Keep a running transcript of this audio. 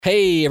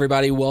Hey,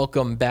 everybody,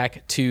 welcome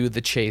back to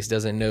the Chase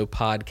Doesn't Know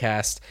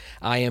podcast.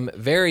 I am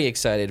very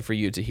excited for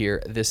you to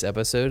hear this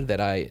episode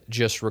that I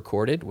just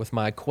recorded with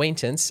my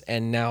acquaintance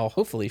and now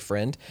hopefully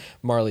friend,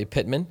 Marley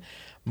Pittman.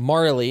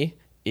 Marley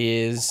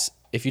is,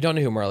 if you don't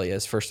know who Marley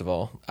is, first of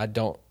all, I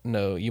don't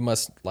know. You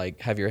must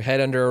have your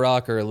head under a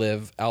rock or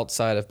live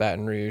outside of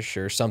Baton Rouge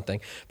or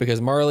something, because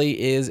Marley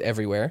is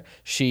everywhere.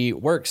 She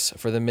works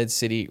for the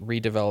Mid-City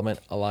Redevelopment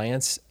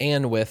Alliance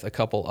and with a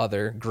couple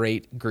other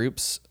great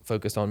groups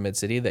focused on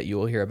Mid-City that you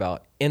will hear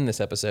about in this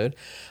episode.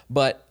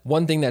 But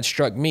one thing that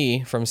struck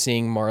me from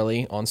seeing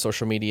Marley on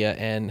social media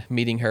and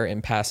meeting her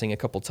in passing a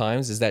couple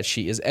times is that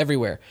she is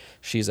everywhere.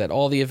 She's at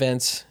all the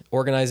events,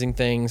 organizing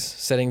things,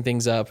 setting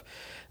things up,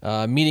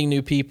 meeting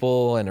new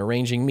people and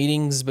arranging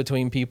meetings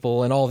between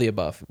people and all the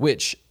above,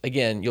 which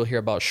again, you'll hear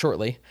about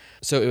shortly.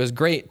 So it was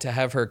great to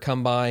have her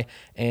come by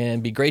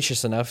and be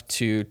gracious enough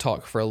to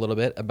talk for a little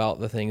bit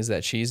about the things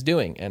that she's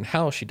doing and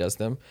how she does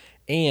them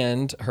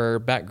and her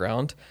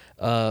background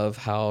of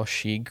how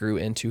she grew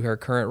into her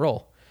current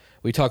role.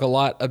 We talk a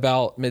lot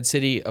about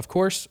Mid-City, of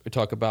course. We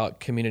talk about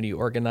community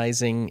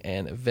organizing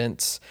and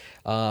events,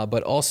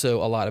 but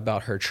also a lot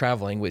about her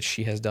traveling, which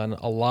she has done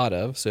a lot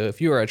of. So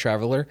if you are a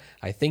traveler,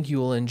 I think you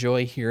will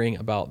enjoy hearing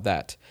about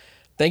that.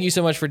 Thank you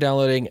so much for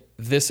downloading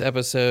this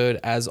episode.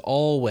 As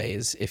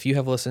always, if you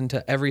have listened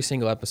to every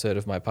single episode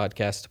of my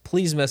podcast,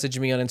 please message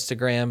me on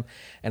Instagram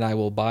and I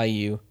will buy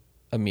you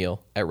a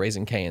meal at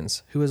Raising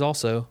Cane's, who is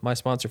also my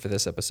sponsor for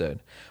this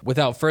episode.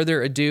 Without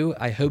further ado,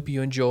 I hope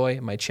you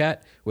enjoy my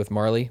chat with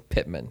Marley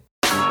Pittman.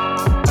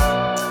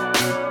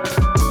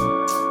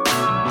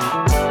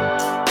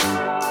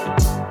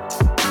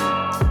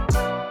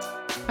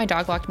 My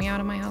dog locked me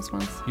out of my house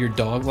once. Your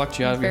dog locked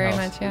you out of your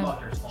house? Very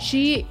much, yeah.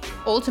 She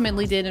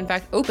ultimately did, in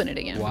fact, open it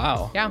again.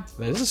 Wow. Yeah.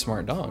 That is a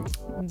smart dog.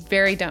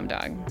 Very dumb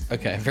dog.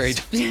 Okay, very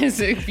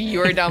dumb.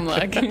 Your dumb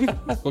luck.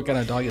 What kind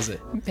of dog is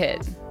it?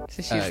 Pit.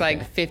 So she's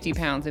like 50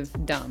 pounds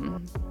of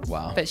dumb.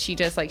 Wow. But she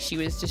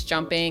was just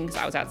jumping because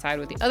I was outside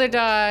with the other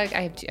dog.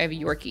 I have a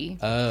Yorkie.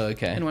 Oh,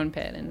 okay. In one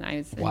pit.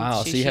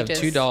 Wow. So you have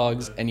two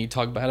dogs and you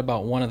talk bad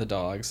about one of the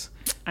dogs,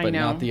 but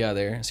not the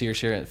other. So you're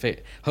sharing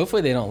it.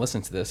 Hopefully they don't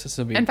listen to this. This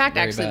will be in fact,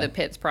 actually, bad. the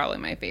pit's probably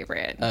my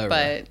favorite. Oh,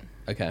 but really?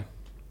 Okay.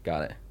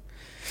 Got it.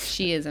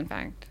 She is, in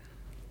fact.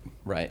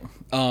 Right.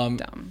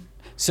 Dumb.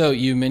 So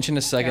you mentioned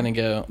a second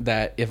ago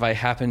that if I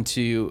happen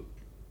to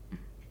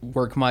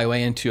work my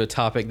way into a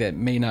topic that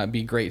may not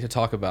be great to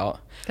talk about,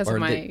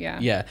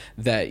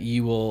 that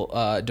you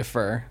will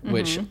defer,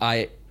 which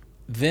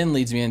then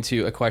leads me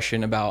into a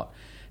question about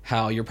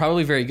how you're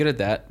probably very good at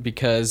that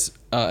because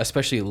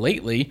especially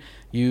lately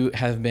you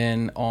have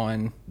been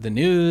on the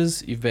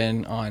news, you've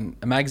been on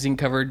a magazine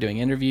cover doing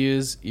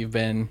interviews, you've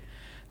been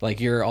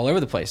you're all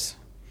over the place.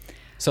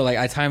 So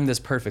I timed this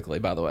perfectly,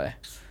 by the way.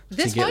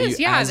 This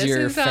as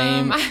your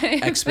fame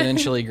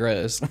exponentially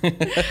grows.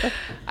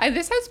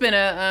 This has been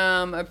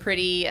a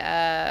pretty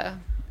a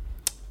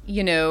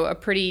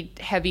pretty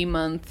heavy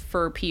month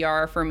for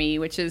PR for me,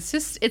 which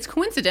is it's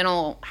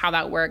coincidental how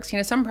that works.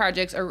 Some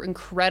projects are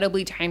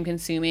incredibly time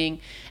consuming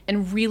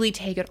and really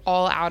take it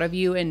all out of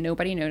you and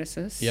nobody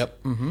notices.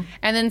 Yep. Mm-hmm.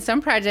 And then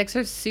some projects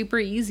are super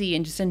easy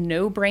and just a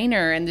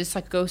no-brainer and just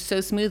go so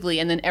smoothly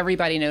and then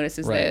everybody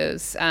notices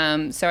those.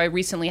 So I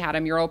recently had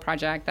a mural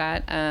project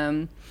that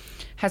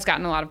has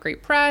gotten a lot of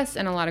great press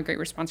and a lot of great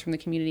response from the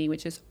community,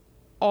 which is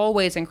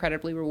always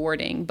incredibly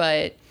rewarding.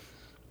 But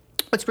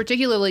what's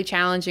particularly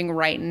challenging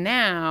right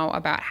now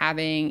about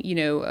having,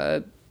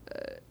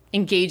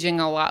 engaging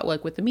a lot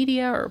with the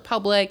media or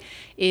public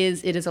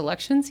is it is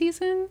election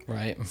season.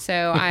 Right.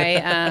 So I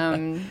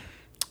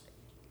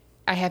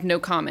have no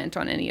comment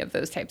on any of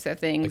those types of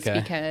things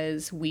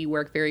because we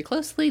work very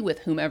closely with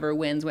whomever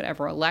wins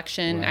whatever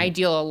election. Right. I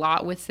deal a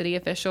lot with city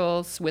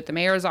officials, with the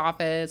mayor's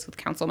office, with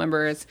council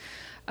members.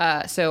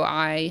 So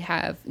I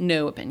have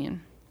no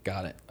opinion.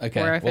 Got it.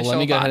 Okay. Well, let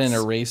me go ahead and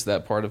erase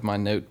that part of my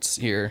notes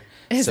here.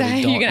 Is that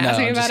you can ask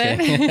me about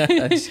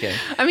it? I'm just kidding.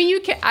 I mean,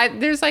 you can.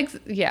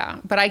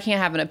 But I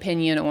can't have an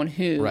opinion on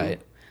who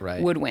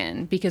would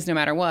win because no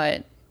matter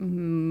what,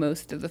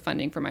 most of the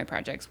funding for my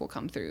projects will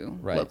come through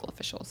local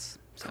officials.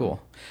 So.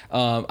 Cool.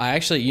 I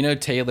actually,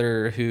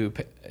 Taylor, who,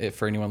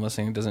 for anyone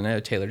listening who doesn't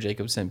know, Taylor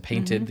Jacobson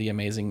painted the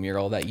amazing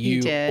mural that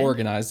you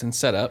organized and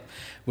set up,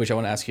 which I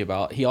want to ask you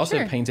about. He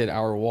also painted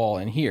our wall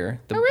in here,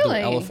 the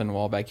elephant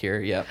wall back here.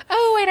 Yep.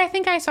 Oh, wait, I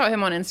think I saw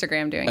him on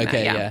Instagram doing that.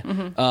 Okay, yeah.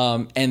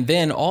 Mm-hmm. And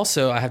then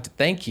also I have to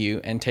thank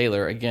you and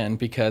Taylor again,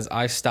 because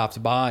I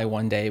stopped by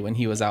one day when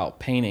he was out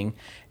painting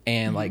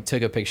and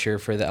took a picture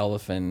for the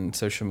elephant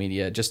social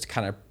media just to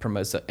kind of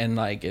promote it, and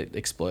it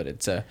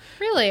exploded. So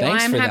really, well,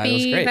 I'm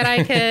happy that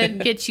I could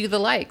get you the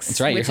likes.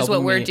 That's right, which is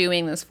what we're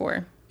doing this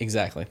for.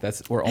 Exactly.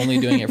 We're only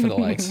doing it for the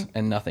likes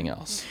and nothing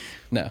else.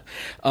 No.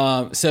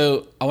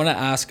 So I want to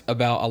ask a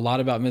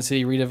lot about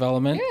Mid-City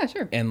Redevelopment. Yeah,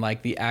 sure. And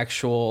the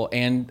actual,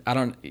 and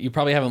you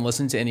probably haven't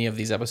listened to any of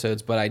these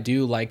episodes, but I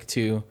do like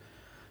to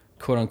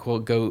quote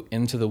unquote go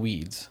into the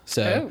weeds.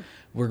 So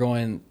we're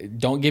going,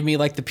 don't give me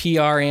the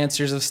PR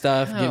answers of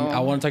stuff. I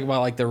want to talk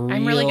about the real.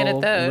 I'm really good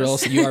at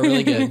those. You are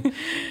really good.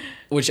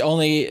 Which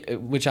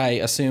I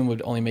assume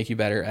would only make you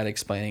better at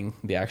explaining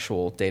the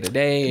actual day to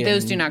day.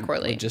 Those do not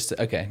correlate. Just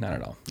okay, not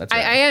at all. That's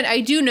right.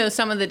 I do know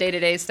some of the day to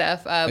day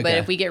stuff, but Okay.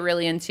 if we get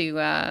really into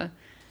I'm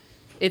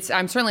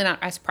certainly not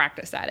as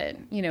practiced at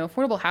it.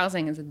 Affordable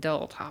housing is a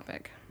dull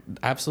topic.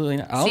 Absolutely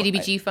not.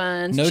 CDBG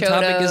funds. No Chodo.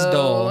 topic is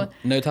dull.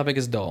 No topic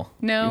is dull.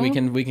 No? We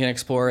can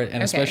explore it, and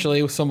Okay.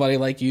 especially with somebody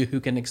like you who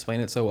can explain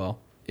it so well,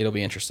 it'll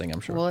be interesting. I'm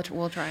sure.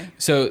 We'll try.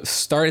 So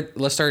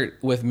let's start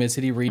with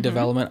Mid-City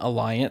Redevelopment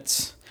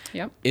Alliance.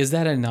 Yep. Is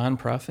that a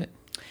nonprofit?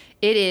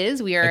 It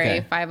is. We are Okay.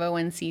 a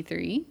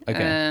 501c3,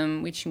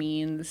 Okay. which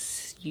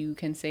means you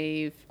can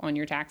save on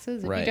your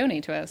taxes if Right. you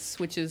donate to us,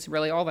 which is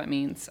really all that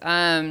means.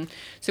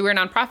 So we're a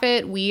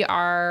nonprofit. We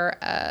are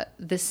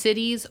the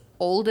city's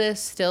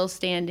oldest still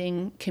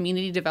standing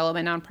community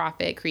development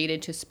nonprofit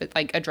created to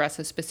address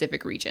a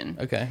specific region.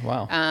 Okay.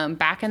 Wow.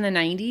 Back in the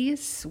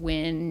 90s,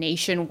 when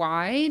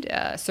nationwide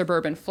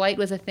suburban flight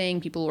was a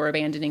thing, people were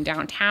abandoning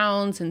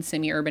downtowns and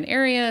semi-urban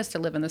areas to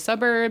live in the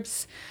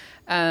suburbs.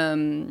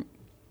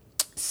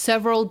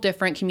 Several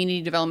different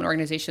community development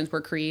organizations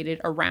were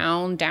created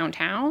around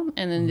downtown,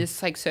 and then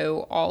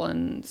all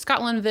in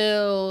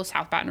Scotlandville,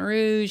 South Baton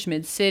Rouge,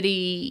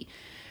 Mid-City.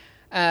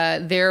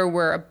 There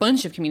were a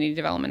bunch of community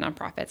development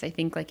nonprofits, I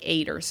think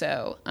 8 or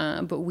so,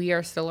 but we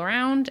are still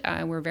around.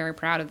 We're very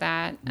proud of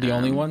that. The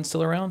only one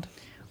still around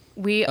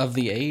We of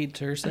the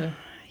 8 or so?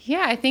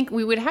 Yeah, I think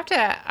I'd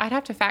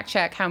have to fact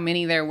check how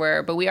many there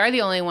were, but we are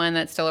the only one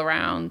that's still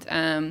around.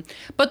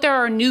 But there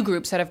are new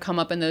groups that have come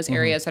up in those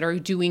areas that are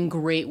doing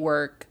great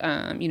work.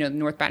 The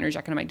North Baton Rouge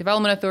Economic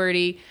Development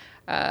Authority,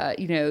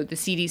 the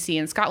CDC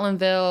in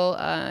Scotlandville,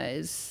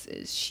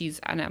 she's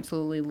an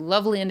absolutely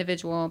lovely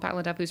individual, Pat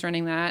Ledup, who's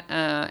running that.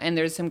 And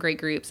there's some great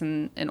groups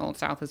in Old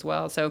South as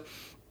well. So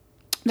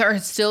there are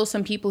still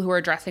some people who are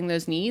addressing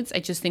those needs. I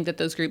just think that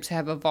those groups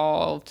have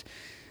evolved,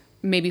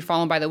 maybe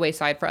fallen by the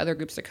wayside for other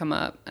groups to come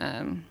up.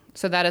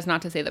 So that is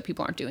not to say that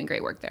people aren't doing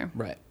great work there.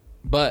 Right.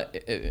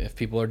 But if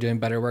people are doing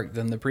better work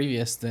than the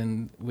previous,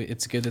 then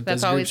it's good that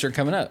those groups are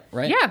coming up,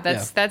 right? Yeah,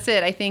 that's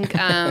it. I think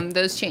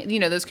those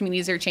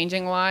communities are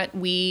changing a lot.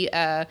 We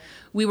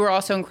were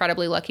also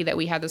incredibly lucky that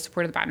we had the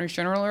support of the Baton Rouge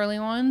Journal early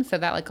on, so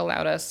that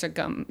allowed us to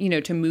come,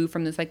 to move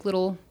from this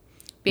little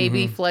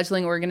baby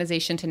fledgling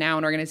organization to now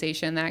an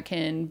organization that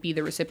can be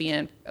the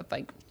recipient of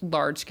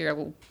large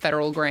scale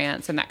federal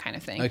grants and that kind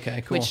of thing.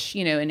 Okay, cool. Which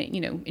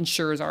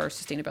ensures our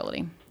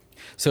sustainability.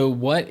 So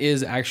what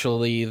is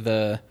actually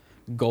the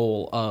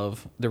goal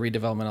of the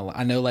redevelopment?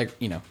 I know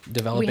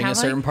developing a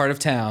certain part of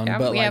town,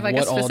 but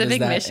what all does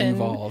that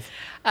involve?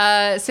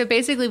 So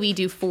basically we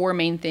do 4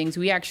 main things.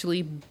 We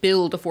actually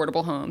build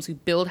affordable homes. We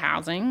build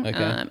housing.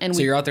 Okay. And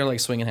you're out there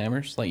swinging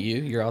hammers,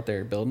 you're out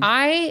there building?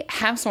 I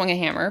have swung a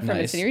hammer from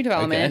the city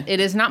redevelopment. Okay. It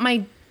is not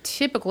my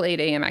typical 8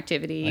 a.m.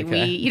 activity.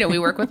 Okay. We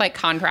work with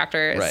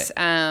contractors. Right.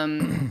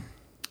 And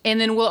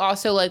then we'll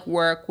also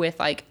work with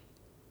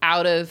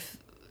out of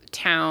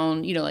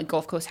town,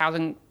 Gulf Coast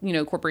Housing,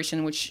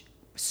 Corporation, which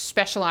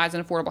specialize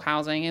in affordable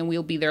housing, and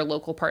we'll be their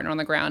local partner on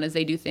the ground as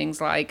they do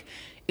things like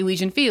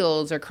Elysian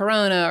Fields or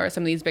Corona or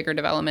some of these bigger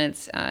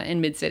developments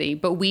in Mid-City.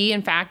 But we,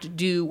 in fact,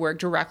 do work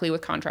directly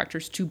with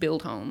contractors to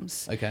build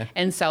homes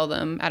and sell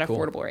them at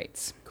affordable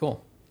rates.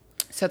 Cool.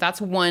 So that's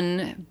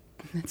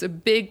a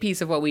big piece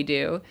of what we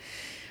do.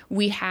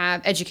 We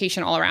have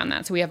education all around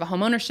that. So we have a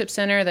homeownership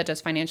center that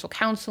does financial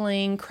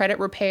counseling, credit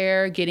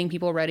repair, getting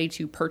people ready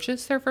to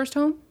purchase their first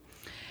home.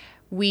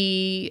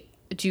 We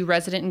do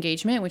resident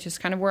engagement, which is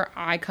kind of where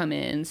I come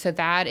in. So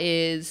that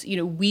is,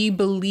 we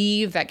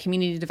believe that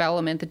community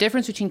development, the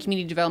difference between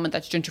community development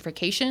that's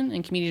gentrification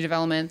and community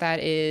development that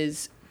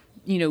is,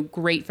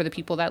 great for the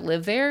people that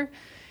live there,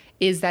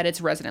 is that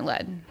it's resident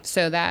led.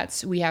 So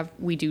that's,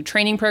 we do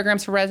training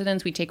programs for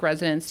residents. We take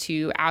residents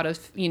to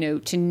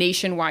to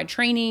nationwide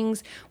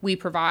trainings. We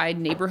provide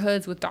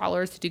neighborhoods with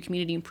dollars to do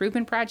community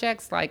improvement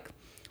projects like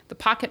the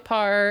Pocket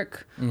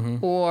Park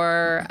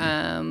or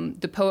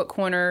the Poet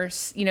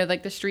Corners,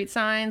 the street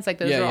signs,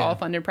 those are all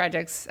funded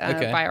projects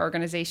by our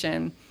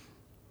organization.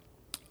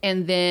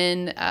 And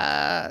then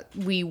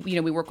we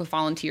work with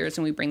volunteers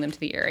and we bring them to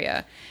the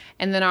area.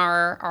 And then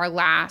our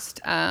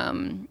last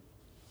line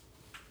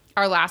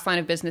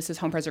of business is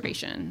home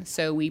preservation.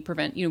 So we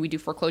prevent, we do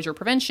foreclosure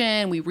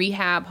prevention, we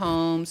rehab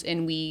homes,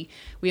 and we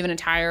have an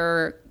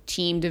entire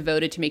team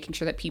devoted to making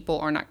sure that people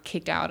are not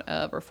kicked out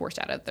of or forced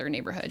out of their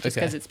neighborhood just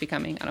because it's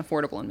becoming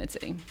unaffordable in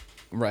Mid-City.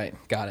 Right.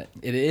 Got it.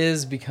 It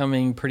is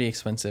becoming pretty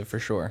expensive for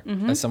sure.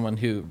 As someone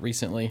who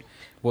recently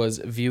was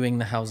viewing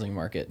the housing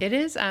market. It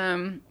is.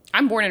 I'm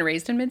born and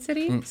raised in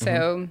Mid-City.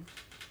 So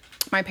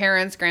my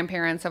parents,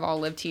 grandparents have all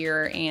lived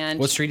here. And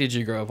what street did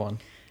you grow up on?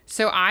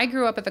 So I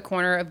grew up at the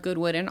corner of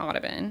Goodwood and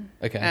Audubon.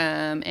 Okay.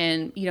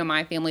 And,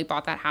 my family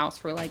bought that house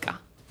for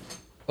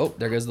oh,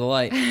 there goes the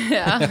light.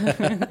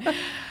 Yeah.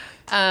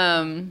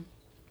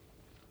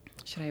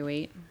 Should I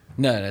wait?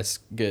 No, that's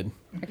good.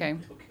 Okay.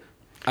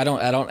 I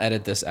don't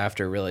edit this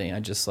after really. I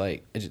just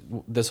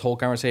this whole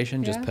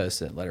conversation, just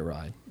post it, let it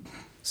ride.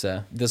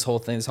 So this whole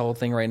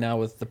thing right now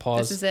with the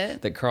pause This is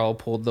it? that Carl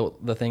pulled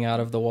the thing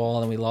out of the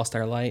wall and we lost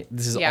our light.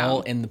 This is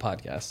all in the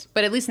podcast.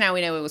 But at least now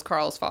we know it was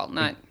Carl's fault,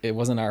 not... It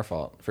wasn't our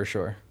fault, for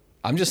sure.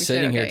 I'm just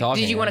sitting here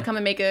talking. Did you want to come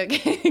and make a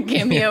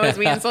cameo as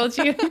we insult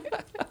you?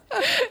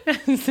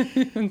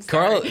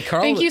 Carl,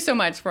 thank you so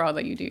much for all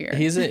that you do here.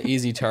 He's an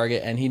easy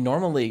target, and he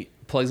normally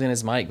plugs in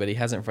his mic, but he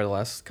hasn't for the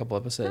last couple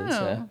episodes.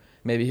 So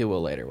maybe he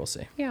will later. We'll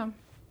see. Yeah.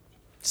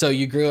 So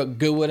you grew up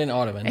Goodwood and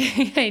Audubon.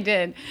 I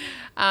did.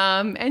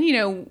 And, you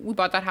know, we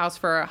bought that house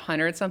for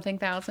 $100-something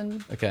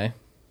thousand. Okay.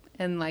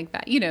 And like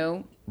that, you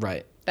know.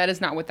 Right. That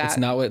is not what that... It's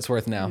not what it's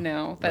worth now.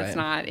 No, that's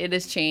not. It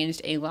has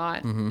changed a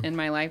lot in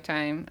my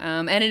lifetime.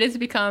 And it has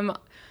become,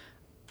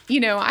 you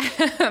know,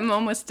 I'm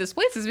almost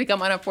displaced. It's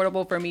become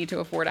unaffordable for me to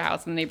afford a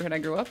house in the neighborhood I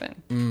grew up in.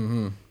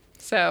 Mm-hmm.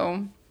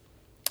 So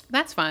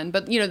that's fun.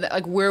 But, you know,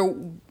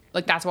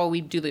 that's why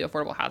we do the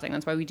affordable housing.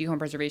 That's why we do home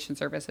preservation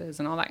services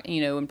and all that,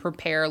 you know, and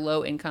prepare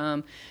low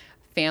income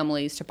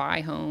families to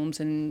buy homes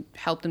and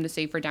help them to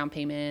save for down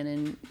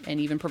payment and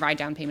even provide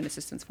down payment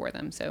assistance for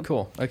them. So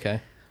cool.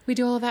 Okay. We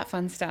do all of that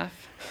fun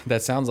stuff.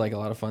 That sounds like a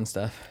lot of fun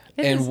stuff.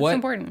 It's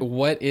important.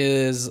 What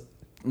is,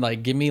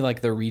 like, give me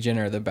like the region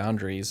or the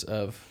boundaries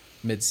of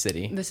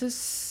Mid-City. This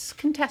is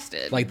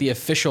contested. Like the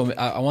official,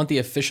 I want the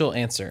official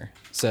answer.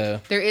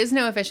 So there is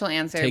no official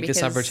answer. Take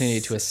this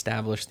opportunity to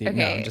establish the,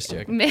 no, I'm just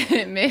joking.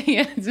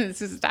 Maybe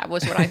this is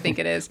establish what I think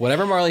it is.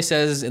 Whatever Marley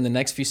says in the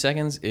next few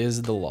seconds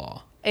is the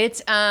law.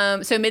 It's,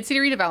 so Mid-City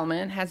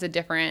Redevelopment has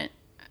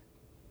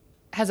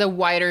a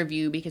wider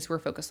view because we're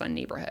focused on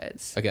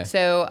neighborhoods. Okay.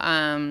 So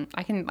I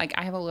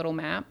have a little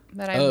map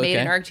that I've made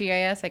in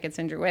ArcGIS I could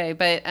send your way.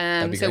 But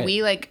so great.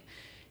 We like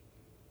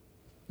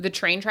the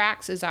train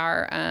tracks is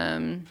our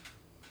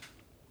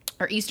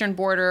eastern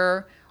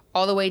border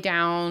all the way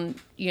down,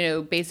 you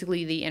know,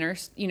 basically the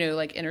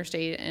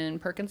interstate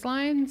and Perkins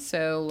line.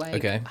 So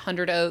like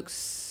 100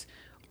 Oaks,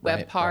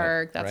 Webb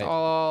Park, that's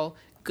all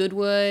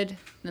Goodwood,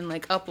 then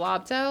like up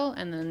Lobdell,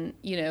 and then,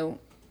 you know,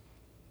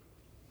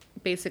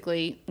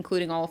 basically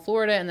including all of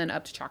Florida and then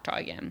up to Choctaw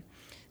again.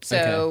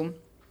 So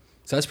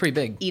that's pretty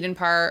big. Eden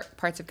Park,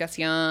 parts of Gus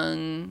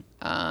Young,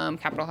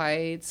 Capitol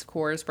Heights, of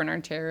course,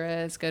 Bernard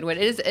Terrace, Goodwood.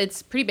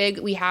 It's pretty big.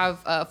 We have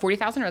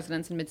 40,000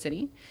 residents in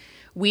Mid-City.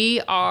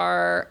 We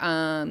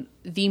are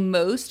the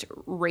most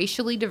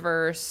racially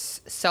diverse,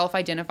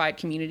 self-identified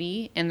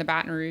community in the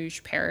Baton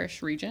Rouge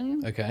Parish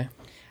region. Okay.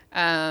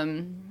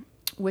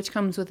 Which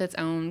comes with its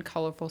own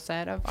colorful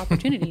set of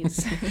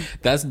opportunities.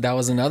 That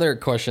was another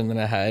question that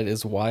I had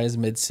is why is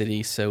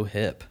Mid-City so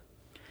hip?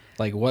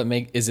 Like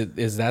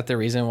is that the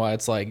reason why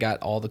it's like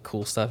got all the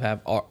cool stuff,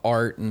 have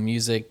art and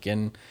music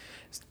and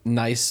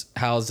nice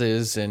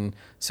houses and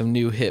some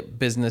new hip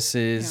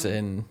businesses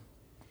and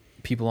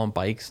people on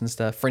bikes and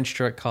stuff, French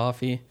truck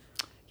coffee?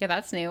 Yeah,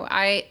 that's new.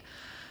 I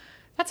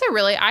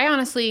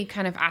honestly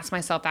kind of asked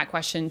myself that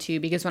question too,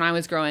 because when I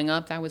was growing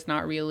up, that was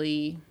not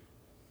really,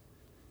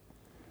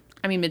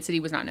 I mean, Mid-City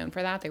was not known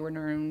for that. They were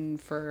known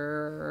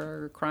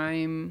for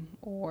crime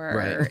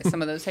or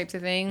some of those types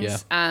of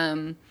things.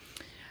 Yeah.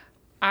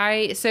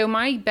 So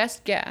my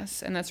best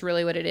guess, and that's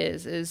really what it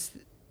is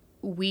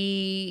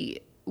we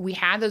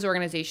had those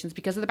organizations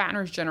because of the Baton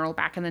Rouge General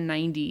back in the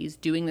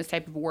 90s doing this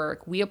type of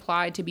work. We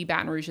applied to be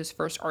Baton Rouge's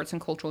first arts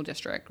and cultural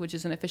district, which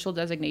is an official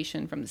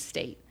designation from the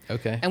state.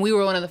 Okay. And we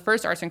were one of the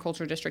first arts and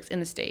cultural districts in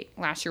the state.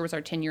 Last year was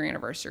our 10-year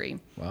anniversary.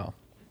 Wow.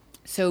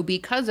 So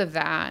because of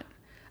that,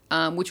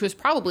 which was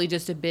probably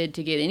just a bid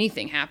to get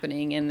anything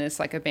happening in this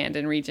like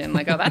abandoned region.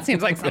 Like, oh, that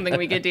seems like something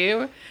we could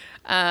do.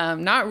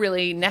 Not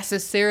really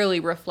necessarily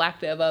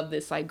reflective of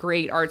this like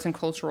great arts and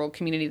cultural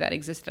community that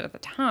existed at the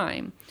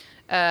time.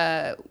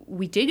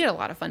 We did get a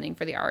lot of funding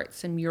for the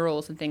arts and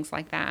murals and things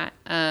like that.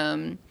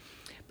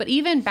 But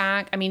even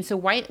back, I mean, so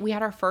we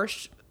had our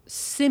first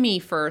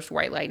semi-first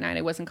White Light Night.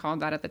 It wasn't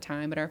called that at the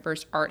time, but our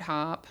first art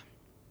hop.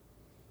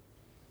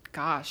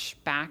 Gosh,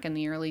 back in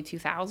the early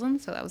 2000s.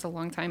 So that was a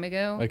long time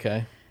ago.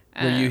 Okay.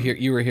 Were you here?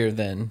 You were here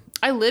then?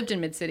 I lived in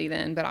Mid-City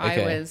then, but I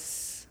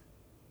was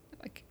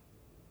like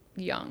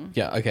young.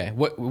 Yeah. Okay.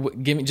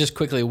 What? Give me just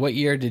quickly. What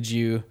year did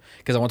you?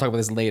 Because I want to talk about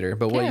this later.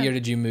 But what year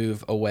did you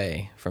move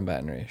away from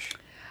Baton Rouge?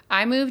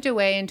 I moved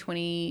away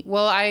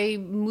I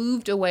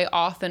moved away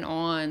off and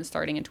on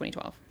starting in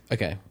 2012.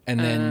 Okay. And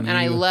then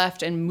I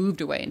left and moved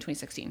away in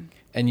 2016.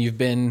 And you've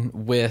been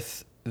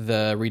with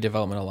the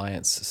Redevelopment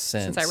Alliance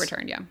since I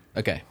returned. Yeah.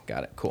 Okay.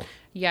 Got it. Cool.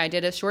 Yeah, I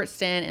did a short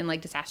stint in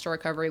like disaster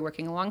recovery,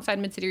 working alongside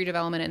Mid-City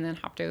Redevelopment, and then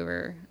hopped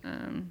over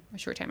a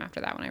short time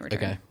after that when I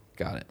returned. Okay,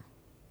 got it.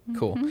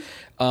 Cool.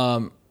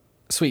 Mm-hmm.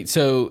 Sweet.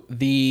 So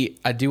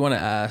I do want to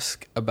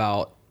ask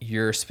about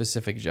your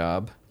specific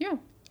job. Yeah.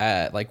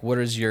 Like, what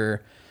is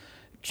your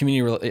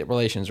community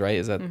relations? Right?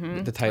 Is that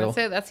the title?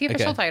 That's the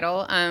official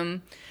title.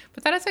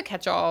 But that is a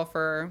catch-all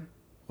for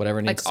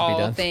whatever needs to be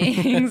done. All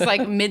things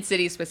like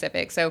Mid-City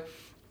specific. So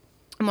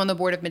I'm on the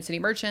board of Mid-City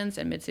Merchants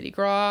and Mid-City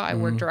GRAW. I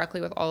work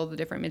directly with all of the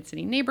different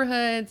Mid-City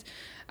neighborhoods.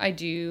 I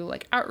do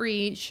like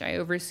outreach. I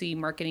oversee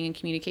marketing and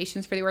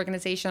communications for the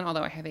organization,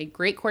 although I have a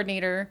great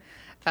coordinator,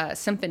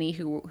 Symphony,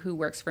 who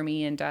works for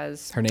me and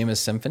does... Her name is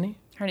Symphony?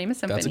 Her name is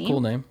Symphony. That's a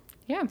cool name.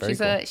 Yeah,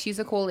 she's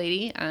a cool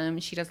lady.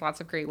 She does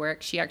lots of great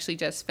work. She actually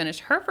just finished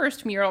her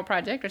first mural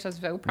project, which I was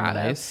so proud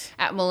of,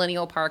 at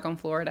Millennial Park in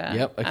Florida.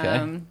 Yep.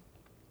 Okay.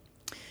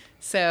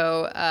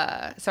 So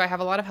I have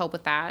a lot of help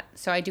with that.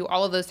 So I do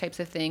all of those types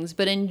of things.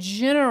 But in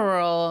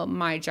general,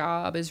 my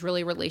job is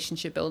really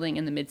relationship building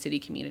in the Mid-City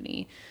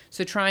community.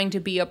 So trying to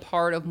be a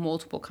part of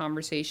multiple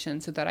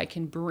conversations so that I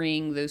can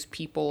bring those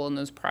people and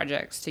those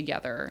projects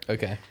together.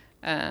 Okay.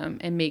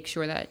 And make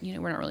sure that,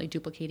 we're not really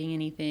duplicating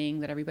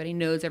anything, that everybody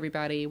knows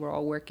everybody, we're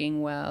all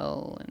working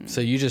well. And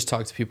so you just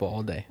talk to people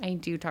all day? I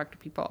do talk to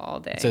people all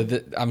day. So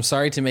I'm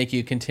sorry to make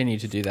you continue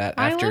to do that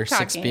after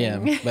 6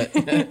 p.m., but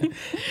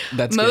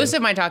that's Most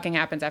of my talking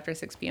happens after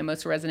 6 p.m.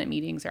 Most resident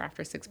meetings are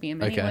after 6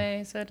 p.m.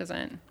 anyway, so it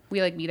doesn't.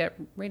 We meet at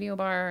Radio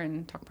Bar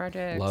and talk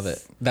projects. Love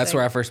it. That's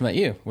where I first met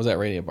you, was at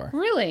Radio Bar.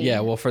 Really?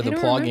 Yeah, well, for the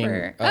plugging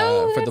thing.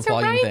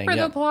 For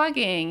the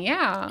plugging,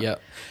 yeah.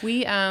 Yep.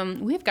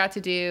 We've got to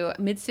do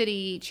Mid-City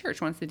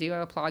Church wants to do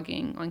a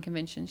plugging on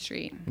Convention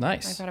Street.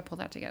 Nice. I've got to pull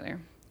that together.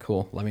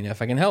 Cool. Let me know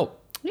if I can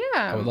help. Yeah,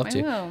 I would love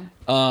to.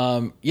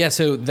 Will.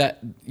 So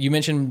that you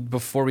mentioned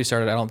before we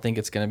started, I don't think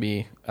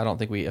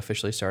we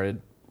officially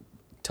started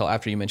till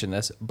after you mentioned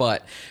this,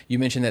 but you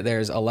mentioned that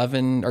there's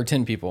 11 or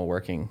 10 people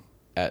working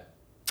at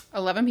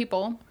 11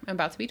 people. I'm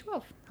about to be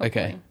 12. Hopefully.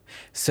 Okay.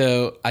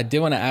 So I did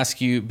want to ask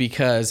you,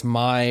 because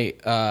my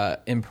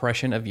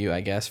impression of you,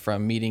 I guess,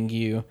 from meeting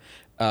you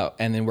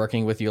and then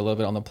working with you a little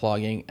bit on the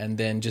plugging and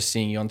then just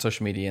seeing you on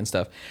social media and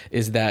stuff,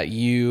 is that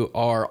you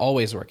are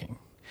always working.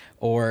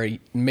 Or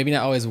maybe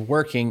not always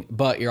working,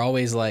 but you're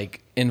always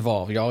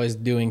involved. You're always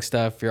doing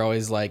stuff. You're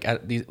always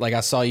I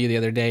saw you the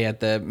other day at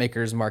the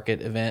Makers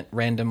Market event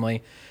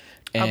randomly.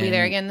 I'll be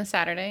there again this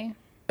Saturday.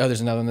 Oh,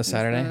 there's another one this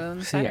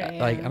Saturday?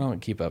 I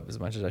don't keep up as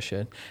much as I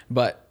should.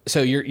 But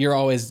so you're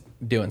always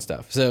doing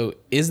stuff. So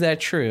is that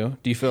true?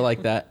 Do you feel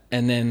like that?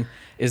 And then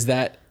is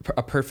that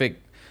a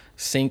perfect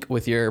sync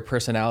with your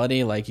personality?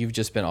 You've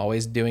just been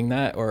always doing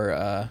that,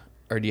 or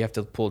do you have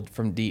to pull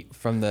from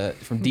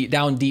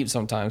down deep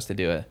sometimes to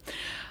do it?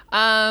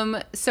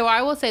 So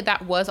I will say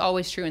that was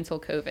always true until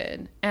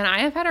COVID. And I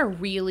have had a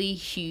really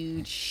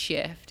huge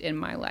shift in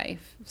my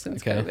life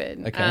since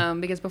COVID. Okay.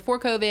 Because before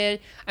COVID,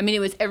 it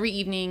was every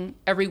evening,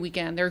 every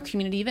weekend, there were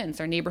community events,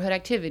 there are neighborhood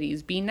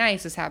activities, Be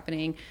Nice is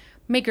happening,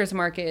 Makers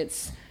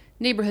Markets,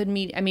 neighborhood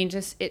meet.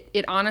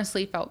 It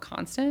honestly felt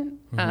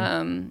constant.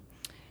 Mm-hmm.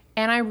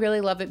 And I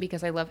really love it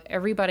because I love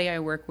everybody I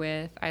work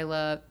with. I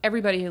love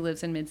everybody who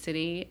lives in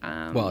Mid-City.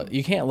 Well,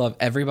 you can't love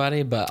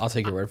everybody, but I'll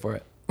take your word for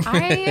it. There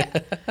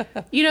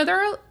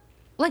are,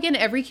 in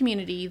every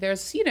community,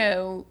 there's,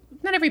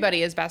 not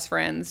everybody is best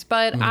friends,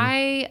 but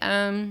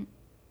mm-hmm.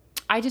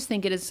 I just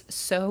think it is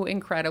so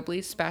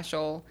incredibly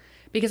special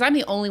because I'm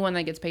the only one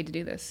that gets paid to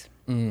do this.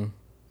 Mm.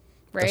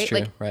 Right? That's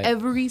true, right.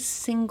 Every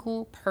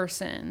single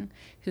person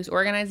who's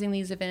organizing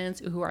these events,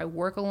 who I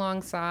work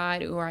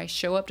alongside, who I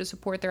show up to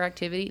support their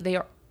activity, they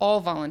are all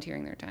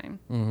volunteering their time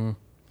mm-hmm.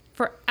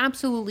 for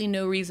absolutely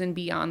no reason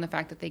beyond the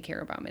fact that they care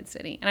about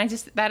Mid-City. And I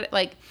just,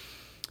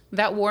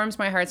 that warms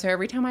my heart. So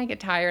every time I get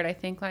tired, I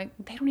think they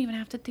don't even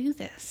have to do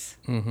this.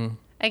 Mm-hmm.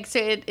 So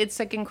it's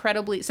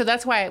incredibly, so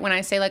that's why when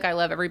I say I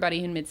love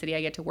everybody in Mid-City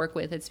I get to work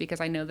with, it's because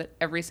I know that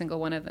every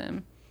single one of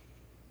them,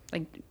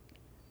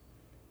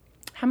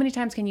 how many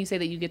times can you say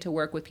that you get to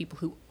work with people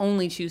who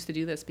only choose to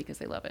do this because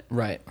they love it?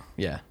 Right.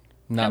 Yeah.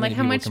 And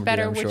how much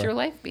better would your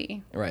life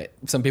be? Right.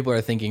 Some people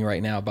are thinking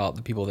right now about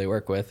the people they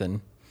work with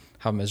and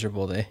how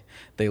miserable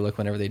they look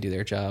whenever they do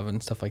their job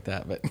and stuff like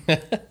that.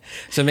 But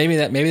so maybe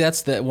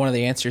that's one of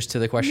the answers to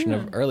the question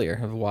of earlier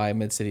of why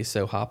Mid-City is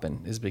so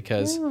hopping, is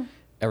because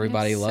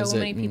everybody loves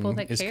it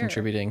and is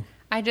contributing.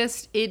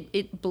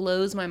 It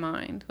blows my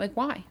mind.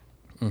 Why?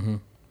 Mm-hmm.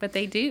 But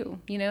they do.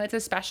 It's a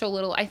special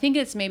little, I think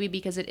it's maybe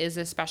because it is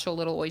a special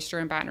little oyster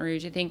in Baton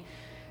Rouge. I think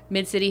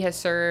Mid-City has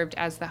served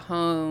as the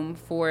home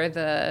for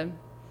the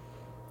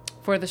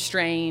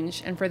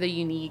strange and for the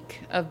unique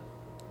of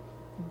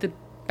the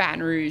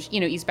Baton Rouge,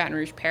 East Baton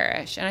Rouge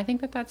Parish. And I think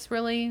that's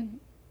really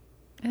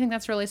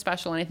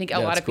special. And I think a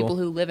lot of people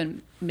who live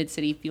in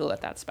Mid-City feel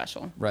that that's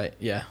special. Right.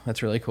 Yeah.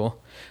 That's really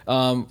cool.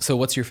 So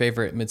what's your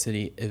favorite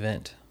Mid-City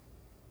event?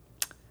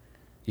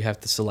 You have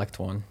to select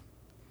one.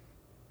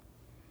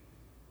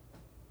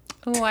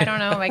 Oh, I don't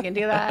know if I can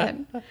do that.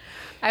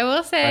 I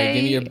will say. All right,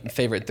 give me your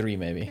favorite 3,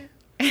 maybe.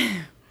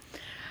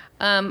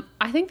 I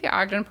think the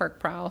Ogden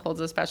Park Prowl holds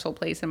a special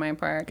place in my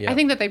park. Yep. I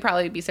think that they'd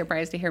probably be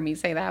surprised to hear me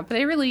say that, but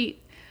they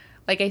really,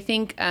 I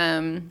think,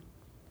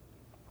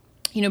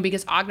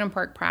 because Ogden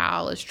Park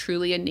Prowl is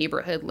truly a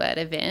neighborhood-led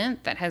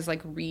event that has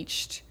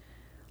reached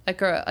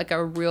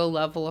a real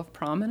level of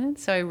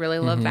prominence. So I really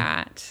love mm-hmm.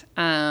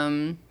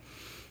 that.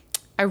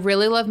 I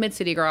really love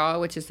Mid-City Girl,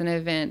 which is an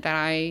event that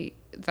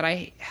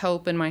I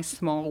help in my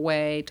small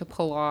way to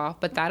pull off,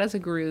 but that is a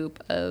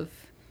group of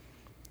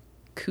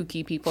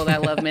kooky people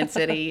that love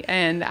Mid-City,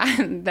 and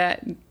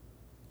that,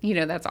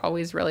 that's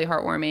always really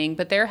heartwarming.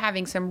 But they're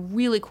having some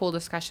really cool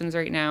discussions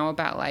right now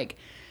about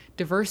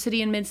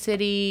diversity in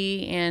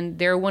Mid-City, and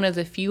they're one of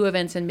the few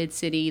events in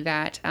Mid-City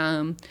that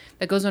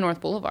that goes on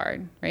North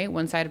Boulevard, right?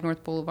 One side of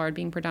North Boulevard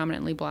being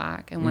predominantly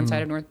Black and one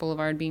side of North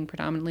Boulevard being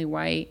predominantly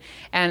white,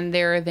 and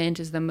their event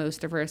is the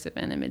most diverse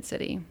event in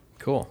Mid-City.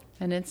 Cool.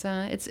 And it's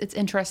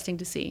interesting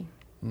to see.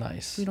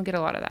 Nice. We don't get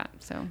a lot of that,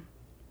 so.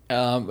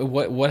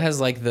 What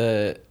has like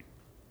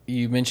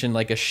you mentioned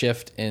like a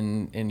shift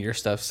in your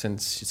stuff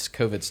since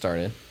COVID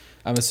started.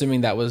 I'm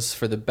assuming that was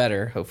for the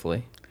better,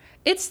 hopefully.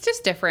 It's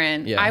just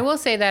different. Yeah. I will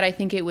say that I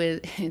think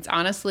it's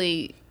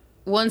honestly,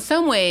 well, in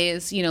some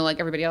ways, you know, like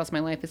everybody else, my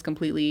life has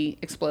completely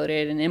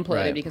exploded and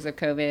imploded Right. because of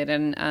COVID,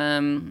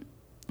 and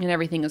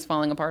everything is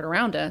falling apart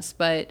around us.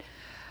 But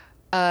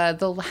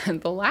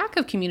the lack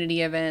of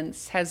community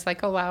events has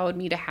like allowed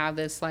me to have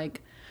this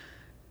like,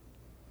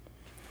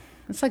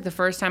 it's like the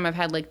first time I've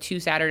had like 2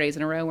 Saturdays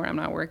in a row where I'm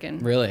not working.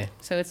 Really?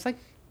 So it's like,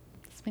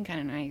 it's been kind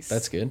of nice.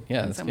 That's good.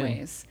 Yeah, in that's some good.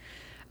 ways.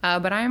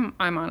 But I'm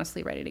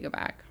honestly ready to go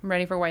back. I'm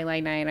ready for White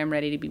Light Night. I'm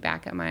ready to be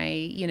back at my,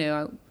 you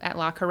know, at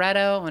La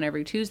Coretto on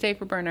every Tuesday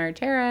for Bernard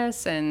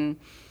Terrace, and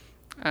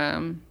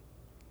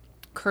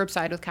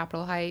curbside with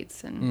Capitol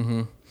Heights,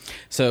 and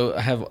So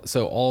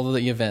all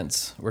the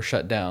events were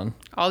shut down.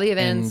 all the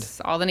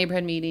events, all the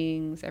neighborhood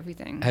meetings,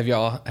 everything.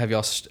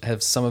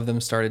 Have some of them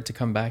started to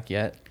come back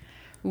yet?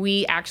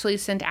 We actually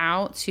sent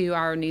out to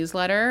our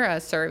newsletter a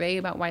survey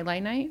about White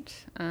Light Night.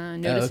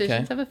 No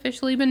decisions have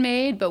officially been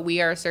made, but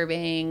we are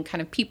surveying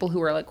kind of people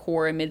who are like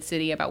core in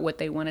Mid-City about what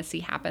they want to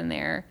see happen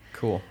there.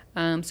 Cool.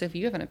 So if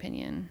you have an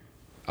opinion.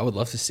 I would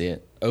love to see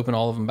it. Open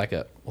all of them back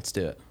up. Let's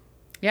do it.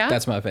 Yeah?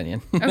 That's my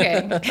opinion.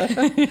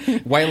 Okay.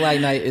 White Light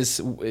Night is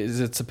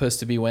it supposed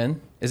to be when?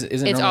 Is it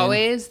It's normally-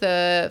 always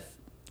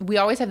we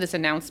always have this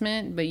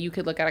announcement, but you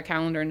could look at a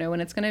calendar and know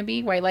when it's going to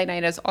be. White Light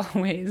Night is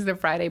always the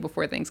Friday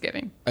before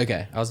Thanksgiving.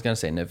 Okay, I was gonna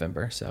say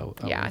November, so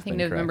Yeah, I would've think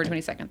been November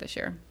correct. 22nd this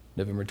year.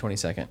 November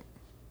 22nd.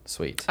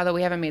 Sweet. Although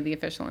we haven't made the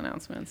official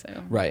announcement,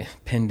 so. Right,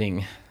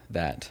 pending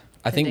that.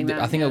 I Pending think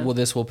that, yeah.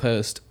 this will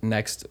post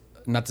next,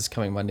 not this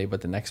coming Monday,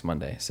 but the next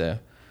Monday. So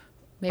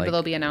Maybe like-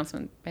 there'll be an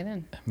announcement by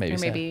then. Maybe Or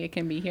so. maybe it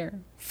can be here.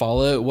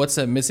 follow. What's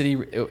the Mid-City?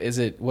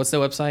 What's the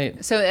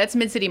website? So that's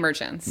Mid-City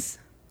Merchants.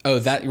 Oh,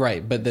 that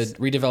right. But the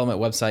redevelopment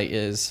website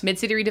is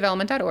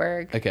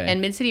MidCityRedevelopment.org. Okay. And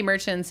Mid-City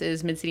Merchants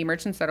is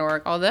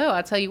MidCityMerchants.org. Although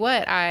I'll tell you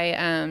what,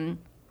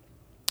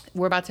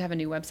 we're about to have a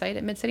new website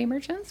at Mid-City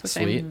Merchants, which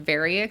Sweet. I'm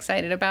very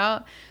excited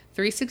about.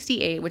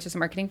 368, which is a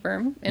marketing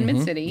firm in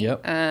Mid-City.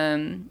 Yep.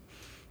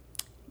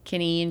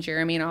 Kenny and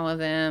Jeremy and all of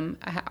them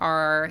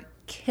are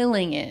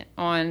killing it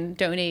on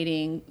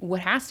donating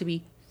what has to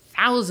be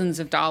thousands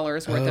of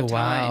dollars worth of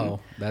time. Wow,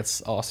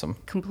 that's awesome.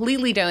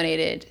 Completely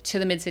donated to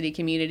the Mid-City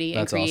community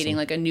and That's creating awesome.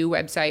 like a new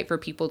website for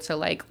people to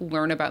like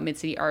learn about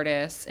Mid-City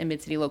artists and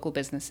Mid-City local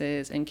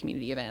businesses and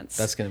community events.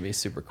 That's gonna be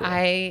super cool.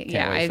 I've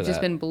for just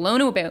that. been blown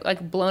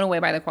away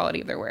by the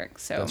quality of their work.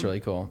 So That's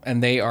really cool.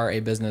 And they are a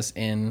business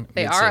in.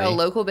 they Mid-City. are a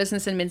local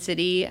business in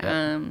Mid-City,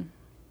 and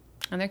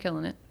they're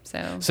killing it.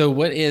 So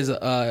what do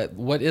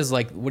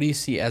you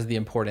see as the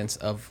importance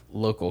of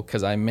local?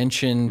 Because I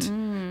mentioned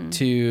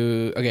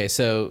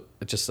so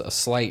just a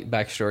slight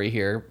backstory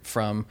here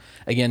from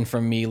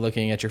me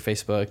looking at your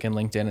Facebook and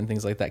LinkedIn and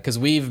things like that. Because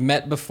we've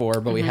met before,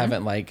 but we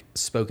haven't like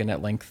spoken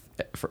at length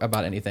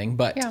about anything.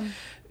 But Yeah.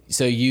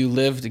 So you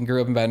lived and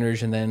grew up in Baton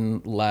Rouge and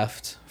then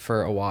left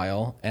for a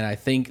while. And I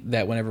think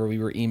that whenever we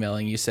were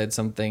emailing, you said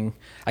something.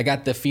 I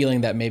got the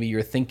feeling that maybe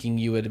you're thinking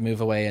you would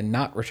move away and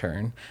not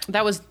return.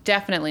 that was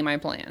definitely my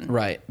plan.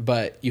 Right,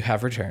 but you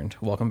have returned.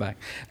 Welcome back.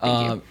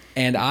 Thank you.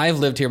 And I've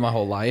lived here my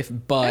whole life,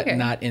 but Okay.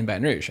 not in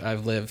Baton Rouge.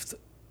 I've lived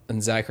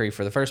in Zachary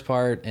for the first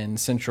part, in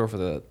Central for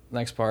the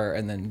next part,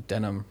 and then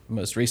Denham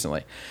most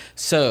recently.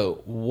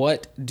 So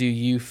what do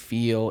you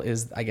feel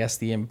is, I guess,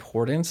 the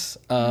importance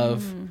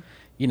of,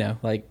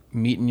 like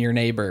meeting your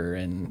neighbor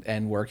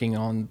and working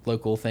on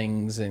local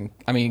things? And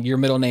I mean, your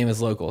middle name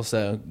is local,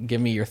 so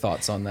give me your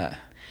thoughts on that.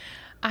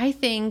 I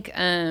think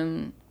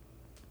COVID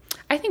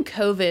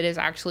has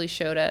actually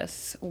showed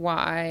us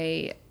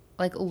why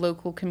like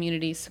local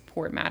community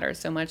support matters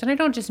so much. And I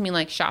don't just mean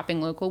like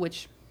shopping local,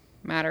 which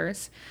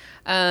matters.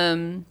 But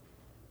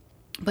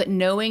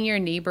knowing your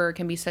neighbor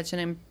can be such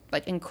an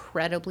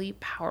incredibly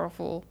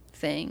powerful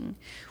thing.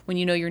 When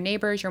you know your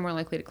neighbors, you're more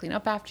likely to clean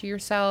up after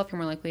yourself. You're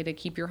more likely to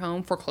keep your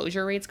home.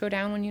 Foreclosure rates go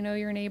down when you know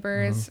your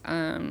neighbors.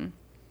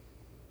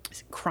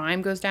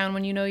 Crime goes down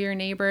when you know your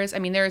neighbors. I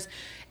mean, there's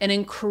an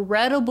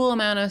incredible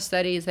amount of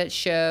studies that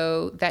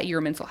show that your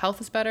mental health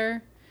is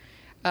better.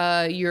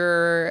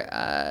 Your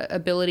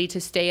ability to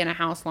stay in a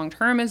house long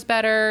term is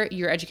better.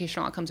 Your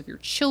educational outcomes of your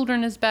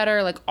children is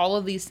better. Like all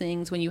of these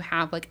things when you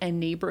have like a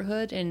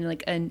neighborhood and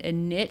like a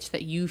niche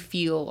that you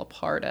feel a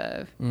part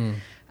of.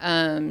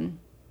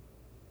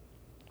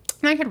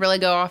 And I could really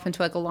go off into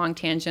like a long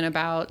tangent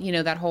about,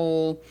 that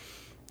whole,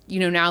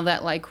 now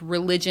that like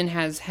religion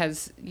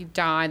has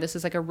died. This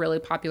is like a really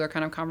popular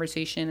kind of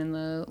conversation in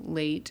the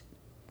late,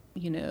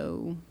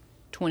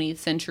 20th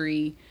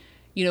century.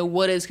 you know,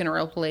 what is going to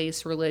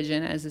replace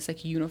religion as this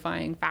like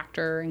unifying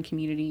factor in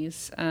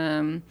communities,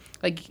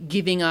 like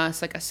giving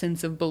us like a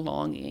sense of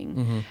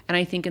belonging. And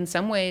I think in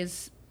some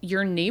ways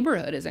your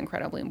neighborhood is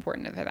incredibly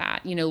important for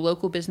that. You know,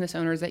 local business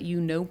owners that you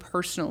know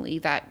personally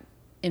that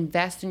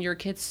invest in your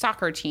kid's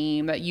soccer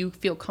team that you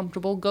feel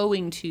comfortable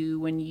going to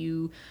when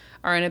you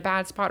are in a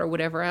bad spot or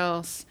whatever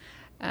else.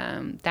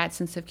 That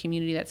sense of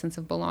community, that sense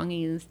of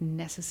belonging is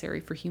necessary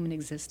for human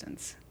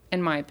existence,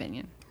 in my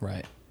opinion.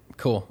 Right.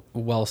 Cool.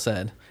 Well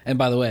said. And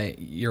by the way,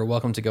 you're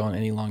welcome to go on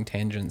any long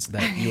tangents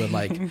that you would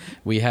like.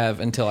 We have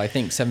until I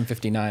think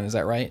 7:59. Is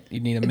that right? You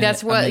need a minute.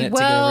 That's what. A minute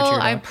Well, to get over to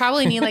your I dog?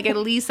 probably need like at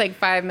least like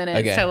 5 minutes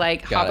Okay, to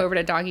like got hop it. over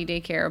to doggy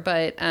daycare.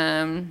 But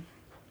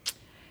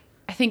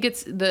I think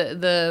it's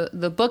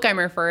the book I'm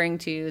referring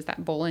to is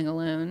that Bowling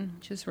Alone,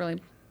 which is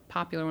really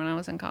popular when I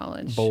was in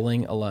college.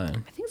 Bowling Alone.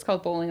 I think it's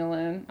called Bowling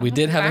Alone. We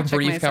did have a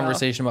brief myself.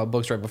 conversation about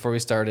books right before we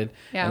started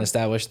Yeah. and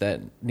established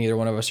that neither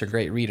one of us are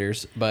great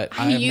readers, but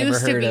I I have never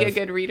used to heard be of a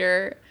good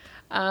reader.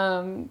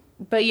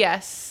 But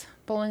yes,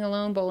 Bowling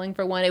Alone, Bowling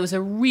for One. It was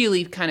a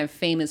really kind of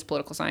famous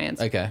political science,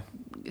 Okay.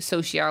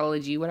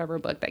 sociology, whatever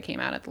book that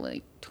came out at the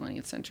late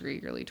 20th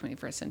century, early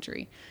 21st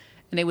century.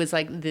 And it was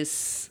like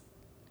this,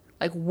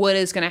 like what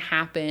is going to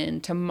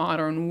happen to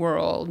modern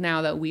world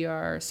now that we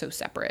are so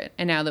separate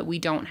and now that we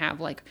don't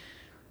have like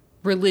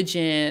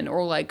religion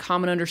or like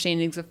common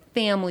understandings of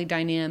family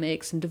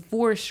dynamics and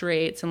divorce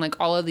rates and like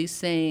all of these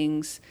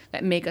things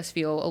that make us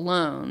feel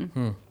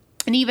alone.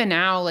 And even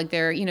now, like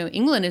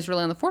England is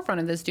really on the forefront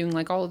of this, doing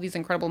like all of these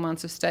incredible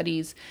amounts of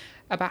studies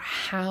about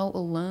how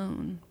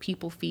alone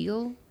people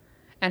feel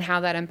and how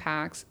that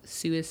impacts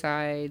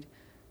suicide,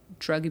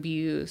 drug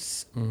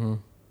abuse,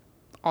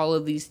 all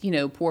of these,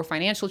 poor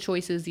financial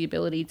choices, the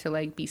ability to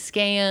like be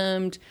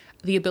scammed,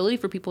 the ability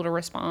for people to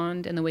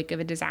respond in the wake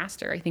of a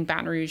disaster. I think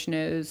Baton Rouge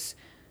knows,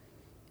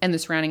 and the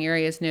surrounding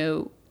areas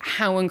know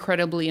how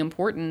incredibly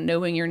important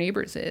knowing your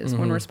neighbors is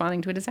when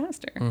responding to a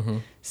disaster.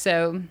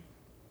 So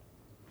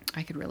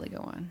I could really go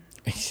on.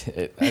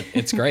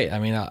 It's great. I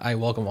mean, I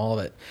welcome all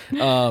of it.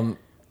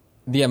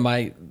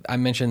 I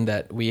mentioned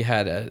that we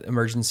had a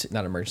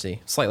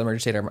slight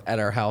emergency at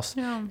our house,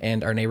 Yeah.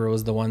 and our neighbor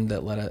was the one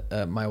that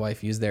let my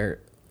wife use their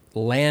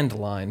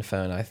landline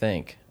phone. I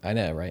think I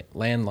know, right?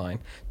 Landline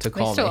to They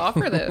call still me.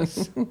 offer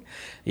those.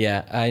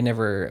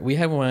 Yeah, we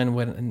had one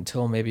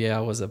until maybe I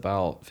was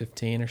about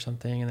 15 or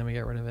something, and then we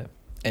got rid of it.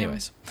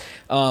 Anyways,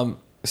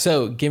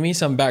 so give me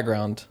some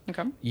background.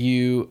 Okay.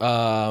 You,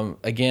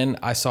 again,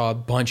 I saw a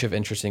bunch of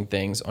interesting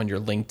things on your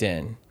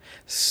LinkedIn.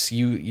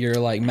 You're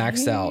like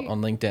maxed out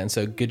on LinkedIn,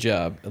 so good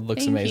job. It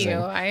looks Thank amazing. you.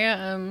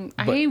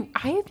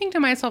 I think to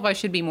myself I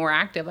should be more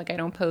active. Like I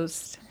don't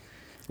post.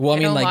 Well, I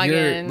mean, don't like log you're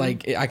in.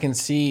 like I can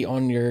see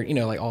on your,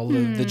 like all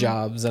of the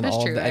jobs and That's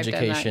all true. of the I've done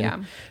that,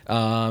 education.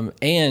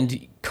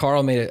 And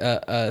Carl made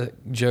a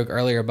joke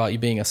earlier about you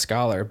being a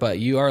scholar, but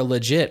you are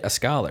legit a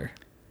scholar.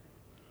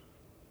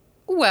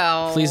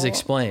 Well, Please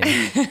explain.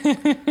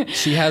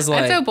 She has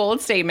like that's a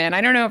bold statement.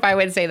 I don't know if I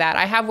would say that.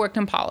 I have worked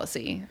in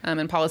policy,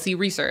 and policy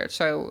research.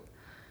 So,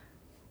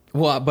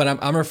 but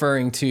I'm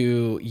referring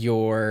to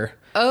your.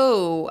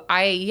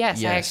 I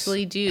Yes.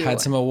 actually do.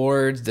 Had some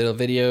awards, did a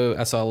video.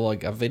 I saw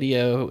like a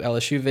video,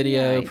 LSU Yeah,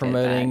 video I did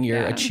promoting that,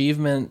 your yeah.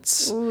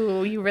 achievements.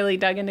 Ooh, you really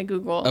dug into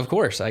Google. Of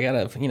course, I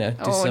gotta,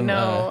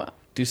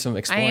 do some I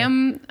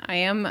exploring. I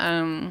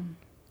am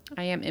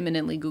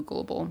eminently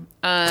Googleable.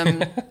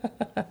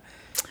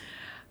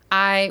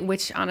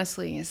 Which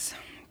honestly is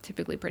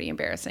typically pretty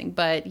embarrassing,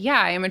 but yeah,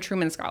 I am a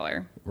Truman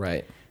Scholar.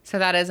 Right. So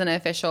that is an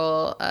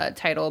official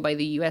title by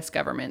the U.S.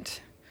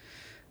 government.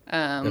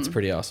 That's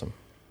pretty awesome.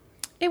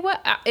 It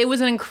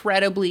was an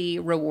incredibly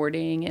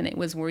rewarding, and it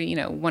was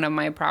one of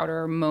my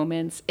prouder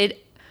moments.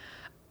 It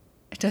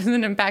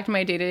doesn't impact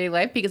my day-to-day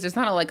life because there's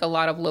not a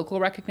lot of local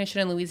recognition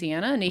in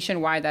Louisiana.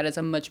 Nationwide, that is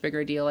a much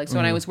bigger deal. Like so,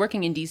 when I was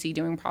working in D.C.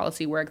 doing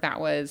policy work, that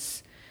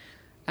was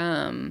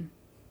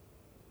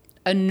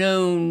a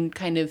known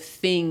kind of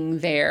thing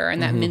there,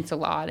 and that meant a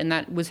lot. And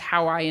that was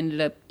how I ended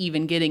up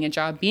even getting a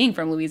job being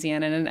from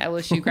Louisiana and an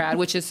LSU grad,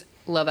 which is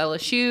love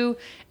LSU,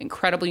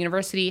 incredible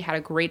university, had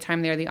a great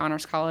time there. The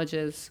Honors College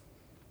is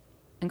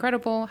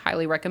incredible,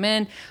 highly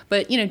recommend.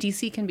 But,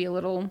 DC can be a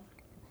little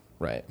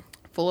Right.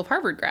 full of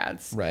Harvard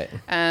grads. Right.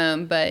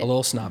 But A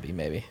little snobby,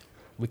 maybe.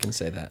 We can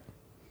say that.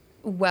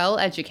 well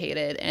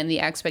educated, and the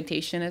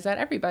expectation is that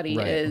everybody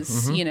Right.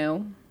 is,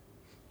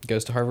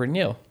 Goes to Harvard and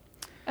Yale,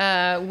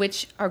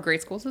 which are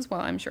great schools as well,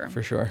 I'm sure.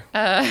 for sure.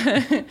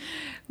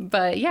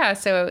 But yeah,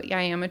 so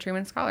I am a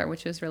Truman Scholar,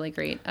 which is really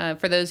great.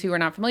 For those who are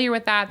not familiar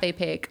with that, they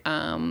pick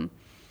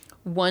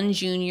one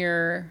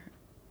junior,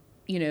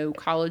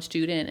 college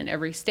student in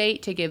every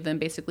state to give them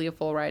basically a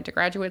full ride to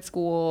graduate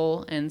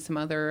school and some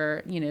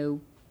other,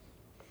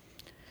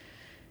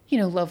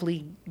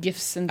 lovely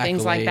gifts and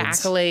things like that,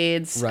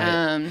 accolades.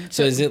 Right.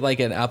 So is it like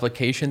an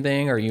application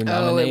thing? Or are you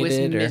Oh, it nominated? was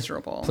or-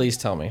 miserable. Please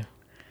tell me.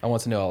 I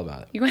want to know all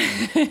about it. You-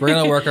 We're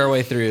going to work our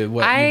way through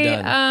what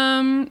you've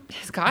done.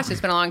 Gosh,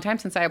 it's been a long time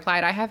since I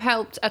applied. I have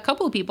helped a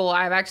couple of people.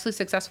 I've actually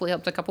successfully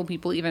helped a couple of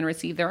people even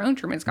receive their own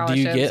Truman Do Scholarship.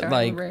 you get So I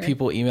like remember-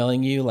 people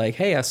emailing you like,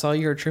 hey, I saw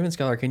you're a Truman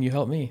Scholar. Can you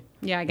help me?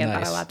 Yeah, I get that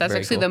Nice. a lot. That's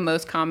Very actually cool. the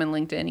most common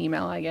LinkedIn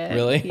email I get.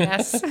 Really?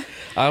 Yes.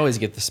 I always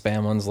get the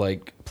spam ones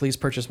like, please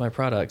purchase my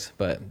product.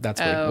 But that's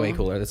way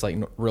cooler. That's like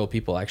real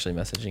people actually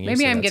messaging you.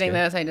 Maybe so I'm that's getting good.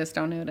 those. I just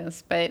don't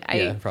notice. But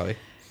Yeah, probably.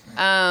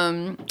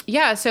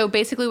 yeah, so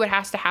basically what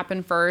has to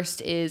happen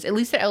first is, at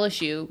least at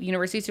LSU,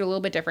 universities do a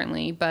little bit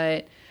differently,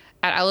 but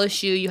at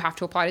LSU you have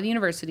to apply to the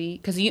university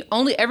because a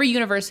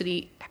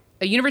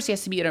university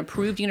has to be an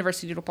approved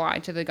university to apply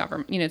to the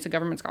government, it's a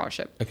government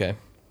scholarship. Okay.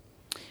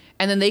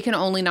 And then they can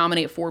only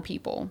nominate 4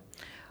 people.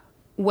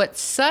 What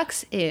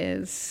sucks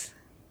is,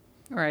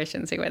 or I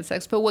shouldn't say what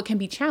sucks, but what can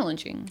be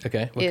challenging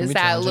Okay. What can is be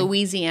that challenging?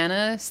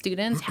 Louisiana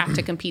students have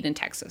to compete in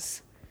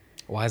Texas.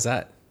 Why is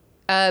that?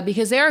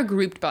 Because they are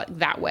grouped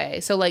that way.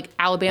 So like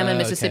Alabama and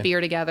Oh, Mississippi okay.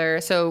 are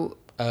together. So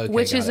Okay,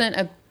 which got isn't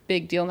a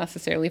big deal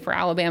necessarily for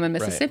Alabama and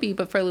Mississippi,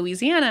 but for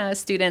Louisiana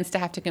students to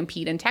have to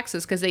compete in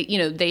Texas because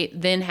they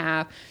then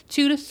have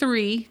 2 to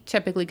 3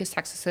 typically because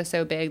Texas is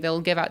so big. They'll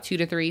give out 2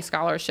 to 3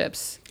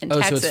 scholarships in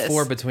Texas. So it's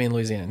 4 between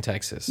Louisiana and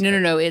Texas.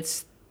 No.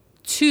 It's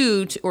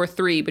 2 or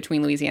 3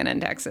 between Louisiana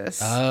and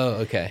Texas. Oh,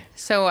 okay.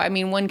 So I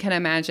mean, one can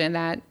imagine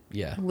that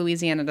Yeah.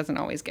 Louisiana doesn't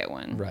always get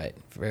one. Right.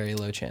 Very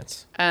low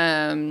chance.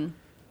 Um,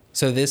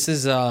 So this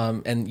is,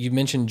 and you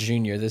mentioned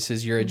junior.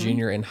 You're a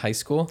junior in high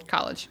school?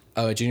 college.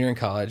 Oh, a junior in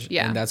college.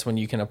 Yeah. And that's when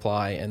you can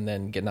apply and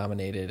then get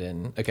nominated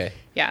and, okay.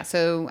 Yeah,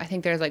 so I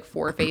think there's like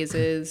 4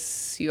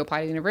 phases. You apply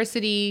to the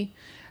university.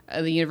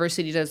 The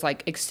university does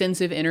like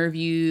extensive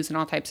interviews and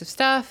all types of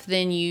stuff.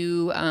 Then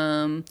you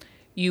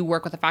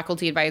work with a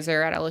faculty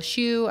advisor at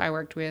LSU. I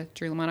worked with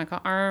Drew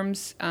LaMonica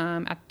Arms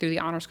through the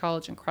Honors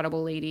College.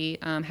 Incredible lady.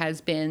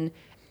 Has been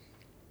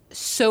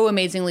so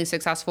amazingly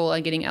successful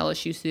at getting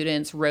LSU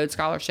students Rhodes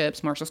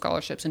scholarships, Marshall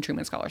scholarships, and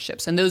Truman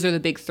scholarships. And those are the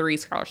big 3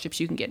 scholarships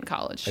you can get in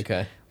college.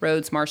 Okay.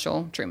 Rhodes,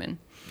 Marshall, Truman.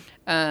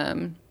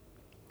 Who's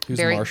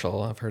Very-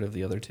 Marshall? I've heard of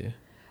the other 2.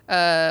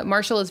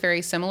 Marshall is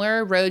very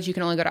similar. Rhodes, you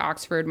can only go to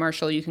Oxford.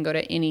 Marshall, you can go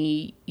to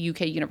any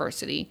UK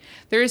university.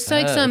 There's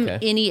like some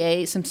okay.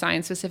 NEA, some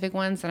science-specific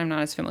ones that I'm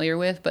not as familiar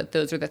with, but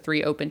those are the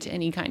 3 open to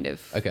any kind of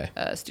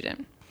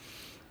student.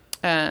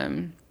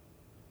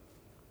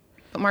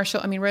 But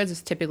Rhodes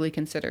is typically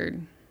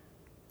considered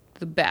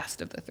the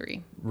best of the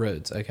 3.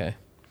 Rhodes. Okay.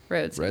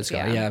 Rhodes,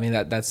 Yeah. I mean,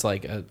 that's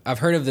like, I've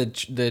heard of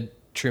the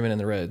Truman and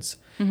the Rhodes,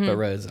 but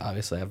Rhodes,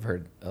 obviously, I've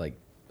heard like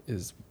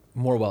is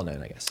more well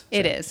known, I guess.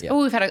 It So, is. Yeah.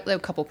 Oh, we've had a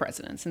couple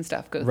presidents and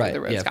stuff go through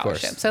the Rhodes Yeah, of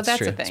course. Scholarship. So that's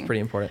true. a thing. It's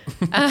pretty important.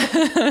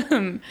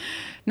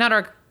 Not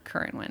our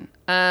current one.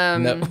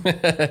 No,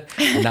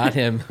 not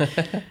him.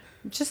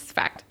 Just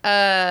fact.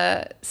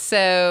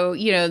 So,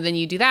 then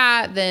you do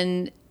that.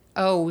 Then,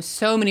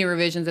 so many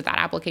revisions of that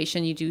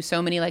application. You do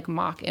so many like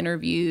mock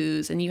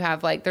interviews and you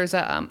have like, there's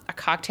a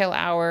cocktail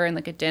hour and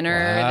like a dinner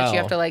that you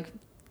have to like.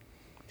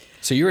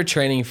 So you were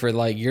training for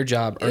like your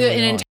job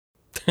early on.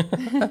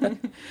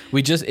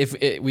 we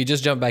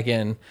just jumped back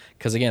in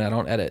because again, I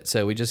don't edit.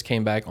 So we just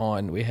came back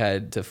on. We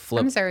had to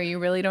flip. I'm sorry, you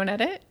really don't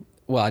edit?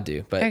 Well, I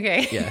do, but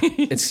Okay. yeah,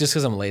 it's just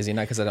because I'm lazy,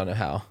 not because I don't know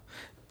how.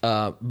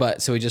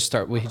 But so we just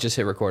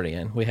hit record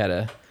again. We had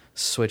to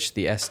switch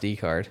the SD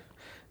card.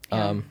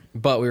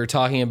 But we were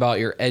talking about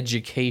your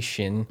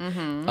education,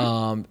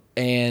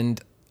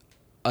 and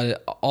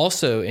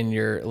also in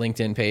your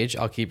LinkedIn page.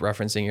 I'll keep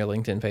referencing your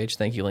LinkedIn page.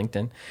 Thank you,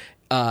 LinkedIn.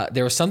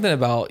 There was something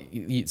about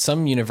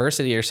some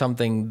university or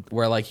something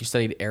where like you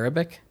studied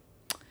Arabic.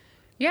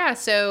 Yeah,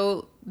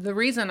 so the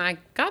reason I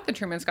got the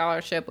Truman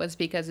Scholarship was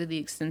because of the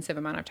extensive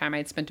amount of time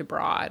I'd spent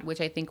abroad, which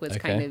I think was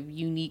kind of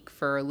unique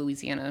for a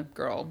Louisiana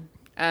girl.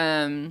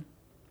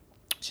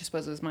 Just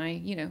was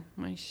my,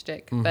 my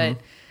shtick. But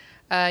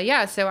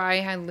so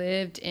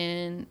I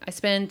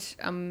spent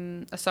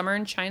a summer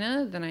in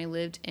China, then I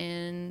lived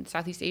in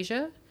Southeast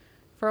Asia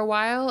for a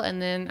while,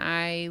 and then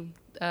I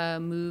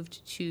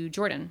moved to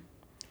Jordan.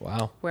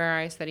 Wow. Where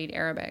I studied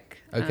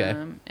Arabic. Okay.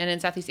 And in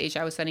Southeast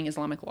Asia, I was studying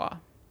Islamic law.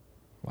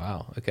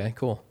 Wow. Okay,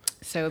 cool.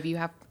 So if you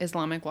have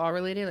Islamic law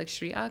related, like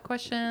Sharia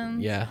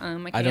questions, Yeah. I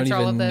can I don't answer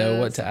all even of those. know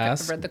what to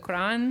ask. I've read the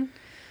Quran.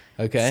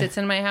 Okay. Sits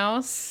in my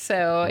house.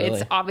 So Really?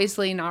 it's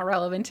obviously not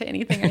relevant to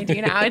anything I do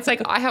now. It's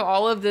like I have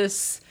all of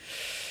this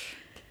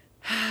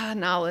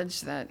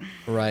knowledge that...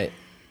 Right.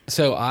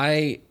 So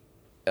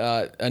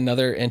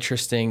another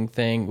interesting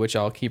thing, which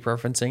I'll keep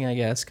referencing, I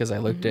guess, because I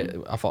looked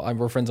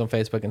we're friends on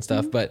Facebook and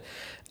stuff, but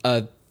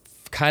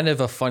kind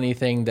of a funny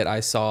thing that I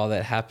saw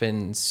that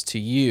happens to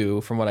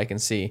you, from what I can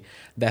see,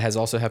 that has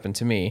also happened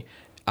to me.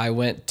 I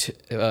went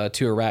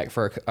to Iraq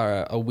for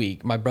a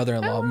week. My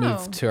brother-in-law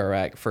moved to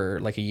Iraq for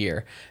like a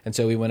year. And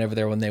so we went over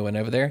there when they went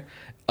over there.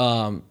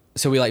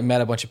 So we like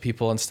met a bunch of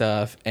people and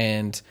stuff.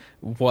 And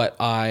what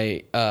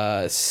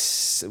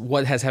has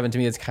happened to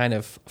me that's kind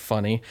of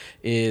funny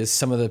is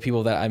some of the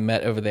people that I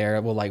met over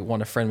there will like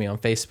want to friend me on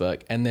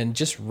Facebook. And then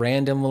just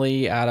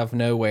randomly out of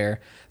nowhere,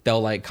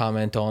 they'll like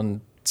comment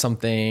on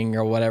something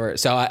or whatever.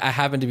 So I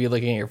happened to be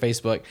looking at your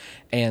Facebook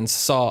and I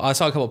saw a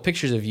couple of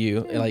pictures of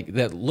you like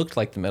that looked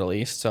like the Middle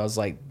East. So I was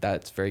like,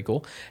 that's very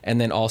cool.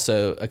 And then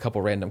also a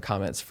couple random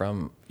comments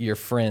from your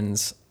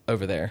friends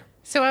over there.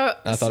 So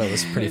I thought it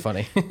was pretty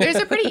funny. There's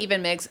a pretty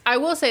even mix. I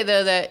will say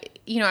though that,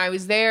 I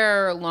was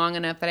there long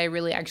enough that I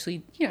really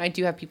actually, I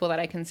do have people that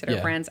I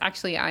consider friends.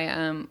 Actually,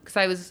 because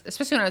I was,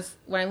 especially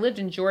when I lived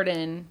in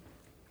Jordan,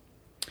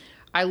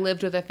 I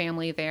lived with a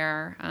family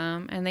there,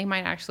 and they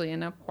might actually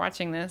end up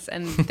watching this,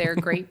 and they're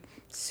great,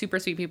 super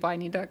sweet people. I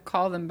need to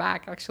call them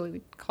back. Actually,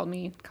 they called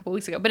me a couple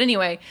weeks ago. But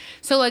anyway,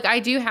 so like I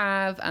do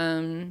have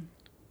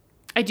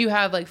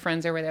like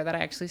friends over there that I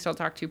actually still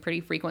talk to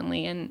pretty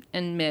frequently and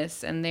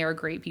miss, and they are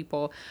great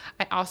people.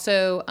 I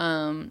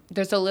also,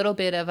 there's a little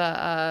bit of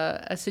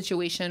a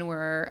situation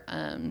where,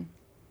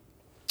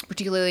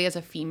 particularly as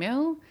a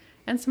female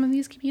in some of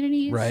these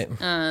communities, right.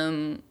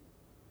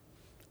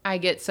 I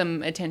get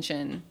some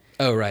attention.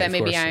 Oh, right. That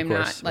maybe I'm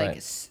not like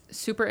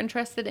super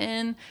interested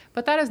in,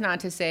 but that is not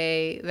to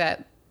say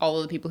that all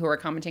of the people who are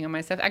commenting on my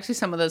stuff, actually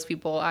some of those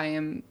people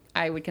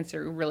I would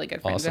consider really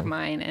good friends of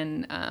mine,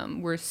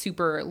 and were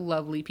super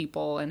lovely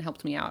people and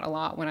helped me out a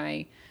lot when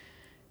I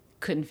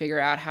couldn't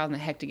figure out how in the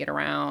heck to get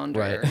around.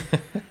 Right.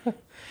 Or,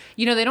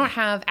 they don't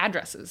have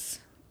addresses.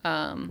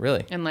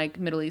 Really? In like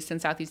Middle East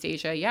and Southeast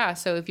Asia. Yeah.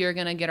 So if you're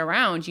going to get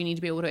around, you need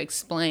to be able to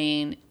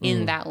explain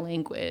in that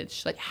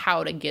language, like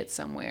how to get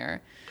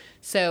somewhere.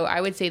 So I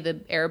would say the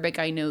Arabic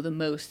I know the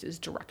most is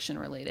direction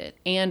related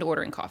and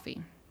ordering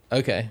coffee.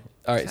 Okay.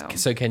 All right.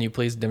 So can you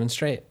please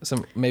demonstrate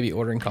some, maybe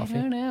ordering coffee?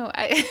 I don't know.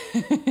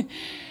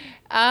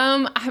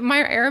 My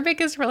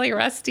Arabic is really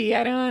rusty.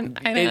 I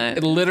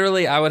don't.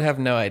 Literally, I would have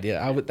no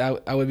idea. I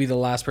would be the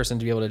last person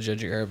to be able to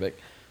judge your Arabic.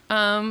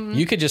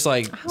 You could just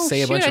say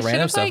a bunch of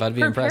random stuff. I'd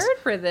be impressed.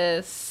 Prepared for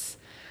this.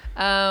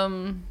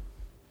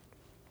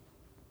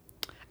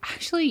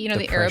 Actually,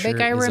 the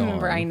Arabic I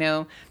remember, I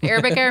know. The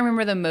Arabic I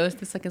remember the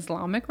most is like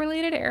Islamic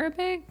related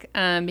Arabic,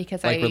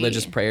 because like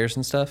religious prayers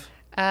and stuff.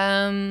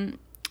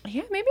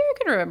 Yeah, maybe I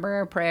could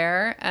remember a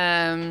prayer.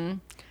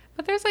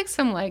 But there's like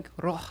some like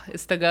Roh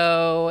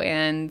Istago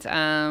and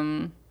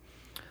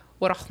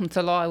wa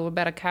rahmatullahi wa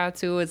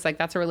barakatuh. It's like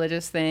that's a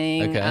religious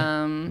thing.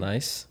 Okay.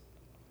 Nice.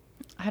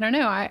 I don't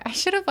know. I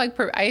should have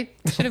I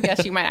should have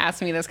guessed you might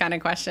ask me this kind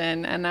of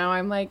question, and now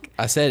I'm like.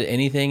 I said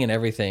anything and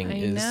everything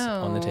is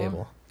on the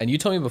table, and you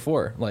told me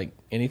before, like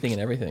anything and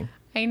everything.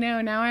 I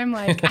know. Now I'm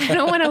like, I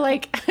don't want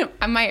to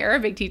my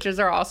Arabic teachers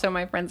are also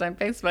my friends on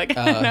Facebook.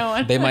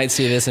 They might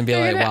see this and be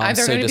like, wow, I'm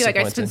so disappointed. They're going to be like,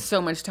 I spent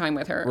so much time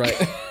with her.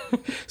 Right.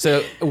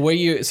 So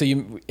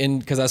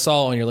because I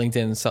saw on your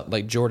LinkedIn,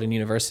 like Jordan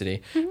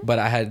University, but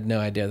I had no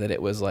idea that it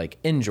was like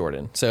in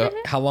Jordan. So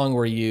how long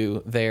were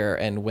you there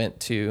and went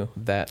to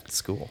that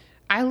school?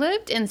 I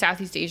lived in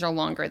Southeast Asia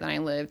longer than I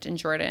lived in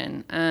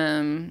Jordan.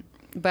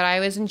 But I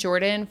was in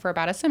Jordan for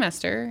about a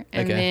semester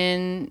and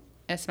then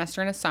a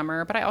semester in a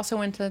summer, but I also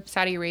went to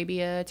Saudi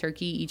Arabia,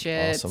 Turkey,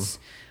 Egypt,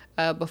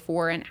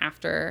 before and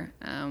after,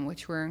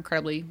 which were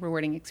incredibly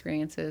rewarding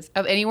experiences.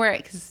 Of anywhere,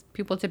 because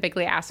people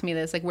typically ask me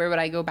this, like, where would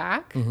I go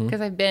back?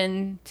 Because I've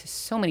been to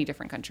so many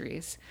different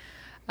countries.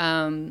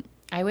 I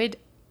would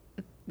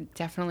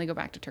definitely go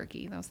back to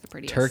Turkey. That was the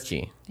prettiest.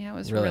 Turkey? Yeah, it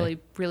was really,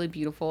 really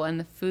beautiful, and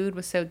the food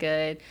was so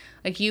good.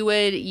 Like, you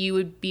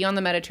would be on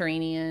the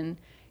Mediterranean,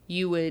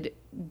 you would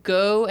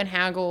go and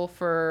haggle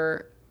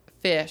for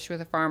fish with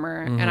a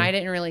farmer, and I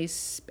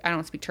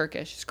don't speak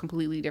Turkish. It's a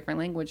completely different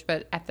language,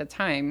 but at the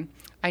time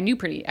I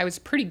was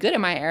pretty good at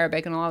my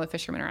Arabic, and a lot of the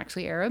fishermen are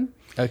actually Arab.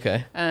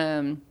 Okay.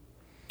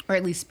 Or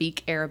at least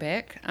speak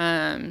Arabic.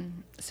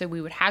 So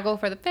we would haggle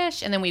for the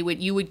fish, and then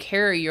you would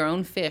carry your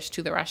own fish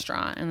to the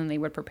restaurant, and then they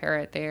would prepare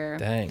it there.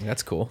 Dang,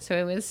 that's cool. So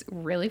it was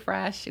really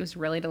fresh. It was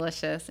really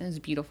delicious. And it was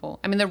beautiful.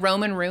 I mean, there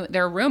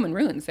are Roman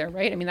ruins there,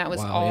 right? I mean, that was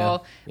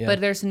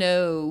but there's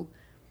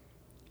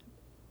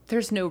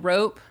no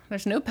rope,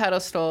 there's no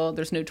pedestal,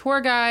 there's no tour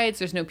guides,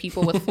 there's no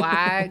people with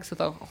flags with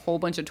a whole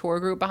bunch of tour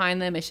group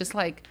behind them. It's just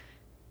like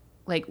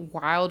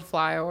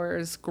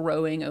wildflowers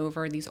growing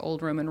over these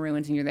old Roman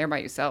ruins, and you're there by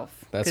yourself.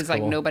 That's cool. Because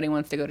like nobody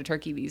wants to go to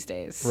Turkey these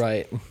days.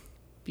 Right.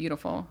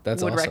 Beautiful.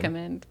 That's would awesome.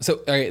 recommend.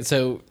 So all right,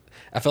 so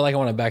I feel like I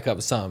want to back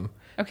up some.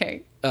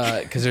 Okay.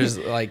 Because there's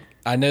like,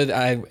 I know that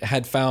I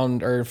had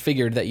found or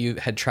figured that you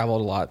had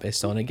traveled a lot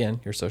based on, again,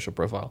 your social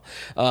profile.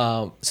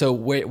 So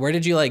where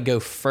did you like go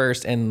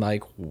first, and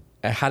like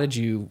how did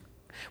you?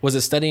 Was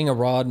it studying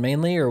abroad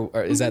mainly, or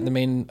is that the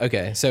main?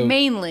 Okay, so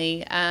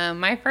mainly,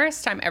 my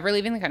first time ever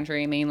leaving the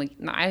country.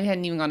 I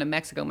hadn't even gone to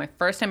Mexico. My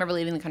first time ever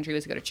leaving the country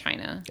was to go to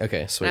China.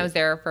 Okay, sweet. And I was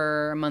there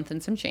for a month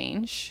and some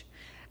change.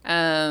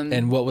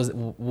 And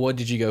what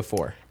did you go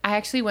for? I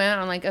actually went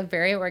on like a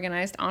very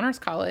organized honors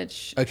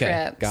college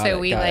trip. Got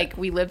it.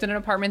 We lived in an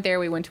apartment there.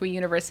 We went to a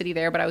university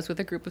there, but I was with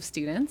a group of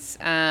students.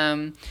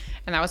 And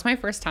that was my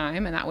first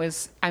time. And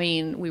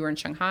we were in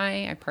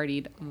Shanghai. I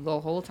partied the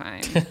whole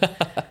time.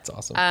 That's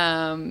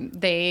awesome.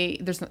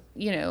 There's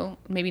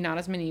maybe not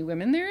as many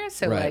women there.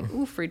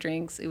 So free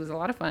drinks. It was a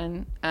lot of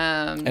fun.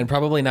 And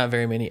probably not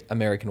very many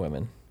American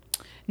women.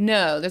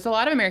 No, there's a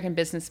lot of American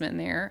businessmen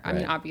there. I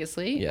mean,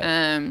 obviously.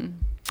 Yeah.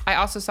 I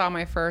also saw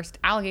my first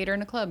alligator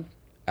in a club.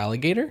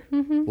 Alligator?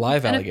 Mm-hmm.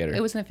 Live alligator?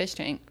 It was in a fish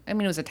tank. I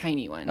mean, it was a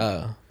tiny one.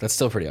 Oh, that's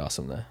still pretty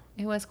awesome, though.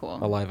 It was cool.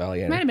 A live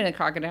alligator. It might have been a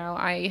crocodile.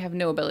 I have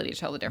no ability to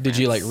tell the difference.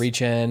 Did you like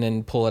reach in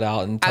and pull it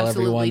out and tell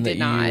everyone that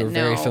you were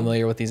very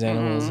familiar with these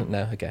animals? Mm-hmm.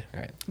 No? Okay. All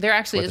right. There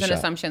actually is an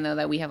assumption, though,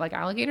 that we have like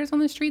alligators on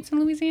the streets in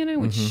Louisiana,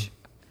 which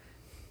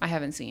I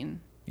haven't seen.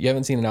 You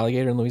haven't seen an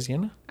alligator in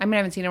Louisiana? I mean, I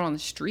haven't seen them on the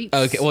streets.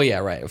 Okay. Well, yeah,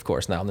 right. Of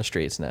course. Not on the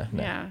streets. No.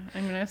 Yeah.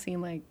 I mean, I've seen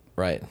like...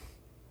 Right.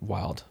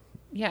 Wild.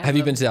 Yeah. Have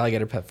you been to the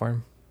alligator pet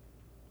farm?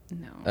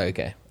 No.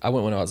 Okay. I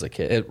went when I was a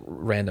kid.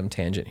 Random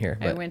tangent here.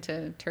 I went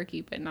to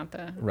Turkey, but not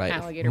the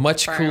alligator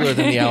Much farm. cooler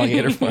than the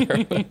alligator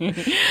farm.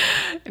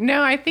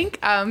 No, I think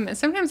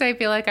sometimes I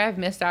feel like I've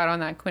missed out on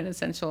that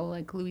quintessential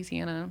like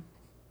Louisiana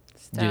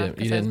stuff.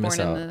 You didn't miss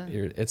out.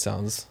 It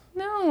sounds...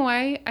 No,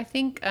 I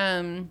think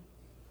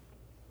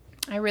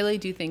I really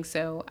do think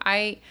so.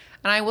 And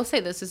I will say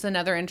this is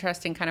another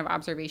interesting kind of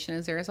observation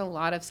is there is a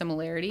lot of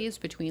similarities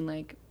between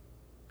like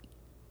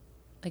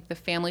the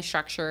family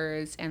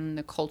structures and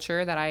the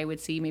culture that I would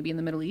see maybe in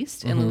the Middle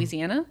East in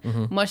Louisiana,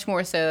 much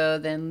more so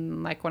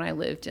than like when I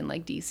lived in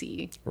like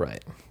DC.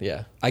 Right.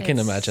 Yeah. I can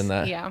imagine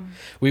that. Yeah.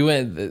 We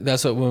went,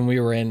 that's what, when we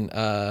were in,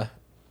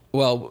 so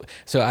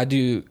I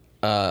do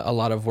a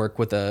lot of work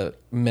with a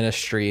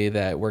ministry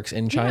that works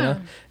in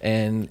China. Yeah.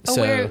 And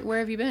so where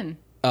have you been?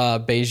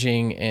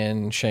 Beijing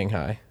and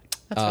Shanghai.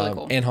 That's really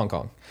cool. And Hong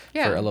Kong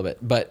for a little bit.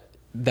 But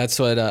that's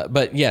what,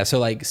 but yeah, so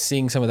like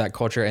seeing some of that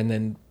culture and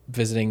then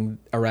visiting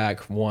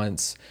Iraq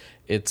once,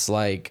 it's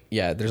like,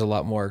 yeah, there's a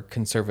lot more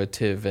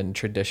conservative and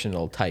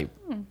traditional type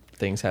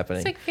things happening.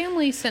 It's like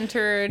family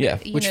centered,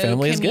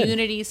 family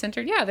community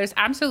centered. Yeah, there's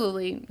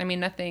absolutely, I mean,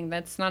 nothing,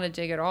 that's not a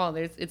dig at all.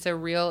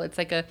 It's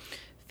like a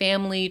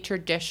family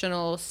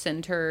traditional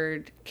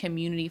centered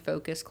community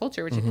focused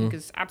culture, which I think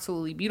is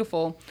absolutely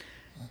beautiful.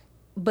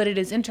 But it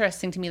is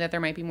interesting to me that there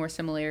might be more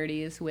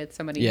similarities with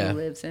somebody who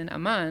lives in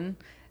Amman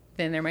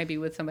than there might be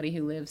with somebody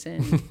who lives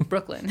in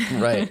Brooklyn.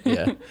 Right.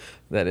 Yeah,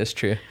 that is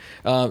true.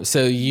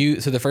 So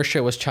the first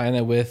trip was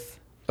China with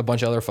a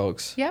bunch of other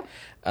folks. Yep.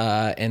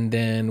 And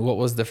then what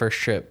was the first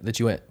trip that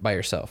you went by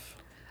yourself?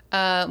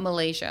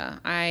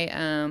 Malaysia.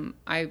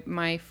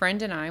 My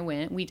friend and I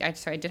went.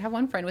 I did have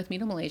one friend with me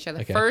to Malaysia.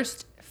 The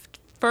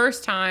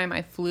first time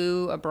I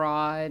flew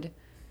abroad,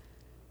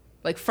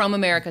 like from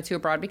America to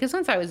abroad, because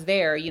once I was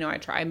there,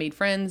 I made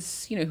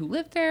friends, who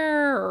lived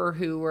there or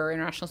who were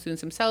international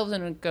students themselves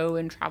and would go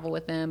and travel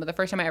with them. But the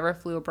first time I ever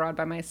flew abroad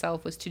by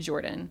myself was to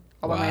Jordan,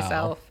 all by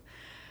myself,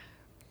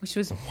 which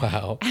was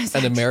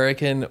an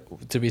American,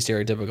 to be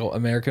stereotypical,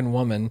 American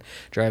woman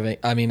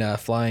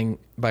flying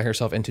by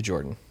herself into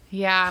Jordan.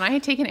 Yeah, and I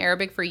had taken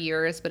Arabic for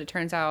years, but it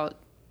turns out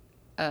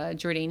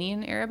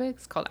Jordanian Arabic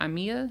is called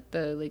Amiya.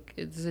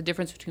 There's a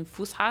difference between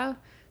Fusha.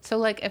 So,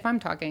 like, if I'm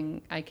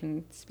talking, I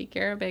can speak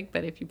Arabic,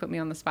 but if you put me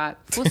on the spot,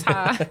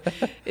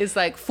 Fusha is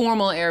like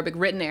formal Arabic,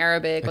 written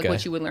Arabic, like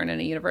what you would learn in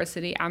a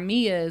university.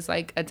 Amiya is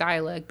like a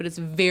dialect, but it's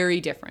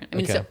very different. I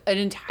mean, it's an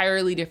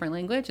entirely different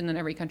language, and then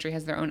every country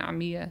has their own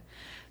Amiya.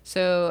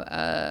 So,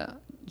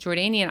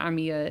 Jordanian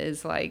Amiya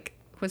is like,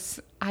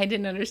 I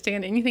didn't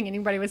understand anything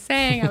anybody was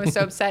saying. I was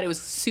so upset. It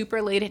was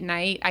super late at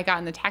night. I got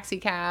in the taxi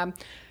cab.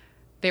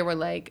 They were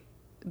like,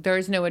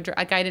 there's no address.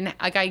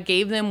 I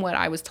gave them what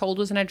I was told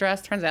was an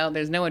address. Turns out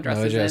there's no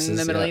addresses in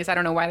the Middle East. I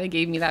don't know why they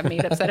gave me that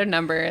made up set of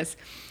numbers.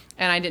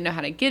 And I didn't know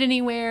how to get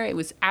anywhere. It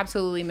was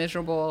absolutely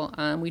miserable.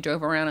 We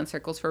drove around in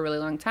circles for a really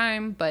long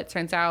time, but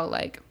turns out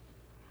like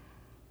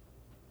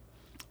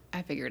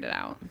I figured it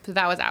out. So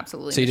that was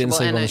absolutely So you miserable. didn't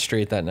sleep on the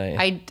street that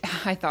night?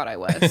 I thought I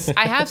was.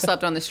 I have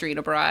slept on the street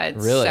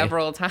abroad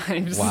several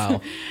times.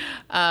 Wow.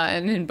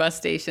 And in bus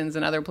stations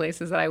and other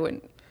places that I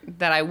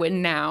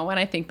wouldn't now when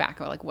I think back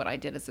about like what I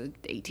did as an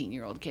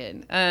 18-year-old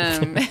kid.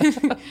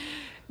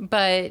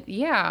 But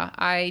yeah,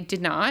 I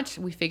did not.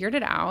 We figured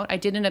it out. I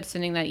did end up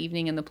spending that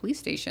evening in the police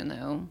station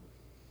though.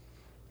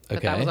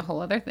 But that was a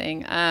whole other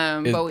thing.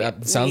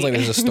 Sounds like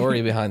there's a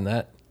story behind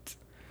that.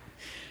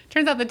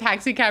 Turns out the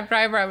taxi cab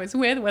driver I was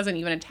with wasn't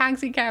even a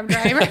taxi cab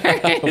driver.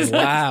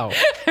 Wow.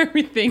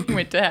 Everything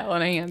went to hell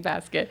in a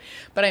handbasket.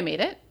 But I made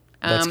it.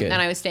 That's good. And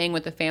I was staying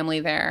with the family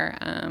there.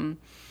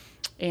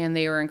 And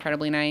they were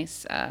incredibly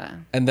nice.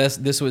 And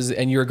this was,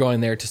 and you were going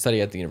there to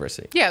study at the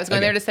university? Yeah, I was going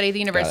there to study at the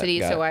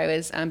university. Got it. I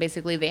was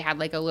basically, they had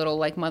like a little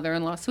like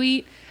mother-in-law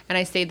suite, and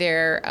I stayed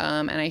there,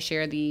 and I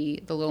shared the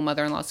little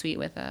mother-in-law suite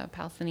with a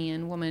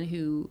Palestinian woman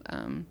who,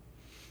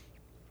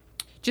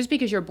 just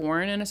because you're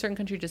born in a certain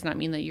country does not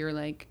mean that you're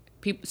like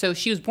people. So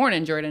she was born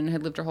in Jordan,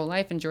 had lived her whole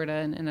life in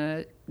Jordan in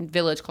a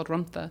village called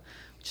Rumtha,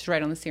 which is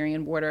right on the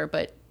Syrian border,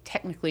 but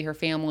technically her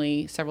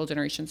family several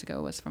generations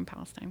ago was from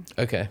Palestine.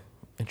 Okay.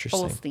 Interesting.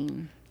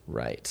 Palestine.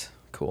 Right.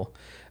 Cool.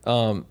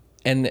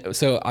 And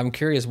so I'm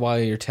curious why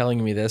you're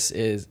telling me this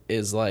is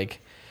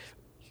like,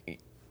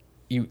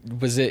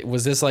 was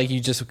this like you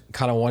just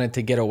kind of wanted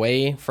to get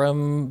away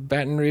from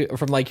Baton Rouge,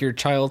 from like your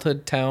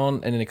childhood town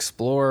and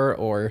explore,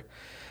 or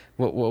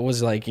What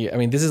was like? I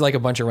mean, this is like a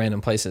bunch of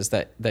random places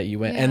that you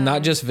went, and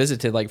not just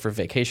visited like for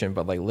vacation,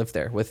 but like lived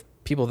there with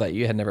people that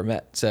you had never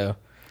met. So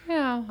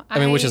yeah, I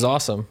mean, which is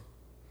awesome.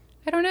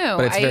 I don't know,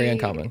 but it's very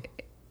uncommon.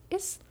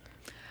 It's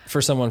for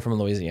someone from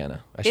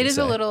Louisiana. It is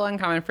a little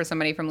uncommon for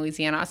somebody from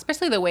Louisiana,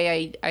 especially the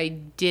way I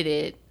did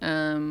it,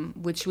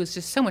 which was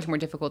just so much more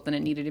difficult than it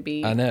needed to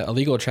be. I know.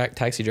 Illegal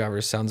taxi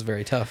drivers sounds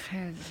very tough.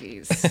 Oh,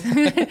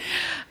 jeez.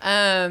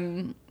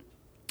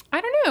 I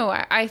don't know.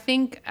 I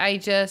think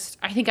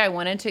I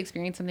wanted to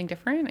experience something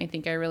different. I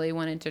think I really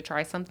wanted to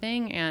try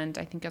something, and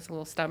I think I was a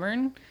little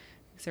stubborn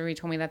because everybody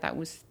told me that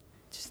was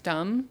just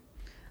dumb.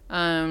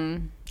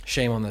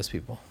 Shame on those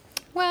people.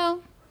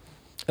 Well,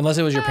 unless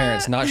it was your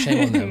parents, not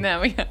shame on them.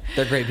 No, yeah.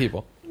 They're great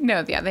people.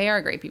 No, yeah, they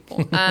are great people.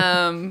 But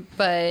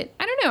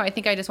I don't know. I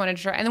think I just wanted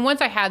to try. And then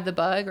once I had the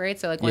bug, right?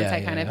 So like once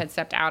I kind of had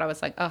stepped out, I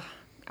was like, oh,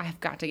 I've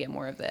got to get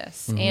more of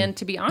this. Mm-hmm. And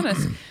to be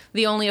honest,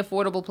 the only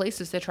affordable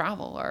places to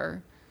travel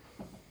are,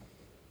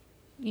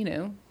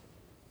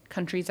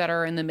 countries that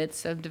are in the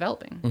midst of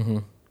developing. Mm-hmm.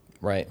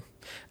 Right.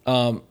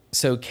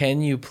 So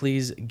can you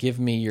please give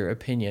me your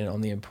opinion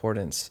on the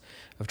importance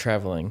of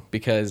traveling?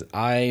 Because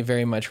I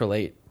very much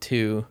relate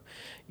to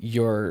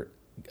your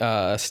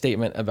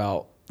statement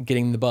about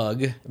getting the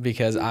bug,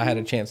 because I had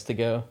a chance to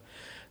go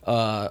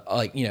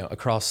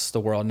across the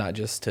world, not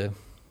just to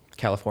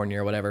California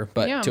or whatever,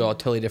 but to a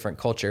totally different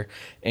culture.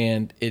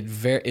 And it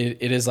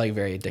is like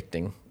very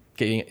addicting.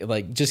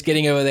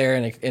 Getting over there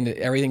and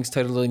everything's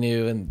totally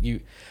new,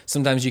 and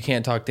sometimes you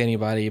can't talk to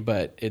anybody,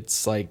 but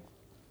it's like,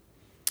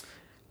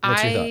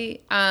 what's your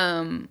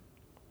thought?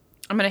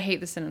 I'm going to hate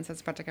the sentence that's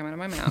about to come out of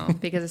my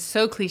mouth because it's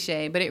so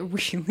cliche, but it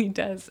really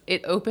does.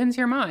 It opens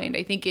your mind.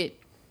 I think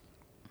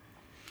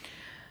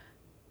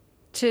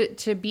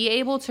to be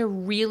able to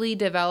really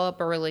develop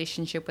a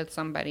relationship with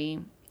somebody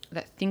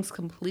that thinks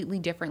completely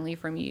differently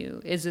from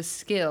you is a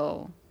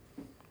skill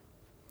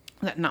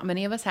that not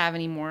many of us have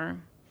anymore,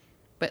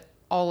 but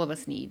all of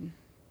us need.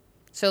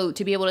 So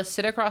to be able to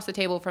sit across the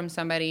table from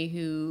somebody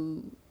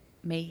who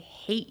may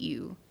hate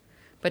you,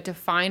 but to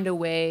find a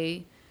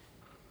way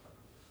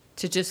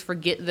to just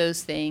forget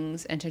those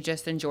things and to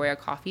just enjoy a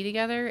coffee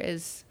together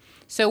is...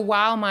 So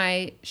while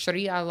my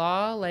Sharia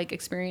law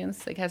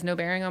experience has no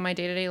bearing on my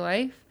day-to-day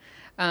life,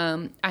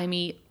 I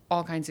meet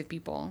all kinds of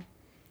people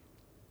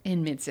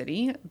in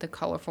Mid-City, the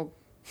colorful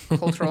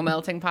cultural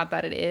melting pot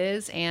that it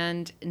is,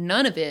 and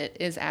none of it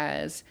is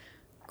as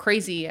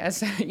crazy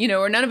as,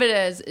 or none of it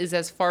is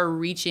as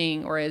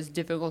far-reaching or as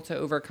difficult to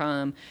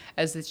overcome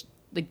as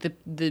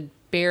the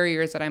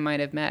barriers that I might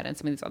have met in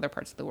some of these other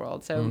parts of the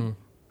world. So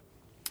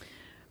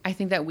I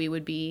think that we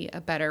would be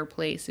a better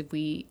place if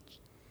we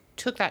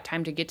took that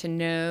time to get to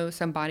know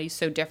somebody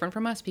so different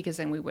from us, because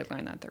then we would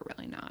learn that they're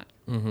really not.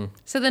 Mm-hmm.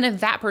 So then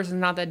if that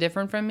person's not that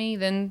different from me,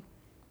 then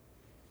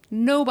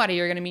nobody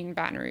you're going to meet in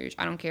Baton Rouge,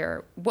 I don't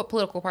care what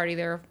political party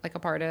they're a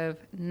part of,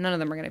 none of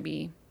them are going to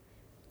be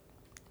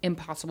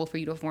impossible for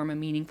you to form a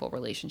meaningful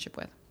relationship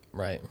with.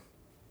 Right.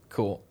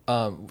 Cool.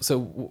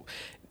 So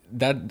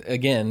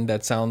that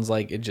sounds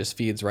like it just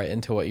feeds right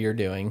into what you're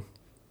doing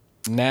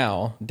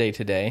now, day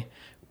to day,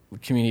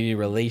 community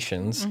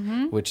relations,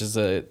 which is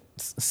a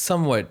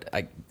somewhat,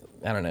 I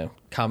don't know,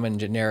 common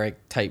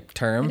generic type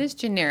term. It is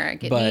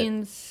generic. It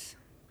means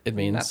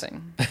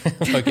nothing.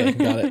 Okay,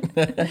 got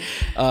it.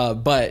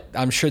 But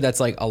I'm sure that's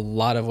a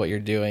lot of what you're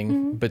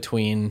doing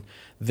between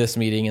this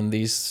meeting and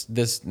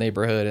this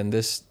neighborhood and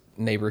this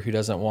neighbor who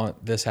doesn't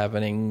want this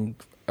happening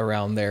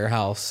around their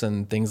house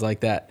and things like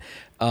that.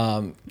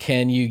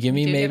 Can you give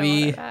me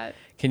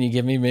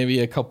maybe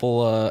a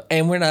couple,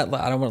 and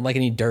I don't want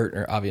any dirt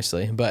or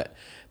obviously, but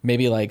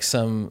maybe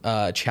some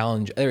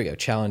challenge. There we go.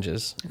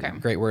 Challenges. Okay.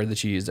 Great word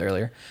that you used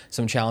earlier.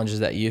 Some challenges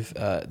that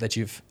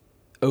you've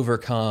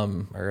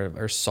overcome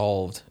or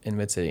solved in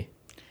Mid-City.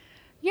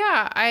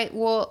 Yeah. I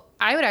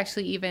would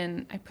actually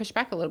I push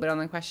back a little bit on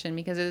the question,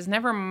 because it is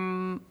never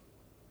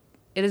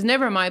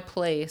my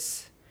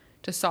place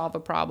to solve a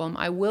problem.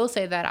 I will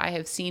say that I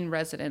have seen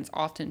residents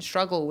often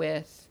struggle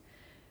with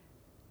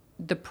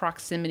the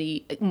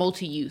proximity,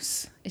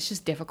 multi-use. It's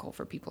just difficult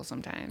for people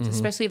sometimes,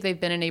 especially if they've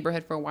been in a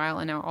neighborhood for a while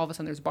and now all of a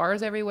sudden there's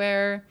bars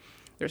everywhere.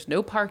 There's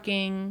no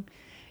parking,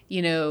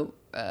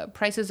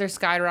 prices are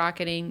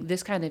skyrocketing.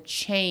 This kind of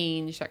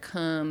change that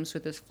comes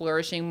with this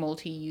flourishing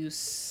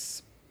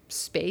multi-use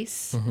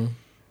space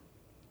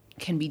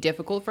can be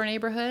difficult for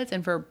neighborhoods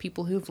and for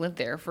people who've lived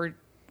there for,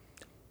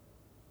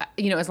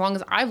 as long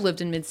as I've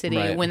lived in Mid-City,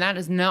 right, when that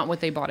is not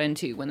what they bought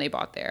into when they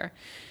bought there.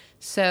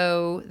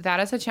 So that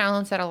is a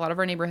challenge that a lot of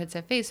our neighborhoods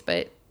have faced,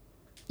 but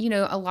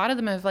a lot of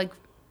them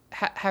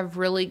have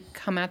really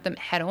come at them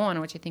head on,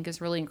 which I think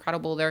is really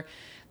incredible.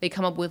 They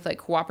come up with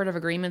cooperative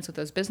agreements with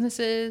those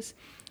businesses.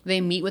 They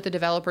meet with the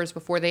developers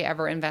before they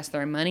ever invest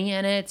their money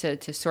in it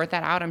to sort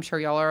that out. I'm sure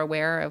y'all are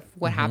aware of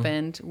what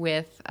happened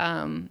with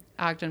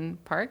Ogden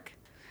Park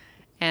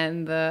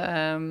and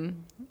the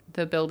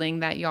the building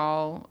that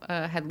y'all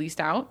had leased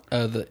out.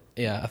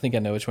 I think I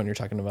know which one you're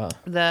talking about.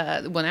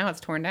 Well, now it's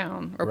torn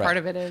down, or part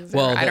of it is.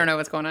 Well, I don't know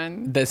what's going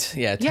on. That's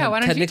why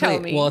don't you tell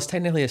me? Well, it's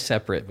technically a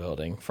separate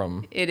building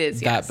from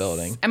that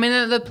building. I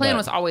mean, the plan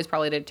was always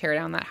probably to tear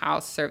down that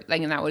house, or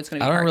like, and that was going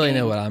to be. I don't really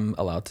know what I'm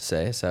allowed to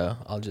say, so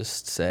I'll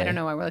just say. I don't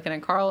know why we're looking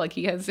at Carl like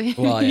he has.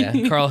 Well,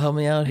 yeah, Carl, help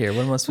me out here.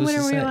 What am I supposed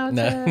to say? No,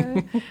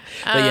 but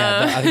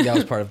I think that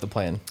was part of the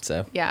plan.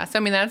 So yeah, so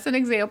I mean, that's an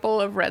example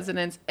of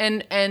residents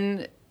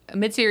and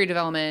mid-series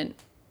development.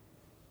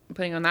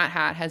 Putting on that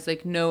hat has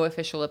like no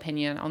official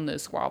opinion on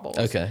those squabbles.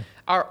 Okay.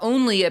 Our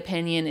only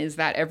opinion is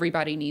that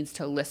everybody needs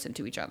to listen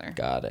to each other.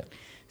 Got it.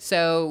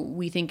 So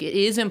we think it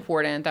is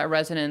important that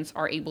residents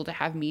are able to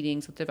have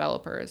meetings with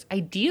developers,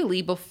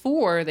 ideally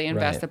before they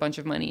invest a bunch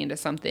of money into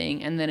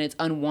something and then it's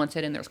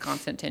unwanted and there's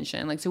constant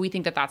tension. Like, so we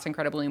think that that's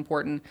incredibly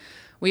important.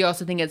 We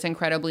also think it's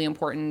incredibly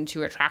important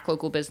to attract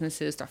local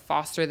businesses, to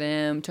foster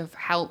them, to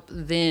help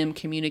them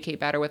communicate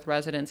better with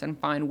residents and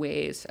find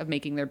ways of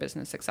making their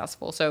business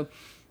successful. So,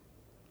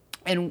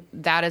 and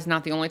that is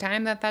not the only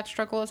time that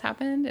struggle has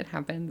happened. It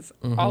happens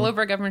all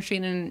over Government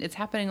Street, and it's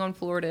happening on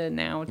Florida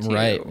now too.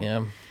 Right.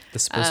 Yeah.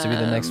 That's supposed to be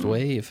the next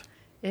wave.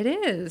 It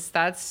is.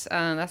 That's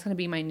going to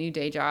be my new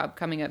day job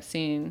coming up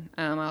soon.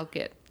 I'll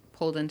get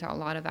pulled into a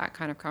lot of that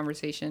kind of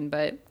conversation,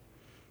 but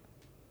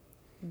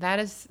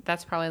that's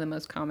probably the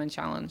most common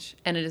challenge.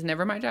 And it is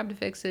never my job to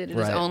fix it. It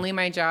is only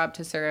my job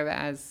to serve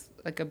as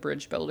like a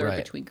bridge builder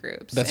between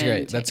groups. That's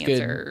great. That's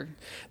good.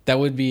 That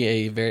would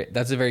be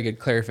that's a very good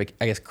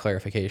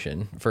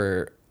clarification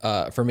for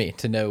me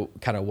to know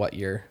kind of what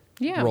your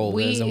role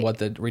is and what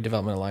the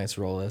Redevelopment Alliance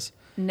role is.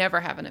 Never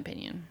have an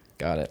opinion.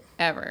 Got it.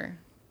 Ever.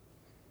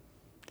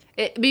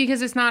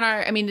 Because it's not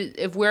our, I mean,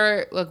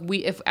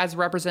 if as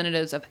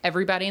representatives of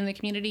everybody in the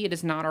community, it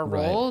is not our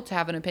role to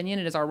have an opinion.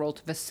 It is our role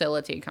to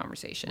facilitate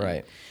conversation.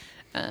 Right.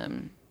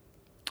 And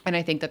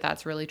I think that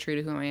that's really true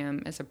to who I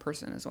am as a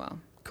person as well.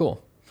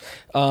 Cool.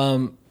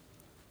 I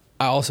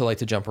also like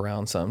to jump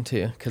around some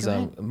too, because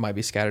I might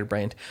be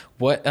scatterbrained.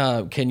 What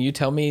can you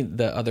tell me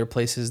the other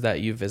places that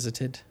you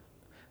visited?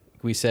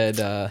 We said,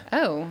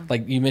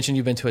 like you mentioned,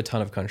 you've been to a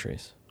ton of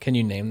countries. Can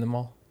you name them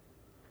all?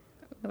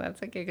 Well,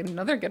 that's like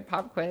another good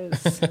pop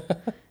quiz.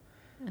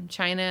 In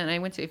China, and I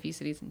went to a few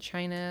cities in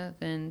China.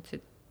 Then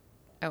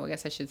I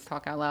guess I should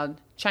talk out loud.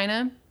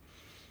 China.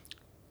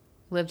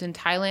 Lived in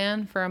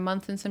Thailand for a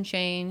month and some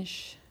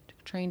change.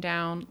 Train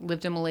down,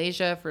 lived in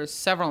Malaysia for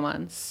several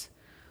months.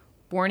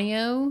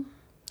 Borneo.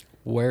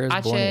 Where is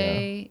Aceh,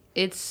 Borneo?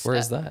 Where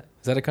is that?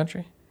 Is that a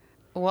country?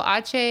 Well,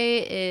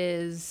 Aceh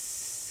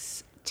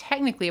is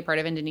technically a part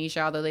of Indonesia,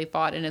 although they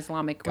fought an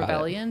Islamic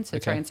rebellion to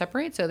try and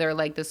separate. So they're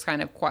like this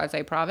kind of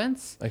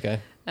quasi-province.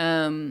 Okay.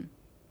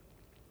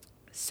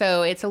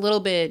 So it's a little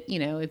bit,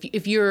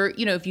 if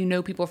you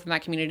know people from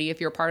that community,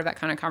 if you're a part of that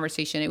kind of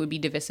conversation, it would be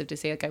divisive to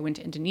say like I went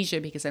to Indonesia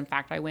because in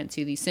fact I went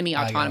to the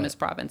semi-autonomous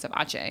province of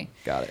Aceh.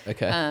 Got it.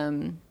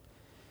 Okay.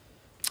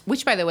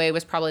 Which by the way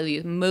was probably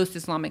the most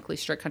Islamically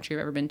strict country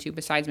I've ever been to,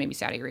 besides maybe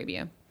Saudi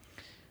Arabia.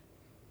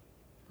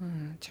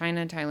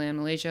 China, Thailand,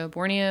 Malaysia,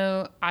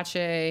 Borneo,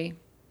 Aceh.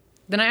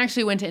 Then I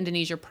actually went to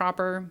Indonesia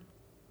proper.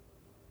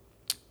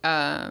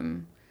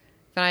 Then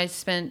I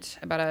spent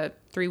about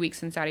 3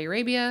 weeks in Saudi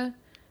Arabia.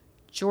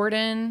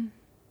 Jordan,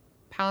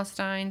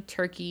 Palestine,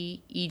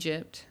 Turkey,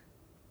 Egypt.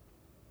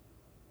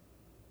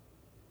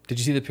 Did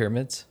you see the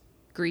pyramids?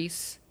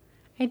 Greece.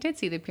 I did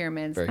see the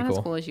pyramids. Very Not cool.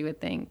 as cool as you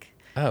would think.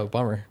 Oh,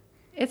 bummer.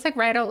 It's like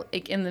right out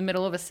like in the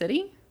middle of a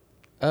city.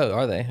 Oh,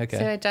 are they? Okay.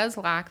 So it does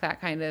lack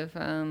that kind of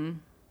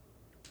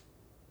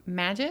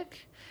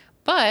magic.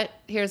 But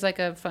here's like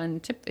a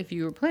fun tip. If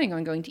you were planning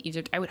on going to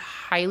Egypt, I would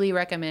highly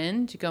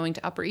recommend going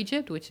to Upper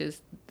Egypt, which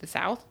is the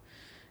south.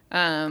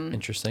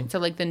 Interesting. So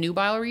like the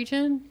Nubile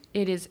region,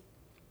 it is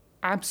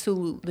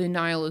absolutely, the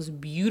Nile is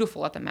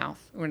beautiful at the mouth,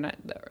 or not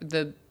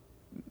the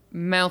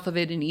mouth of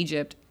it in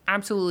Egypt.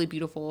 Absolutely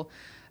beautiful.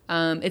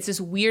 It's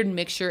this weird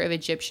mixture of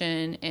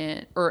Egyptian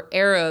or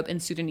Arab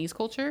and Sudanese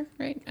culture,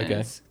 right? And Okay.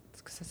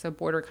 It's a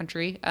border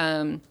country.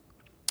 And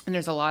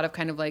there's a lot of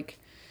kind of like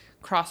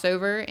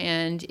crossover,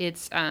 and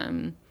it's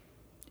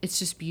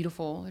just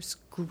beautiful. There's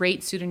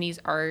great Sudanese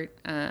art.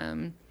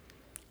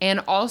 And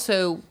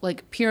also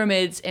like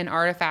pyramids and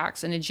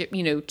artifacts and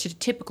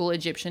typical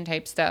Egyptian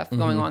type stuff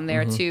going on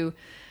there too.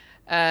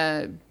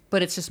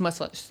 But it's just much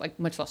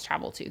less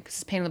travel too, because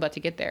it's a pain in the butt to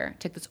get there.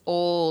 Take this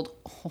old,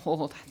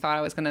 I thought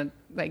I was gonna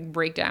like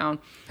break down,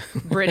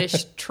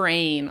 British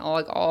train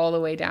all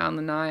the way down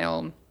the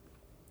Nile,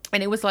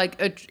 and it was like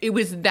from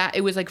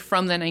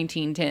the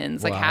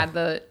 1910s. Like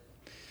Wow.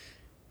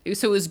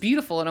 so it was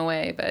beautiful in a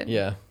way, but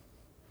Yeah.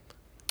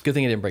 Good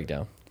thing it didn't break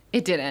down.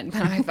 it didn't.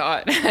 But I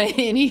thought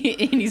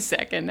any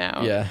second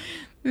now, Yeah.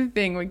 the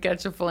thing would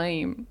catch a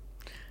flame.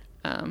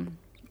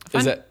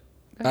 Is that?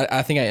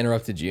 I think I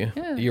interrupted you.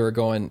 Yeah. You were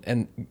going,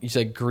 and you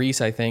said Greece,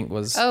 I think,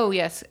 was... Oh,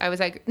 yes. I was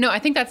like, no, I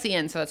think that's the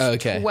end. So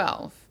that's 12.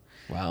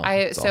 Wow.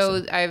 That's So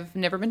awesome. I've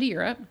never been to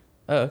Europe.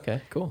 Oh,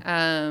 okay. Cool.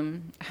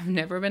 I've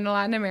never been to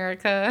Latin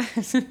America.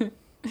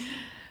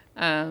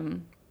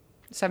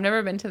 So I've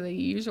never been to the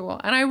usual,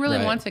 and I really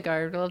Right. want to go.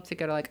 I'd love to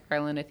go to like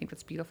Ireland. I think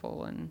that's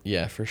beautiful. And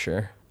Yeah, for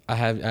sure.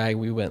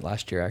 We went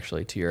last year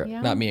actually to Europe.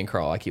 Yeah. Not me and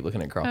Carl. I keep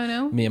looking at Carl. Oh,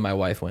 no? Me and my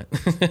wife went.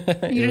 you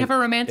didn't have a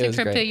romantic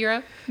trip to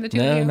Europe? The two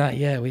of No, you? not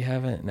yet. We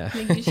haven't. No. I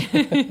think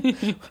you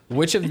should.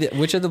 Which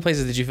of the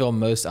places did you feel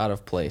most out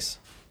of place?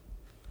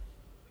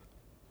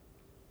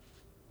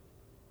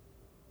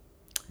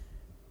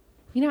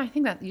 You know, I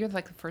think that you're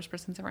like the first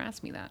person to ever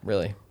ask me that.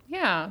 Really?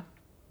 Yeah.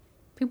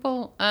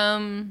 People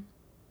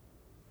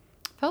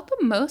felt the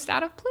most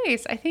out of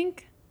place. I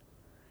think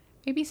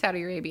maybe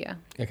Saudi Arabia.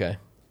 Okay.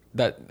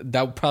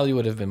 That probably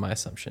would have been my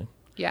assumption.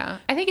 Yeah.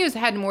 I think it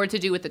had more to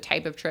do with the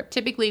type of trip.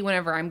 Typically,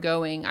 whenever I'm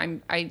going,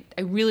 I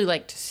really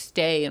like to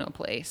stay in a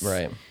place.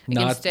 Right. I can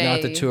Not the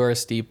stay-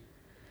 touristy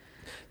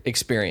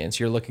experience.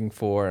 You're looking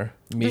for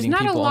There's meeting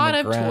not a people lot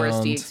on the of ground.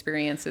 touristy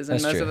experiences in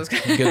That's most true. of those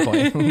countries. Good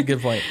point.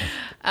 Good point.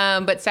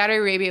 But Saudi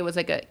Arabia was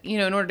like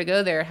in order to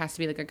go there, it has to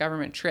be like a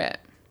government trip.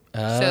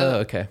 Oh,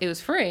 okay. It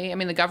was free. I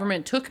mean, the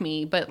government took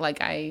me, but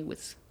like I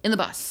was in the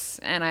bus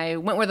and I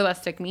went where the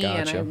bus took me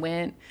and Gotcha. I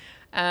went.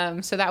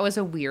 So that was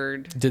a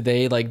weird. Did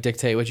they like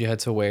dictate what you had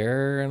to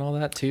wear and all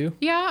that too?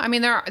 Yeah. I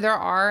mean, there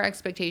are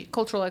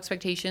cultural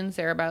expectations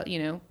there about,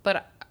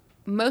 but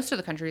most of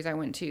the countries I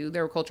went to,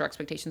 there were cultural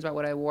expectations about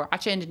what I wore.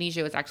 Aceh,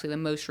 Indonesia was actually the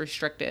most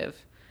restrictive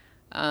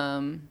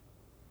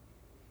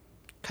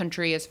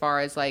country as far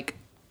as like,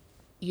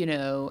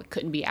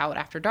 couldn't be out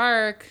after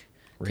dark.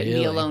 Couldn't be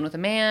Really? alone with a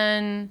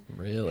man.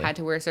 Really? Had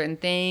to wear certain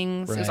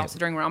things. It was Right. also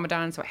during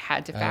Ramadan, so I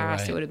had to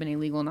fast. right. It would have been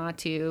illegal not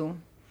to.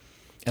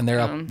 And they're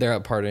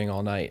up partying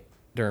all night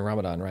during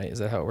Ramadan, right? Is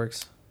that how it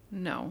works?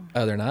 No,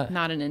 Oh, they're not.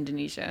 not in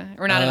Indonesia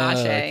or not in Oh,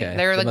 Aceh. okay.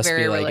 They're It like must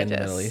very be, like, religious. in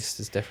the Middle East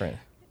is different.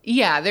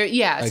 Yeah, So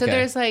Okay.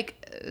 there's like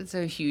it's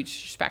a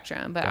huge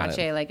spectrum, but Got it.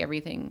 Aceh, like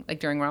everything, like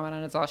during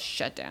Ramadan, it's all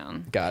shut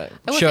down. Got it.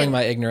 I will Showing say-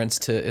 my ignorance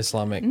to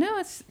Islamic. No,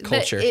 it's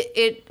Culture.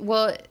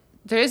 Well,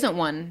 there isn't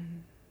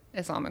one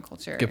Islamic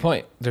culture. Good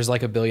point. There's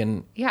like a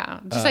billion. Yeah,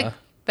 just like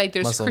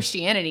there's Muslims.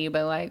 Christianity,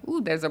 but like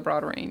there's a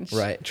broad range.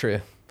 Right.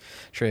 True.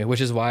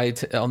 Which is why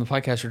on the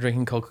podcast we're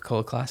drinking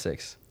Coca-Cola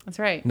Classics. That's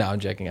right. No, I'm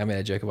joking. I made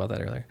a joke about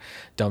that earlier.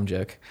 Dumb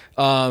joke.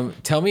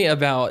 Tell me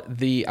about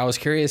I was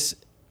curious,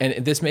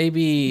 and this may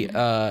be,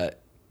 I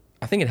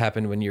think it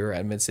happened when you were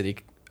at Mid-City,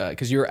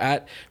 because you were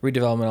at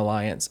Redevelopment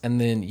Alliance, and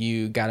then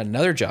you got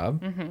another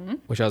job,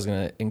 which I was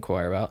going to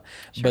inquire about.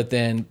 Sure. But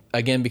then,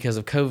 again, because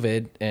of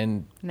COVID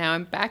and Now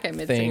I'm back at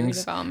Mid-City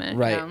things. Redevelopment.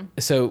 Right. Yeah.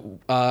 So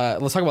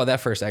let's talk about that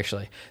first,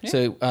 actually. Yeah.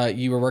 So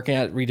you were working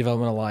at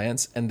Redevelopment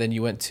Alliance, and then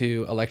you went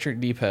to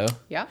Electric Depot.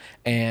 Yeah.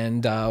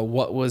 And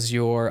what was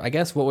your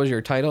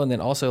title? And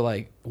then also,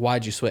 like,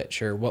 why'd you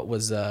switch? Or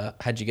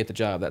how'd you get the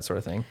job, that sort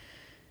of thing?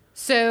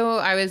 So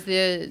I was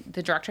the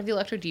director of the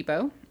Electric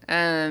Depot.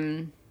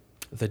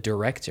 The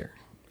director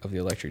of the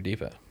Electric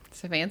Depot.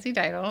 It's a fancy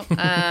title.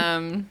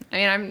 I'm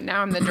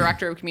the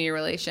director of community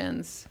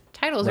relations.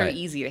 Titles are Right.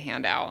 easy to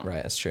hand out.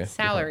 Right, that's true.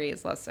 Salary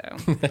is less so.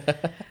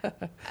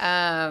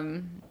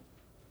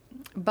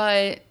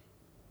 But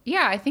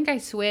yeah, I think I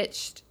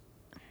switched.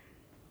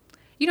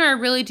 I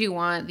really do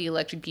want the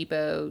Electric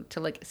Depot to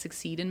like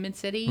succeed in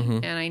Mid-City,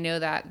 and I know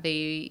that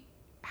they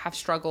have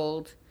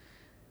struggled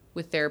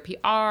with their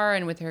PR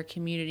and with their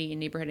community and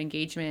neighborhood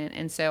engagement,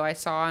 and so I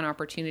saw an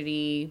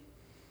opportunity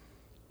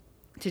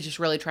to just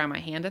really try my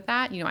hand at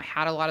that. I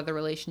had a lot of the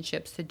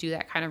relationships to do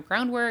that kind of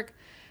groundwork.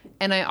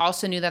 And I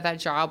also knew that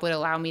job would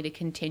allow me to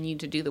continue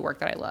to do the work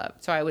that I love.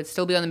 So I would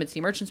still be on the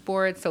Mid-City Merchants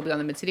Board, still be on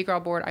the Mid-City Girl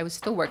Board. I was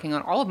still working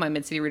on all of my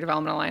Mid-City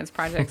Redevelopment Alliance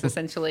projects,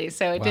 essentially.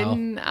 So it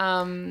didn't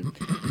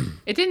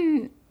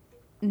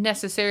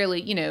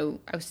necessarily,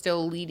 I was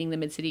still leading the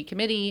Mid-City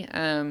Committee.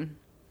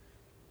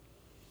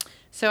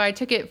 So I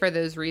took it for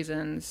those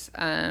reasons.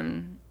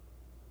 And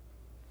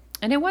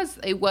it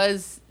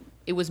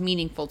was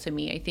meaningful to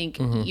me. I think,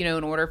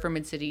 in order for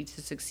Mid-City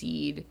to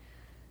succeed,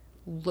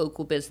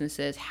 local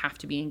businesses have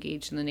to be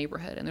engaged in the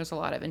neighborhood. And there's a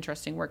lot of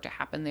interesting work to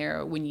happen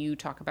there when you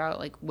talk about,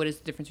 like, what is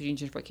the difference between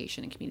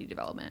gentrification and community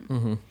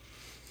development.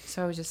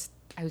 So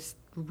I was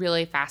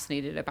really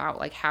fascinated about,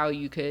 like, how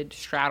you could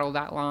straddle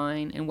that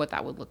line and what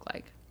that would look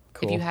like.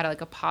 Cool. If you had,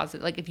 like, a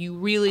positive, like, if you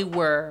really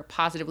were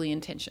positively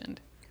intentioned.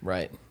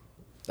 Right.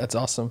 That's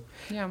awesome.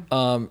 Yeah.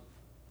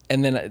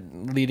 And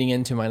then leading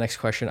into my next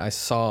question, I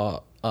saw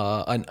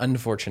an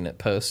unfortunate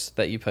post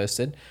that you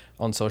posted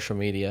on social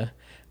media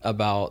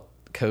about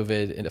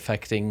COVID and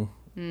affecting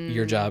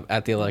your job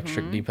at the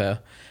Electric Depot.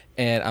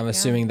 And I'm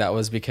assuming that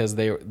was because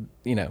they,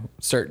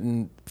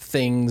 certain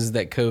things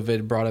that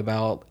COVID brought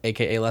about,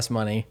 AKA less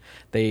money,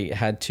 they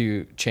had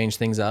to change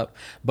things up.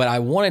 But I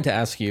wanted to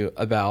ask you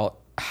about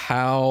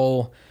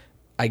how,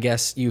 I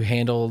guess, you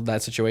handled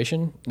that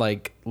situation,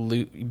 like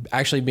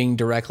actually being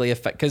directly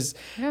affected, because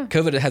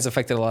COVID has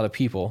affected a lot of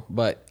people,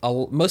 but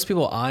most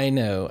people I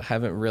know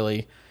haven't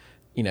really,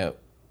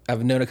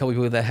 I've known a couple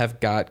people that have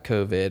got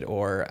COVID,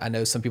 or I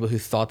know some people who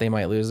thought they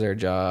might lose their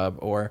job,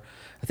 or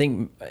I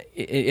think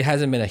it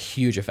hasn't been a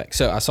huge effect.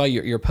 So I saw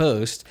your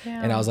post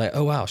and I was like,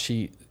 oh wow,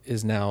 she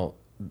is now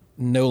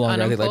no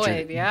longer.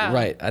 Unemployed, yeah.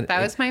 Right.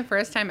 That was my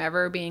first time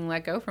ever being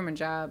let go from a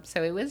job.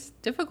 So it was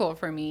difficult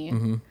for me.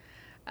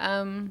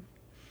 Mm-hmm.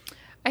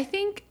 I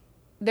think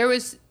there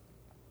was,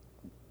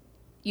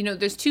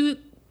 there's two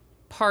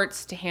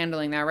parts to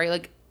handling that, right?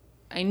 Like,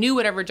 I knew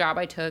whatever job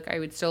I took, I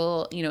would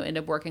still, end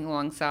up working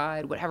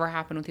alongside whatever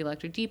happened with the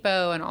Electric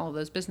Depot and all of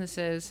those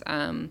businesses.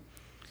 And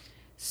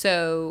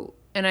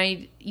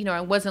I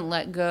wasn't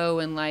let go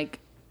and like,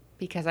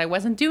 because I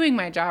wasn't doing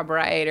my job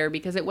right or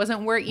because it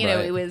wasn't work,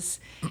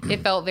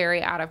 it felt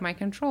very out of my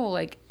control.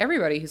 Like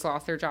everybody who's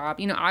lost their job,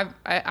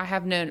 I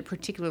have known,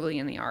 particularly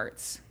in the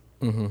arts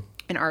and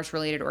arts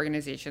related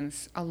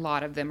organizations, a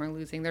lot of them are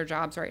losing their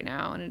jobs right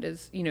now. And it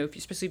is,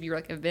 especially if you're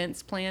like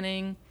events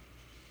planning,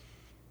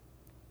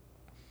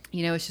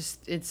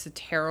 it's a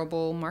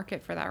terrible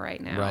market for that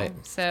right now. Right.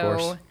 So, of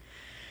course.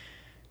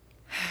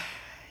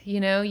 You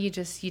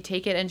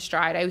take it in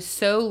stride. I was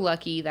so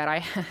lucky that I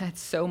had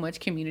so much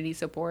community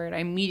support. I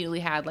immediately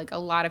had like a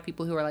lot of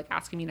people who were like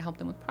asking me to help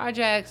them with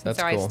projects. And That's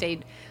so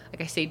cool.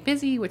 I stayed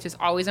busy, which is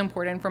always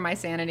important for my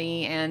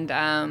sanity. And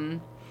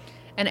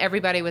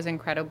everybody was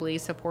incredibly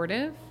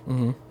supportive,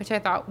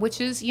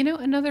 which is,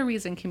 another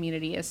reason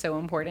community is so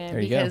important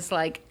because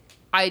like,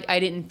 I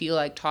didn't feel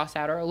like tossed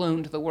out or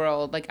alone to the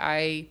world. Like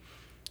I,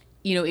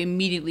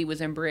 immediately was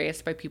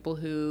embraced by people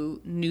who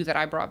knew that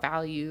I brought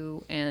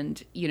value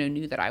and,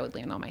 knew that I would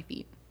land on my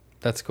feet.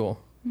 That's cool.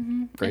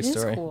 Mm-hmm. Great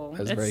story. Cool.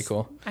 That's very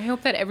cool. I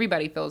hope that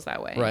everybody feels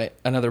that way. Right.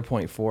 Another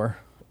point for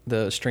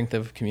the strength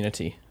of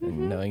community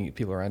and knowing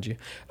people around you.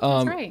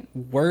 That's right.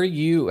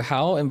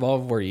 How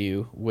involved were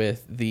you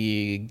with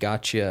the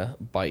Gotcha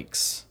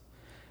bikes?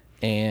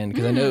 And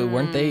because I know,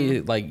 weren't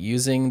they like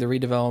using the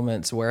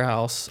redevelopment's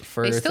warehouse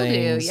for things? They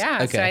still do,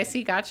 yeah. Okay. So I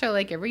see Gotcha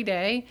like every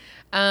day.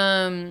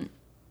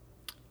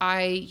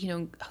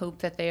 I, hope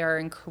that they are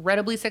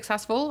incredibly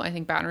successful. I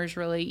think Baton Rouge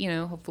really,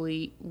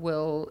 hopefully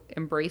will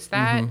embrace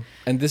that.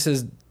 And this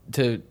is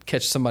to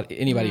catch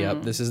anybody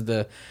up. This is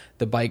the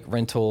bike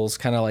rentals,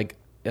 kind of like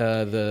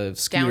the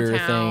scooter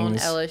Downtown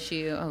things.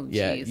 LSU. Oh,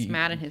 Yeah, geez.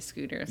 Matt and his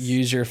scooters.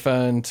 Use your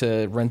phone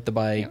to rent the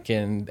bike,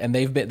 and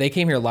they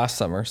came here last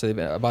summer, so they've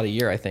been about a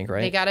year, I think,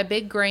 right? They got a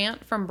big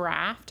grant from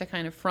BRAF to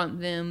kind of front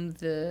them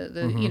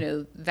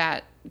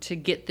that to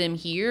get them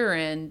here,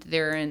 and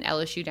they're in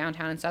LSU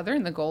downtown and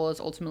Southern. The goal is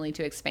ultimately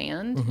to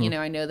expand.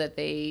 I know that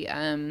they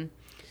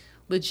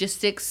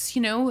logistics,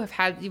 have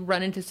had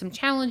run into some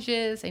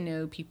challenges. I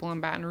know people in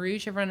Baton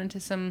Rouge have run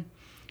into some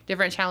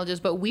different challenges,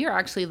 but we are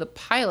actually the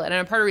pilot.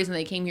 And part of the reason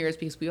they came here is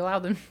because we allowed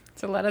them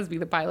to let us be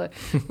the pilot.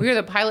 We are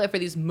the pilot for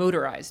these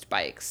motorized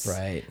bikes,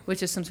 right?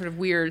 Which is some sort of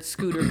weird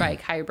scooter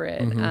bike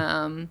hybrid.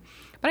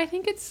 But I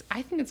think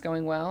it's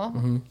going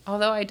well.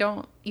 Although I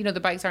don't, the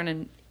bikes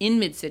aren't in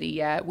Mid-City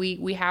yet.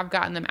 We have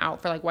gotten them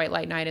out for like White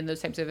Light Night and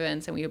those types of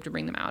events, and we hope to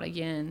bring them out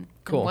again.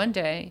 Cool. And one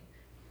day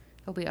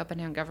they'll be up and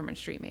down Government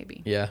Street,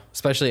 maybe. Yeah,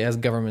 especially as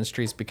Government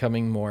Street's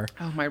becoming more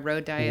Oh, my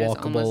road diet is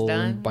almost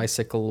done.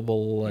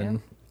 Bicyclable,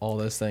 and all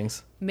those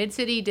things.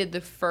 Mid-City did the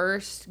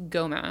first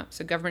GOMAP,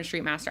 so Government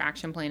Street Master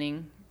Action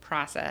Planning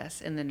process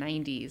in the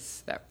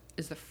 90s. That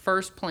is the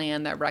first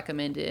plan that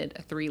recommended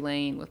a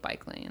 3-lane with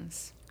bike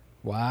lanes.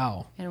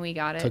 Wow. And we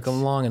got it. Took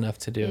them long enough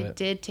to do it. It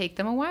did take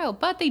them a while,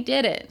 but they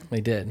did it. They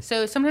did.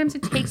 So sometimes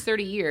it takes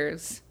 30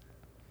 years.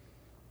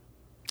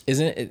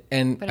 Isn't it?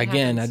 And But it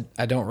again, happens.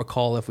 I don't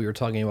recall if we were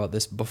talking about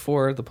this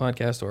before the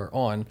podcast or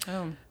on.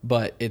 Oh.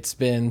 But it's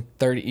been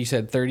 30. You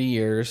said 30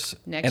 years.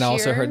 Next and I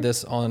also year? heard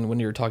this on when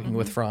you were talking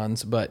with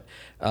Franz. But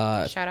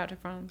Shout out to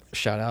Franz.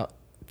 shout out,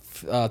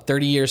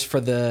 30 years for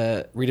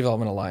the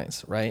Redevelopment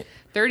Alliance, right?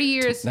 30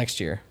 years. Next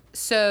year.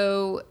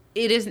 So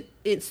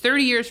it's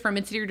 30 years for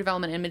Mid-City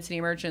Redevelopment and Mid-City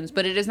Merchants,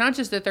 but it is not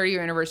just the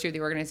 30-year anniversary of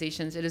the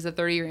organizations. It is the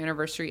 30-year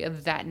anniversary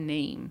of that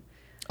name.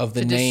 Of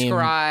the to name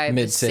describe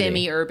Mid-City. the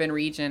semi-urban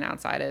region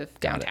outside of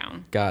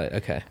downtown. Got it.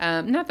 Okay.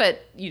 Not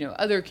that,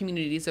 other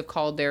communities have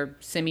called their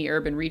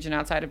semi-urban region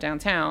outside of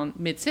downtown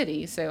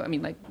Mid-City. So, I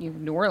mean, like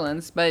New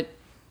Orleans. But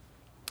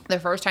the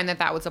first time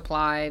that was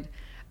applied,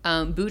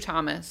 Boo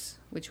Thomas,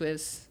 which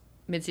was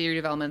Mid-City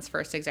Development's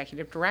first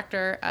executive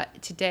director,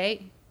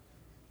 today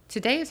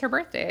is her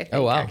birthday, I think,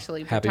 Oh, wow.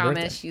 actually. Boo Happy Thomas,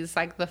 birthday. she's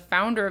like the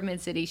founder of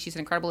Mid-City. She's an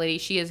incredible lady.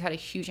 She has had a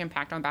huge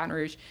impact on Baton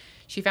Rouge.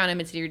 She founded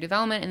Mid-City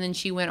Redevelopment, and then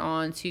she went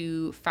on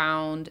to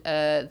found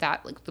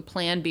the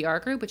Plan BR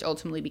Group, which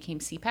ultimately became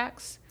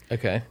CPEX,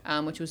 Okay.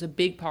 which was a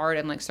big part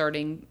in like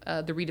starting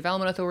the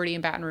Redevelopment Authority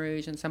in Baton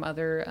Rouge and some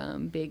other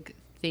big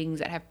things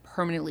that have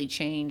permanently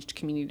changed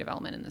community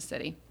development in the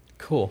city.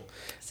 Cool.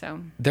 So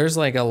There's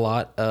like a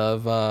lot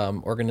of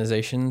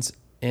organizations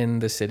in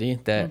the city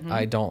that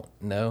I don't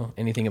know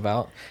anything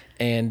about.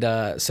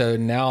 And so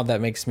now that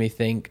makes me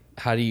think,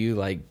 how do you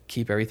like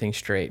keep everything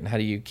straight? And how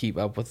do you keep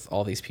up with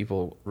all these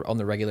people on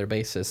the regular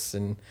basis?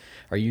 And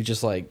are you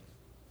just like,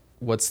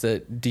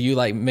 do you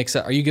like mix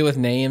up? Are you good with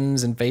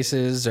names and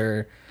faces,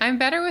 or I'm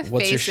better with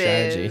what's faces,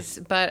 your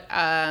strategy?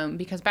 but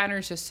because Baton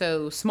Rouge is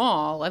so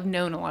small, I've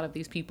known a lot of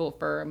these people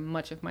for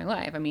much of my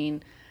life. I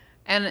mean,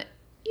 and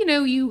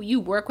you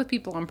work with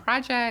people on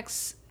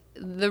projects.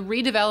 The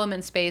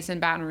redevelopment space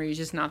in Baton Rouge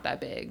is not that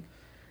big.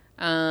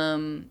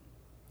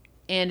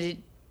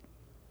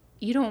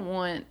 You don't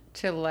want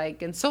to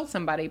like insult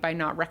somebody by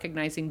not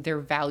recognizing their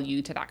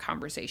value to that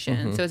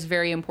conversation. So it's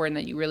very important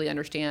that you really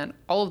understand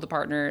all of the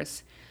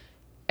partners,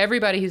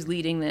 everybody who's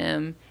leading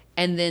them,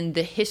 and then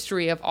the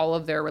history of all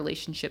of their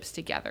relationships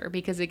together,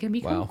 because it can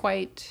become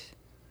quite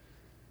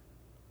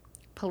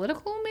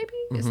political,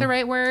 maybe is the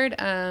right word.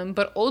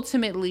 But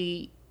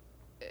ultimately,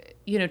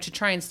 to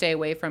try and stay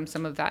away from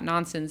some of that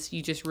nonsense,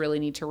 you just really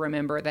need to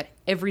remember that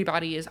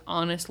everybody is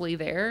honestly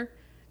there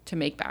to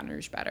make Baton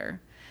Rouge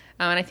better.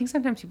 And I think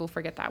sometimes people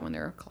forget that when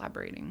they're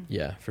collaborating.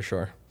 Yeah, for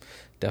sure.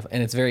 Definitely.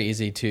 And it's very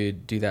easy to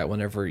do that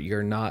whenever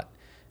you're not,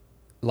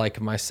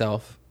 like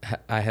myself,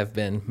 I have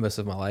been most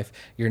of my life,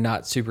 you're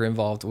not super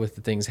involved with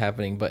the things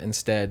happening, but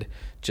instead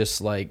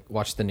just like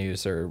watch the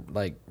news or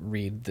like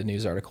read the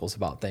news articles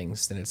about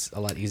things. Then it's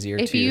a lot easier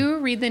if you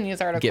read the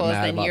news articles,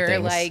 then you're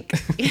things. Like,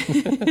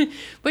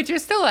 but you're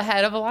still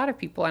ahead of a lot of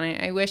people.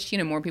 And I wish,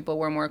 more people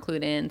were more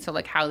clued in to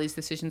like how these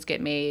decisions get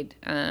made.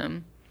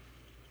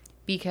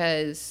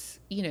 Because,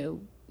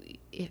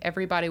 if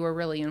everybody were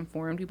really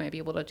informed, we might be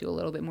able to do a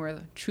little bit more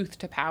of truth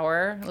to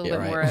power, a little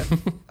bit more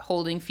of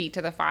holding feet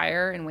to the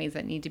fire in ways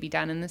that need to be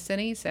done in the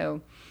city.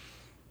 So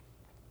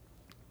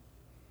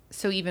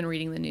even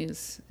reading the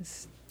news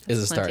is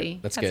a start.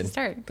 That's good. A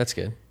start. That's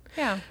good.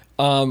 Yeah.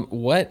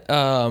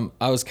 I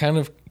was kind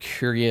of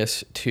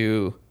curious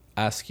to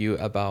ask you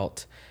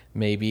about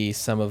maybe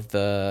some of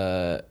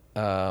the,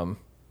 I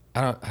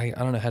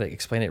don't know how to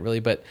explain it really,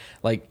 but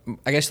like,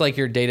 I guess like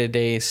your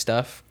day-to-day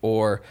stuff,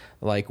 or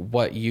like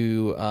what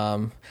you,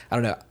 I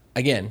don't know,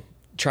 again,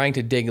 trying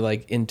to dig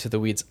like into the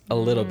weeds a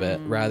little bit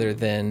rather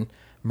than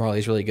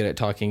Marley's really good at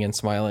talking and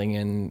smiling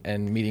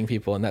and meeting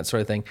people and that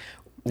sort of thing.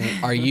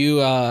 Are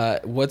you,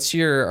 are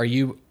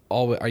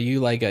you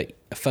like a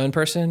phone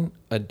person,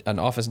 an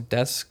office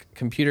desk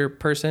computer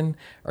person?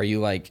 Are you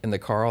like in the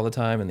car all the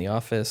time in the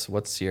office?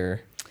 What's your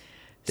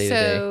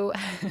day-to-day? So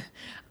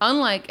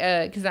unlike,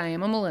 because I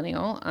am a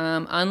millennial,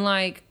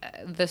 unlike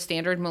the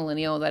standard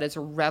millennial that is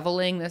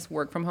reveling this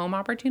work from home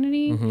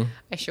opportunity,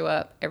 I show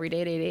up every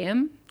day at 8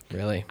 a.m.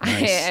 Really?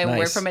 Nice. I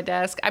work from a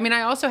desk. I mean,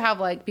 I also have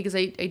like, because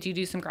I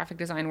do some graphic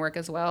design work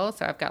as well.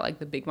 So I've got like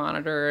the big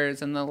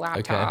monitors and the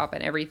laptop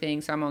and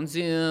everything. So I'm on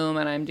Zoom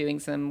and I'm doing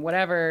some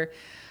whatever.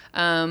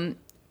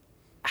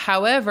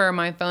 However,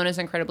 my phone is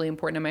incredibly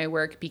important in my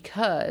work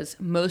because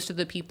most of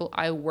the people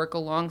I work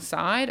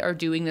alongside are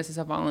doing this as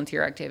a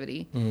volunteer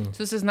activity. So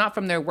this is not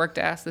from their work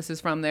desk. This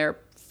is from their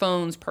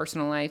phone's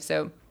personal life.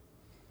 So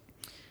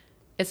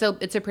it's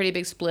a pretty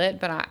big split,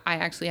 but I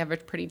actually have a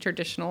pretty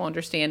traditional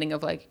understanding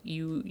of like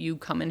you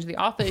come into the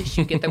office,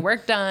 you get the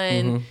work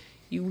done,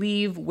 you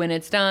leave when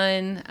it's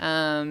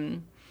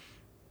done.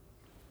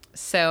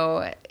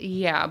 So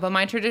yeah, but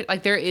my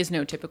like there is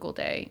no typical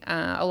day.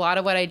 A lot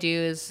of what I do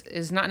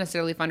is not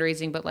necessarily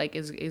fundraising, but like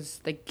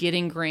is like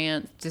getting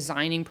grants,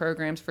 designing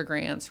programs for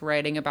grants,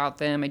 writing about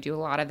them. I do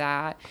a lot of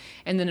that,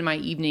 and then in my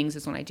evenings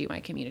is when I do my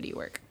community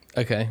work.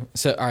 Okay,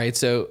 so all right,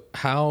 so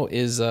how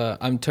is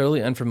I'm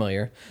totally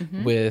unfamiliar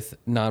with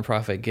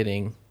nonprofit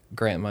getting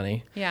grant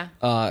money. Yeah.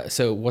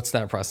 So what's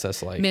that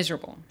process like?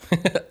 Miserable.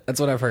 That's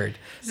what I've heard.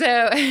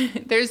 So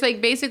there's like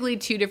basically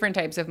two different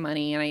types of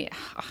money, and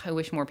I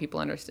wish more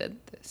people understood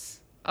this.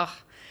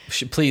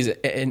 Please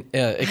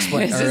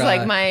explain. This is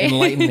like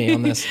enlighten me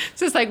on this.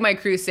 This is like my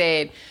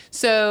crusade.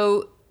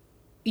 So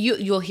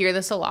you'll hear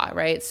this a lot,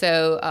 right?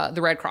 So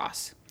the Red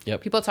Cross.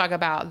 Yep. People talk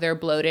about their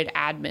bloated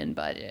admin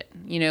budget,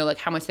 like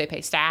how much they pay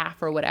staff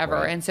or whatever.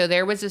 Right. And so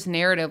there was this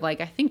narrative, like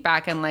I think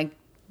back in like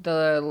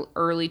the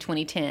early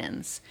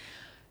 2010s,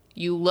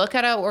 you look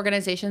at an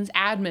organization's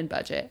admin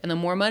budget, and the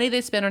more money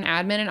they spend on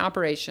admin and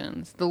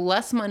operations, the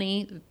less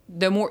money,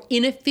 the more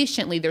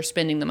inefficiently they're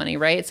spending the money,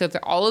 right? So if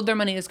all of their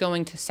money is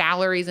going to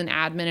salaries and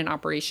admin and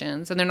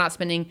operations, and they're not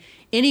spending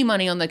any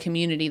money on the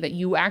community that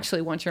you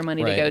actually want your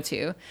money to go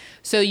to.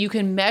 So you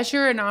can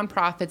measure a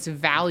nonprofit's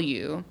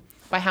value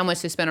by how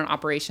much they spend on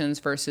operations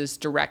versus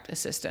direct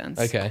assistance.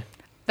 Okay.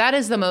 That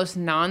is the most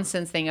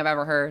nonsense thing I've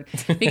ever heard,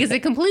 because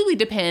it completely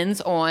depends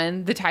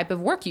on the type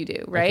of work you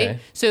do, right? Okay.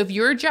 So if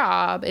your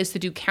job is to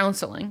do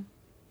counseling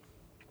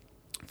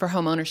for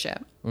home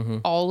ownership,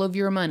 all of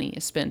your money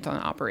is spent on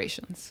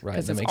operations, Right,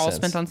 because that it's makes all sense.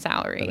 spent on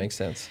salary. That makes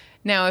sense.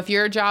 Now, if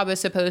your job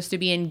is supposed to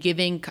be in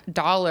giving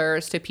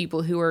dollars to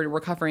people who are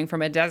recovering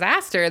from a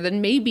disaster,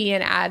 then maybe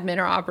in admin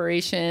or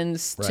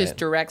operations, just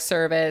direct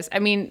service. I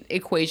mean,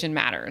 equation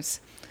matters.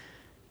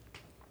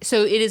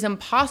 So it is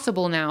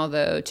impossible now,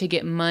 though, to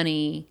get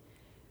money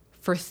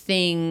for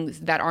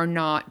things that are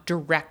not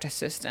direct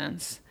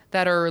assistance,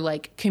 that are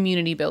like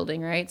community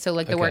building, right? So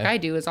like the work I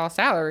do is all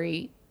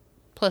salary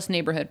plus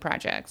neighborhood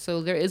projects.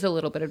 So there is a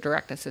little bit of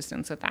direct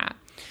assistance with that.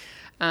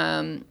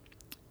 And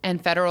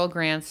federal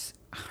grants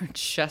are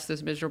just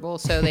as miserable.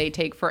 So they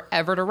take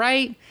forever to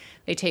write.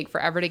 They take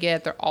forever to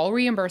get. They're all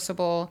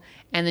reimbursable.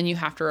 And then you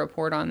have to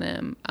report on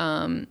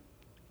them.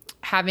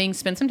 Having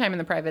spent some time in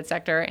the private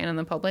sector and in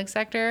the public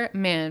sector,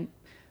 man,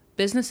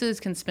 businesses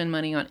can spend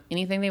money on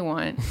anything they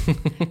want.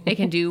 They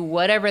can do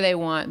whatever they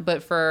want. But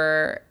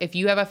if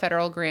you have a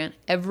federal grant,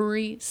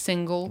 every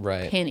single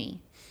penny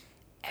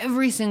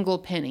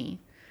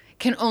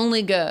can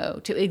only go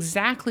to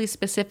exactly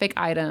specific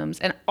items,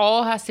 and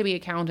all has to be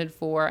accounted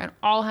for, and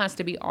all has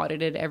to be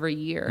audited every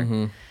year.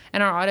 Mm-hmm.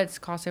 And our audits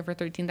cost over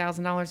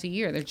 $13,000 a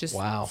year. They're just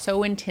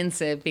so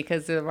intensive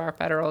because of our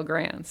federal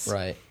grants.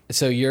 Right.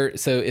 So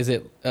is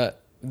it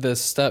the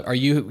stuff?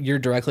 You're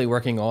directly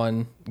working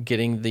on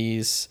getting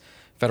these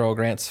federal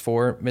grants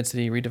for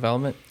Mid-City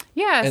redevelopment?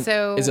 Yeah. And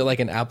so is it like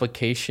an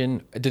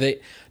application?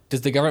 Does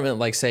the government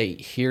like say,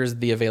 here's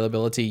the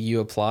availability, you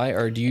apply,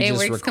 or do you just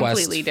request? It works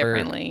completely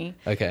differently.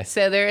 Okay.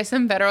 So there are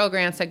some federal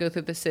grants that go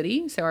through the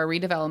city. So our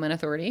redevelopment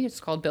authority,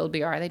 it's called Build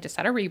BR. They just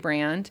had a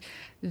rebrand.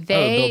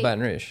 Build Baton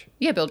Rouge.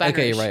 Yeah, Build Baton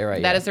Rouge. Okay,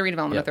 right. That is the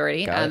redevelopment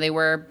authority. They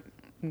were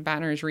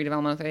Baton Rouge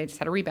Redevelopment Authority. They just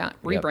had a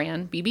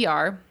rebrand.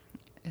 BBR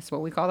is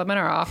what we call them in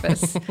our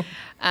office.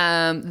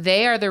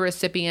 They are the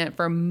recipient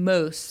for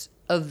most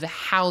of the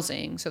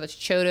housing. So that's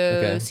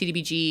CHOTO,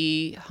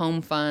 CDBG,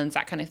 home funds,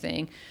 that kind of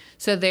thing.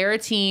 So their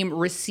team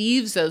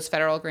receives those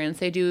federal grants.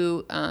 They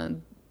do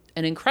an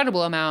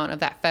incredible amount of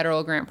that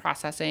federal grant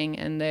processing.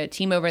 And the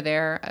team over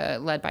there,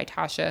 led by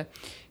Tasha,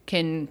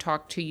 can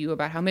talk to you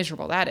about how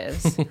miserable that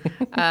is.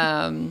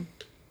 And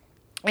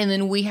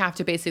then we have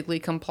to basically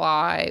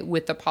comply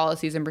with the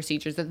policies and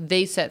procedures that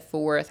they set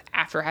forth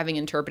after having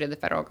interpreted the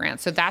federal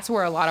grants. So that's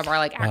where a lot of our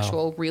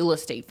actual real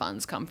estate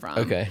funds come from.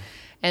 Okay.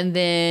 And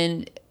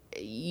then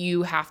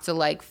you have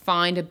to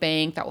find a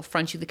bank that will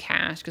front you the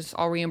cash because it's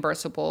all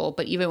reimbursable.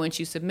 But even once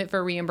you submit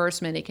for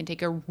reimbursement, it can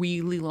take a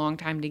really long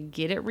time to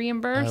get it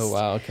reimbursed. Oh,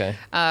 wow. Okay.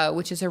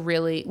 Which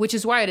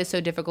is why it is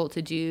so difficult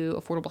to do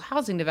affordable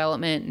housing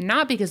development,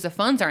 not because the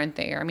funds aren't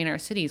there. I mean, our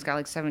city's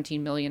got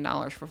 $17 million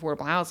for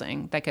affordable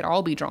housing that could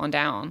all be drawn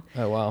down.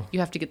 Oh, wow. You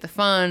have to get the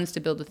funds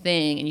to build the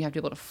thing, and you have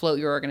to be able to float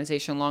your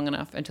organization long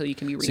enough until you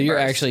can be reimbursed. So you're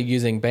actually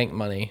using bank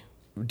money,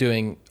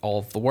 doing all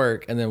of the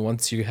work, and then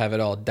once you have it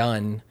all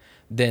done,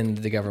 then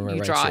the government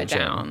you draw it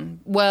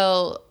down.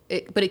 Well,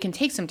 but it can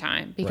take some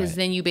time because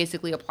then you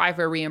basically apply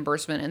for a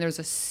reimbursement, and there's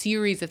a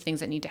series of things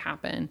that need to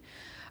happen.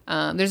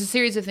 There's a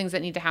series of things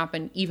that need to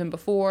happen even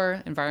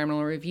before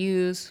environmental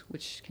reviews,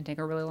 which can take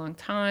a really long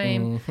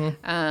time,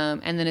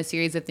 and then a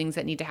series of things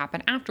that need to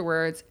happen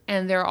afterwards.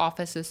 And their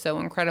office is so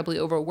incredibly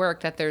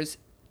overworked that there's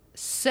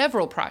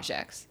several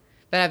projects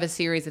that have a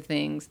series of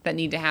things that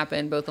need to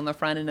happen both on the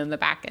front end and the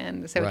back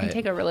end. So it can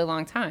take a really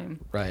long time.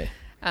 Right.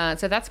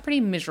 So that's pretty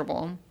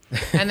miserable.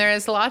 And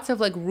there's lots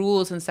of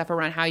rules and stuff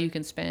around how you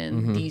can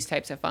spend these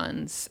types of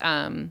funds.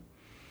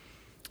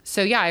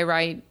 So yeah,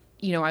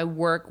 I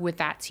work with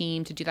that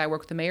team to do that. I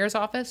work with the mayor's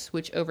office,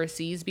 which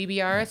oversees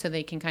BBR, so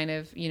they can kind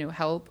of,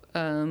 help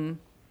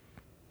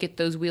get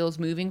those wheels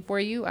moving for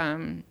you.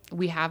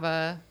 We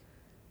have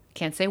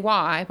can't say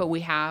why, but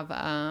we have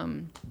a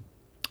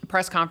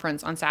press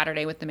conference on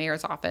Saturday with the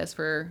mayor's office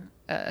for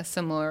a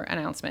similar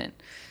announcement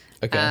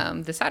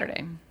this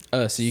Saturday.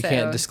 Oh, so you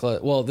can't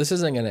disclose. Well, this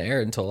isn't going to air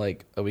until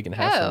a week and a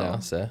half from now.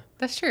 So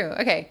that's true.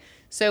 Okay.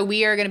 So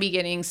we are going to be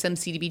getting some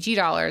CDBG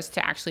dollars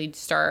to actually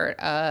start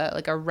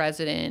a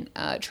resident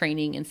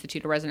training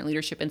institute, a resident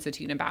leadership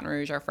institute in Baton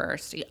Rouge, our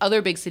first.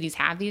 Other big cities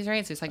have these,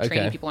 right? So it's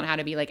training people on how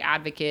to be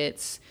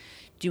advocates,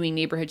 doing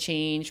neighborhood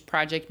change,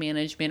 project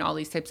management, all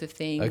these types of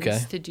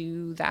things to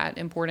do that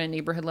important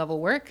neighborhood level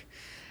work.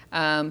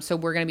 So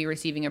we're going to be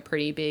receiving a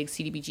pretty big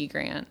CDBG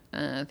grant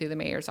through the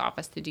mayor's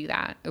office to do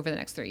that over the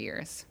next 3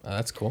 years. Oh,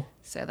 that's cool.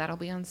 So that'll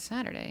be on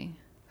Saturday,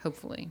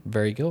 hopefully.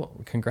 Very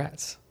cool.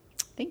 Congrats.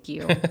 Thank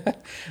you. So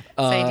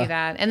I do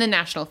that. And then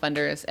national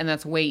funders, and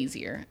that's way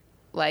easier.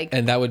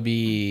 And that would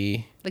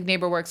be...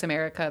 NeighborWorks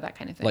America, that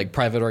kind of thing.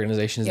 Private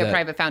organizations that...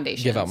 private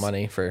foundations. Give out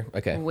money for...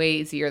 Okay. Way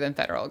easier than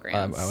federal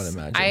grants. I would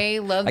imagine.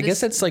 I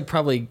guess it's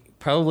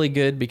probably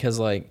good because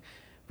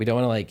we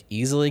don't want to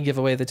easily give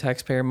away the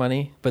taxpayer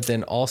money, but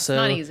then also... It's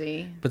not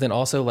easy. But then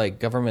also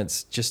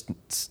governments just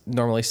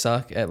normally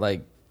suck at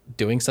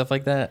doing stuff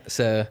like that.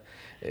 So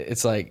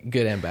it's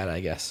good and bad, I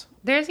guess.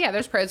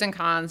 There's pros and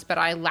cons, but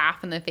I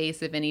laugh in the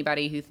face of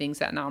anybody who thinks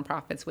that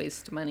nonprofits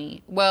waste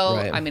money. Well,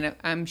 I mean,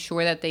 I'm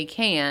sure that they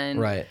can.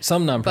 Right.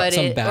 Some nonprofits,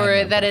 some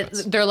bad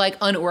nonprofits. They're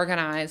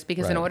unorganized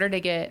because in order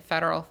to get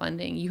federal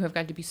funding, you have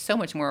got to be so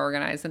much more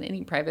organized than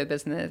any private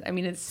business. I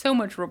mean, it's so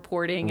much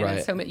reporting and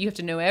it's so much, you have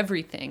to know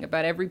everything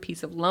about every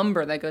piece of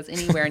lumber that goes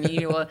anywhere and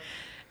you need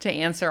to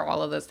answer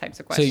all of those types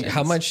of questions. So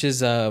how much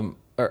is,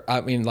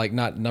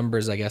 not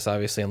numbers, I guess,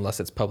 obviously, unless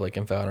it's public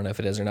info. I don't know if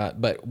it is or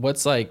not. But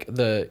what's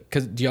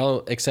because do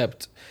y'all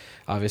accept,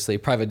 obviously,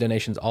 private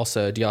donations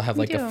also? Do y'all have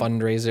a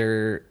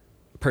fundraiser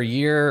per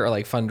year or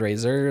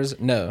fundraisers?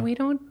 No. We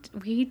don't.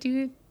 We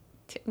do.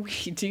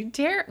 We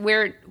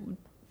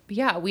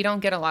don't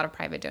get a lot of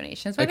private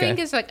donations. But I think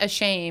it's a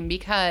shame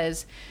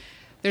because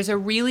there's a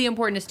really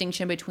important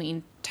distinction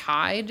between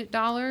tied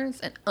dollars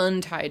and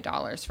untied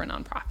dollars for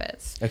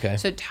nonprofits. Okay.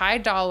 So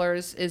tied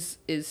dollars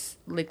is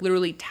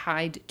literally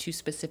tied to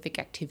specific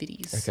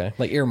activities. Okay.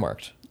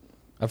 Earmarked.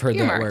 I've heard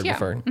that word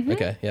before. Mm-hmm.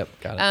 Okay. Yep.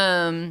 Got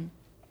it.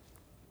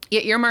 Yeah,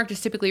 earmarked is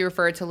typically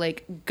referred to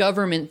like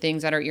government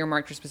things that are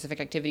earmarked for specific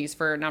activities.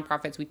 For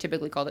nonprofits, we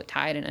typically call it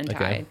tied and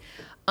untied. Okay.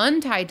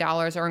 Untied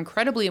dollars are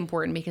incredibly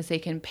important because they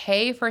can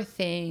pay for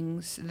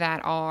things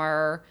that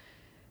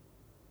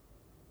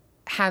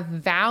have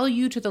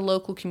value to the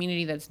local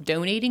community that's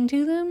donating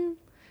to them,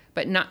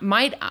 but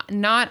might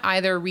not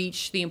either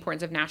reach the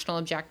importance of national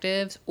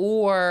objectives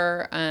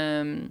or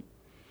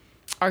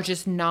are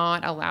just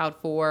not allowed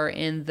for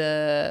in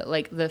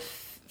the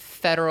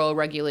federal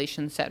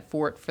regulations set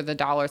forth for the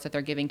dollars that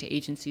they're giving to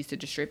agencies to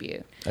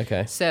distribute.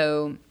 Okay.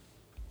 So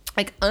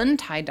like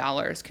untied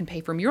dollars can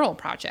pay for mural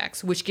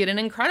projects, which get an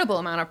incredible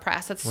amount of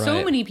press that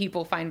so many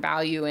people find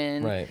value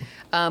in. Right.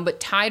 But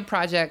tied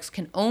projects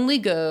can only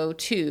go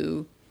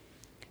to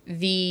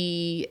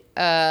the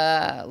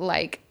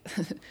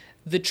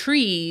the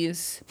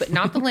trees, but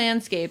not the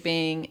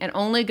landscaping, and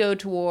only go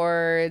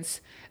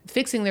towards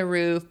fixing the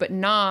roof, but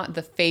not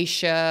the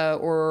fascia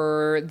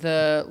or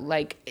the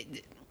like.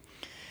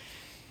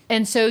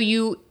 And so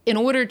in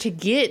order to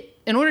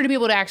be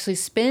able to actually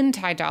spend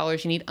tied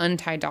dollars, you need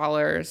untied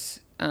dollars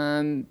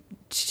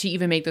to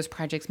even make those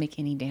projects make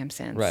any damn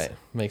sense. Right.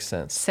 Makes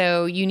sense.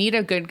 So you need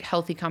a good,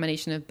 healthy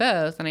combination of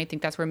both. And I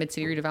think that's where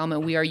Mid-City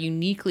Redevelopment, we are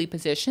uniquely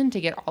positioned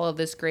to get all of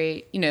this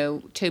great,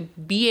 to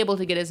be able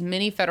to get as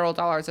many federal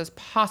dollars as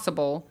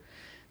possible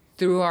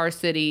through our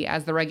city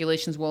as the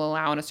regulations will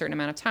allow in a certain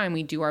amount of time.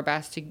 We do our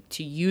best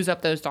to use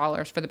up those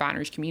dollars for the Baton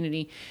Rouge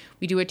community.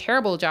 We do a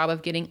terrible job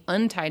of getting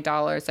untied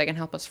dollars that can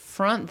help us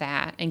front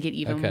that and get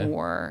even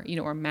more,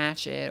 or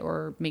match it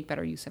or make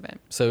better use of it.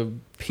 So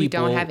people we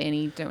don't have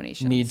any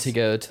donations. Need to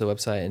go to the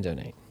website and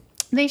donate.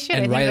 They should.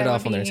 And write it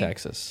off on their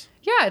taxes.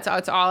 Yeah,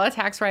 it's all a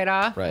tax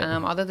write-off. Right.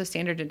 Although the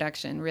standard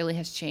deduction really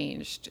has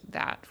changed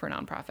that for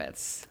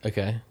nonprofits.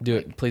 Okay. Do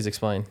it. Please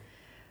explain.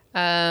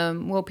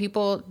 Well,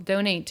 people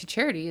donate to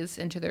charities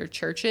and to their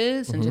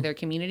churches and to their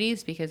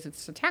communities because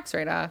it's a tax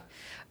write-off.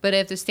 But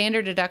if the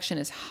standard deduction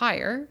is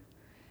higher,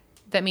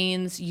 that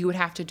means you would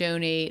have to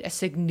donate a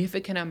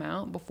significant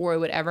amount before it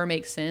would ever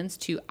make sense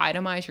to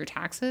itemize your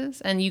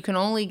taxes. And you can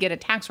only get a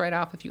tax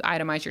write-off if you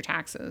itemize your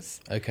taxes.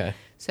 Okay.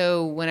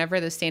 So whenever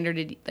the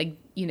standard,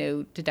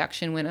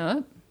 deduction went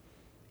up,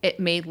 it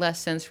made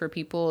less sense for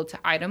people to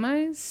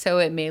itemize. So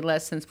it made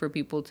less sense for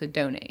people to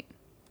donate.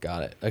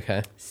 Got it.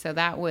 Okay. So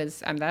that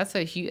was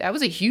a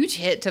huge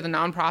hit to the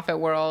nonprofit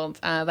world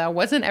that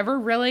wasn't ever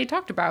really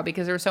talked about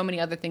because there were so many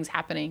other things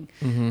happening.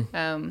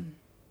 Mm-hmm.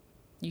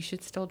 You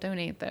should still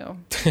donate though.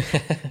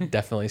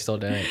 Definitely still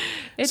donate.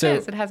 It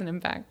does. It has an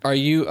impact. Are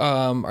you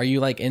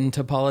like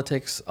into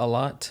politics a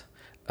lot?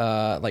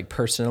 Like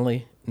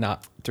personally,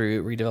 not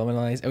through Redevelopment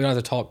Alliance? We don't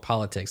have to talk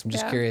politics. I'm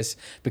just curious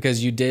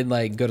because you did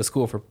like go to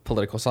school for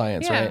political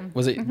science, right?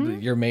 Was it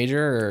your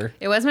major or?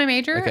 It was my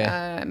major. Okay.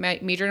 I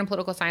majored in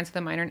political science with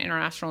a minor in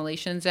international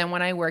relations. And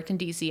when I worked in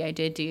DC, I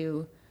did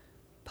do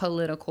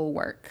political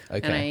work.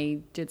 Okay. And I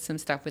did some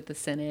stuff with the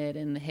Senate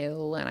and the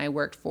Hill, and I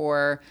worked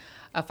for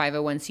a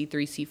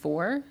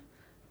 501c3c4.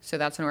 So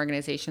that's an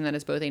organization that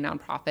is both a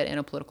nonprofit and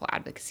a political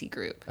advocacy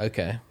group.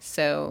 Okay.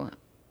 So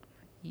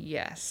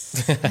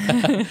yes.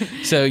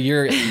 So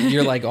you're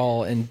like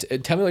all in.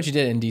 Tell me what you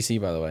did in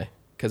DC, by the way,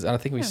 because I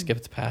think we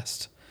skipped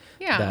past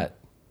that.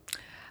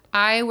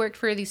 I worked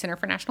for the Center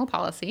for National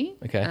Policy.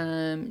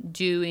 Okay.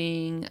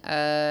 Doing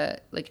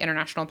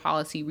international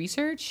policy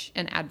research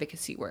and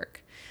advocacy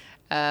work.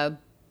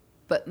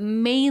 But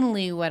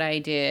mainly what I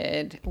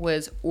did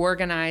was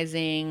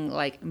organizing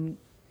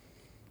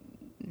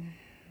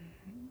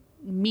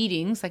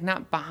meetings, like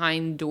not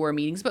behind door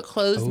meetings, but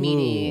closed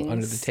meetings.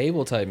 Under the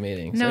table type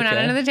meetings. No, not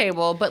under the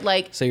table, but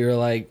So you're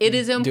like, it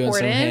is important doing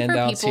some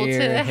handouts for people here,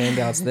 to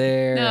handouts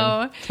there.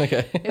 No.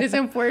 Okay. It is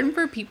important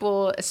for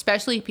people,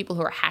 especially people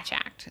who are Hatch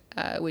Act,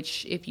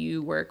 which if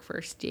you work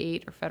for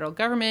state or federal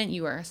government,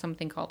 you are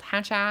something called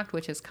Hatch Act,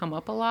 which has come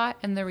up a lot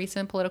in the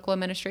recent political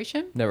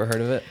administration. Never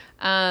heard of it.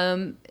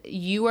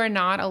 You are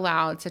not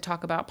allowed to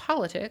talk about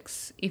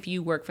politics if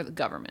you work for the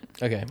government.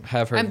 Okay,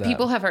 have heard that.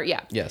 People have heard, yeah.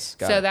 Yes,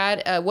 got it.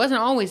 That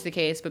wasn't always the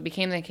case, but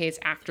became the case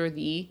after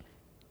the,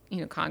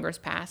 Congress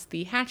passed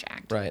the Hatch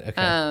Act. Right.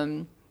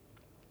 Okay.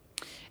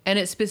 And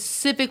it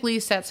specifically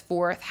sets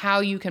forth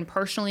how you can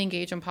personally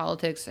engage in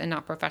politics and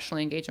not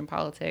professionally engage in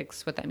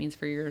politics. What that means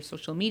for your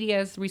social media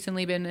has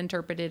recently been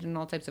interpreted and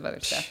all types of other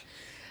stuff.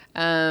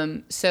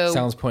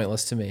 Sounds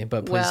pointless to me,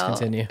 but please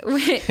continue.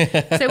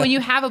 So when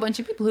you have a bunch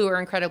of people who are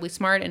incredibly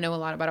smart and know a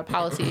lot about a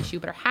policy issue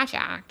but are Hatch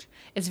Act,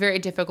 it's very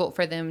difficult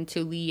for them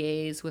to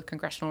liaise with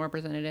congressional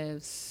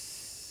representatives,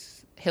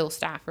 Hill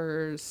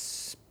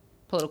staffers,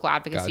 political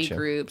advocacy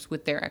groups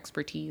with their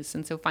expertise.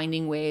 And so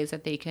finding ways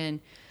that they can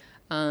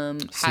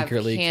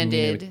secretly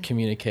have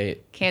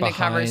communicate candid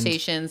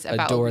conversations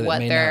about a door that what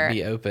may they're not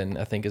be open,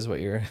 I think is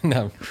what you're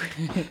no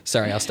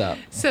sorry, I'll stop.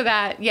 So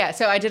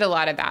I did a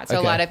lot of that.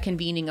 So a lot of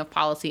convening of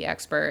policy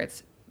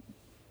experts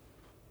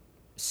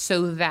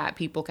so that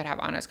people could have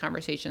honest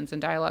conversations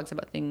and dialogues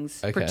about things,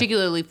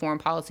 particularly foreign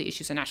policy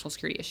issues and national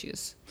security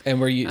issues.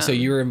 And were you so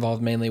you were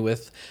involved mainly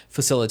with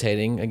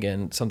facilitating,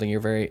 again, something you're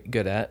very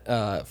good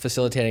at,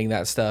 facilitating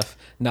that stuff,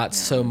 not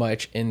so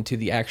much into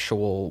the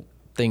actual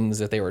things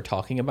that they were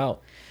talking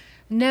about?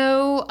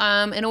 No.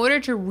 In order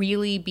to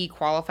really be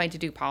qualified to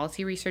do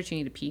policy research, you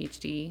need a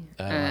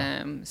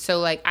PhD. So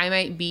like I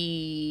might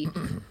be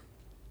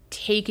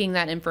taking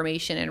that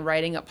information and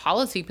writing up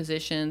policy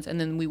positions, and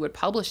then we would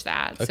publish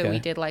that. Okay. So we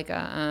did like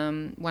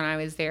when I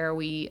was there,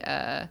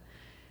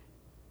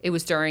 it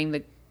was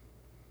during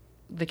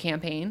the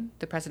campaign,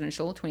 the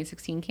presidential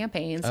 2016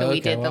 campaign. So we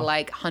did the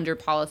like 100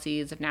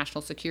 policies of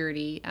national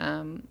security.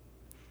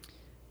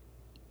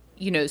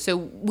 So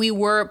we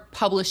were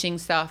publishing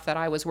stuff that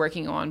I was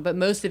working on, but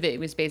most of it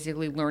was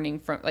basically learning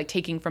from, like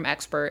taking from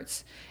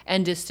experts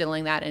and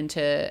distilling that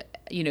into,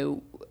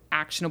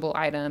 actionable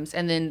items.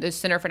 And then the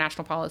Center for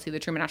National Policy, the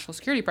Truman National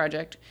Security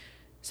Project,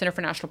 Center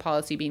for National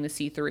Policy being the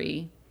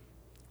C3,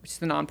 which is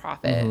the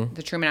nonprofit,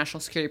 the Truman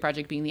National Security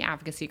Project being the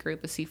advocacy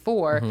group, the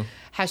C4,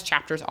 has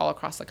chapters all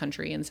across the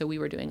country. And so we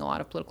were doing a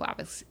lot of political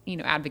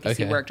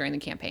advocacy work during the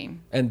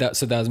campaign. And that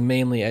was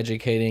mainly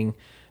educating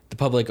the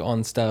public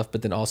on stuff,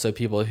 but then also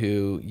people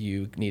who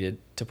you needed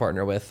to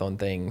partner with on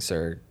things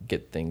or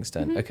get things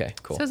done. Okay,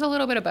 cool. So it's a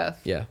little bit of both.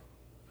 Yeah.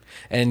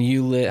 And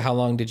how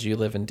long did you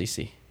live in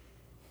DC?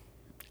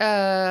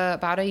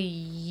 About a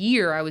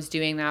year I was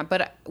doing that.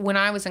 But when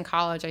I was in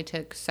college, I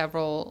took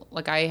several,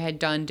 like I had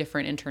done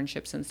different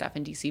internships and stuff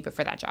in DC, but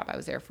for that job, I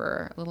was there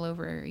for a little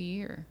over a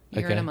year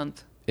and a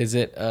month. Is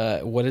it,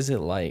 what is it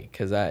like?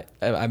 Cause I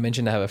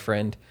mentioned I have a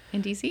friend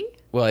in DC.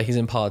 Well, he's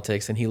in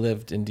politics and he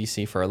lived in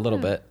DC for a little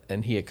bit,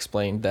 and he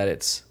explained that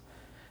it's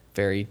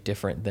very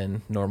different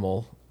than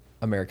normal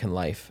American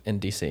life in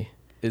DC.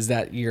 Is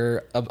that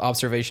your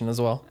observation as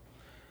well?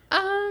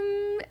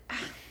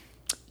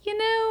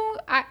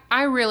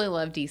 I really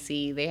love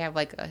DC. They have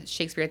like a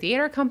Shakespeare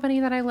Theater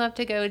company that I love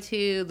to go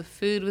to. The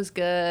food was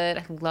good.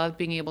 I loved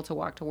being able to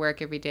walk to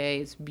work every day.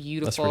 It's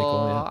beautiful. That's pretty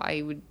cool, yeah.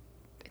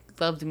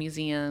 I love the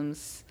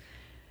museums.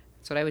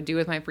 That's what I would do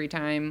with my free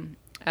time.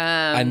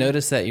 I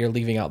noticed that you're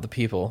leaving out the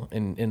people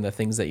in the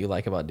things that you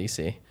like about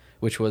DC,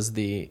 which was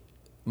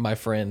my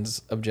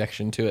friend's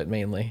objection to it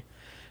mainly.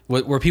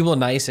 Were people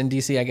nice in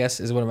DC, I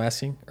guess, is what I'm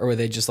asking? Or were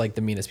they just like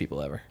the meanest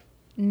people ever?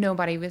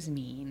 Nobody was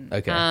mean.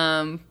 Okay.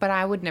 But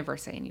I would never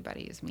say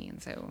anybody is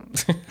mean, so.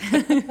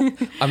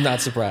 I'm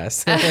not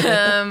surprised.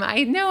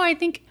 I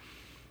think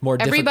more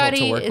difficult everybody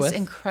to work is with?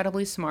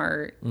 Incredibly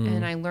smart,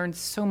 and I learned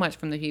so much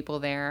from the people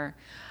there.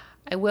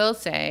 I will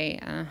say,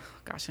 I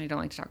don't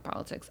like to talk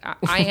politics.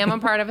 I am a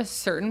part of a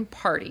certain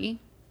party,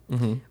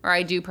 or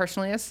I do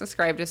personally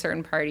subscribe to a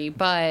certain party,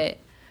 but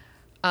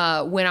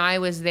when I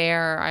was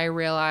there, I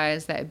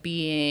realized that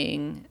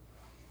being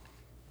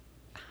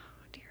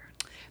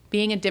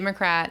a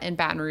Democrat in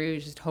Baton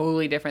Rouge is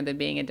totally different than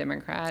being a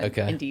Democrat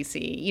in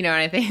DC. And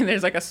I think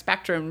there's like a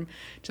spectrum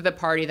to the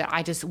party that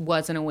I just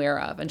wasn't aware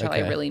of until I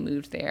really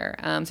moved there.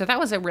 So that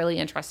was a really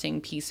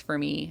interesting piece for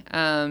me.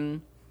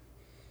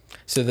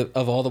 So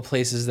of all the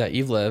places that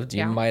you've lived,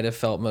 you might have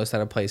felt most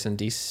out of place in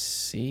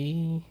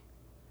DC?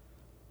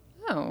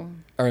 Oh.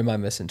 Or am I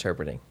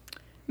misinterpreting?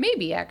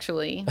 Maybe,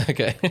 actually.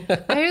 Okay.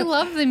 I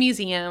love the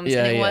museums,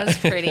 and it was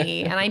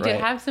pretty. And I did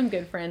have some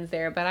good friends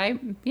there, but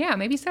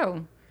maybe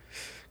so.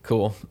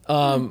 Cool.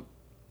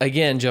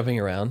 Again, jumping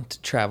around,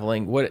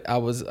 traveling. What I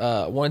was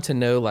wanted to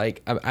know,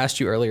 like I asked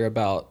you earlier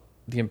about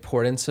the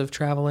importance of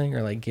traveling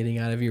or like getting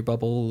out of your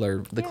bubble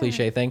or the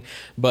cliche thing,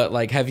 but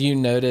like, have you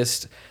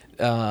noticed?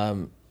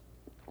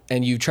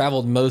 And you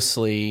traveled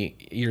mostly.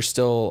 You're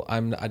still. I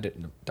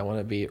don't want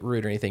to be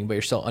rude or anything, but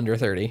you're still under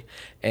 30,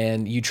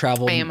 and you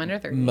traveled. I am under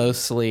 30.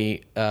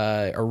 Mostly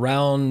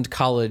around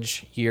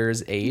college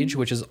years age,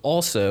 which is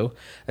also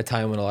a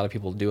time when a lot of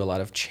people do a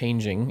lot of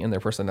changing in their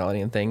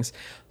personality and things.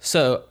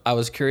 So I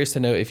was curious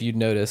to know if you'd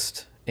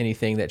noticed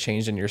anything that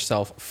changed in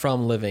yourself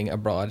from living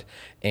abroad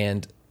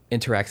and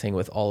interacting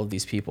with all of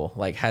these people.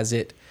 Like, has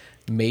it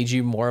made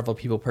you more of a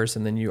people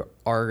person than you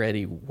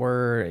already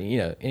were?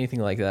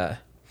 Anything like that?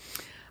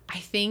 I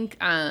think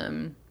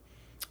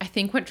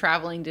what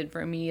traveling did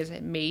for me is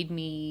it made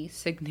me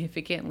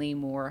significantly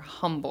more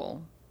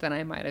humble than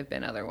I might have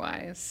been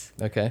otherwise.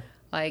 Okay.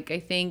 Like, I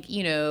think,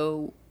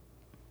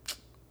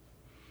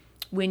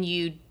 when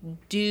you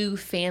do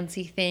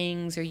fancy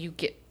things or you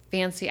get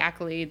fancy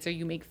accolades or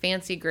you make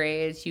fancy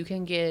grades, you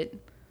can get...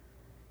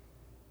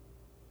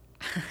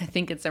 I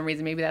think in some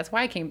reason, maybe that's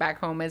why I came back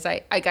home, is I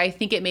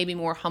think it made me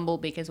more humble,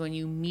 because when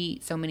you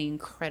meet so many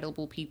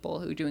incredible people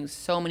who are doing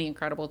so many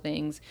incredible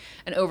things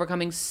and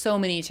overcoming so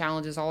many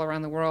challenges all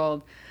around the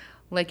world,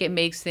 like it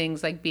makes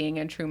things like being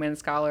a Truman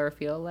Scholar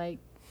feel like,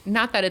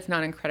 not that it's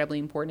not incredibly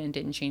important and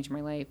didn't change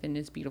my life and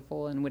is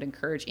beautiful and would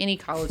encourage any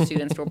college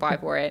students to apply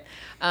for it.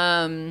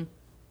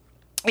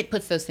 It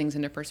puts those things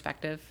into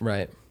perspective.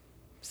 Right.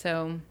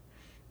 So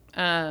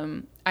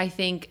I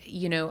think,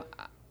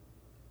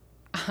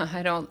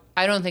 I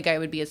don't think I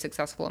would be as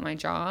successful at my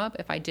job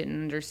if I didn't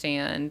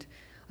understand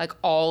like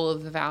all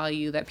of the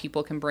value that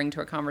people can bring to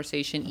a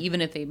conversation,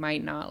 even if they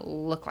might not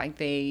look like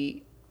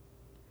they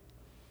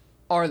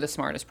are the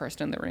smartest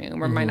person in the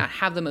room or might not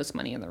have the most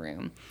money in the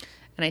room.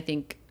 And I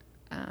think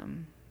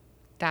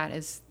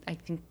that's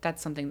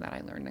something that I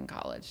learned in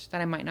college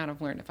that I might not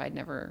have learned if I'd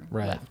never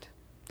left.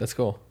 That's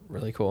cool.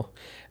 Really cool.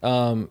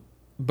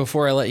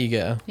 Before I let you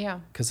go, Yeah.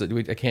 because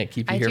I can't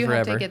keep you I here do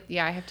forever. have to get,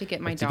 I have to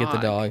get my Have to dog. get the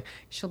dog.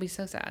 She'll be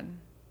so sad.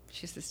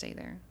 She has to stay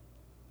there.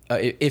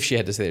 If she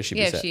had to stay there, she'd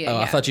be Yeah, sad. she- I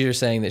yeah. thought you were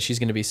saying that she's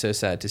going to be so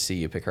sad to see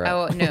you pick her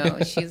up. Oh, no,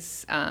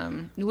 she's,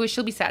 well,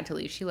 she'll be sad to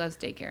leave. She loves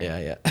daycare.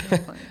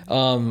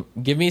 Yeah.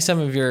 Give me some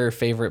of your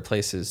favorite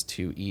places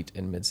to eat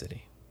in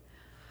Mid-City.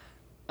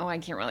 Oh, I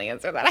can't really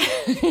answer that.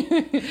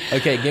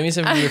 Okay, give me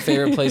some of your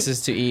favorite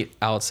places to eat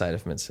outside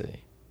of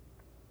Mid-City.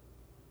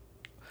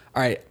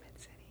 All right.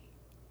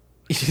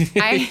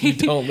 You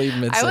don't leave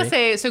Mid-City. I will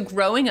say, so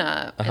growing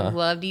up, I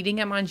loved eating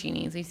at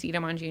Mangini's. I used to eat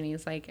at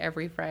Mangini's like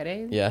every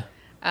Friday. Yeah.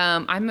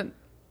 I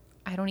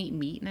don't eat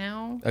meat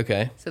now.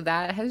 Okay. So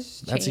that has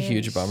changed. That's a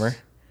huge bummer.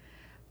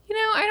 You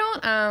know,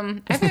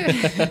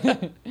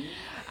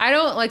 I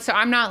don't like, so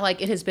I'm not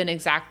like, it has been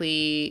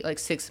exactly like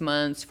 6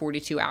 months,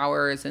 42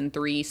 hours and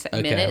 3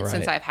 minutes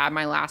since I've had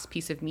my last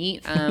piece of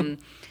meat.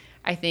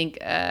 I think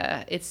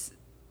it's,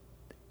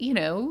 you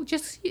know,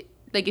 just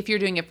like if you're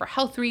doing it for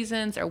health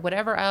reasons or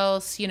whatever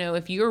else, you know,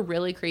 if you're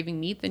really craving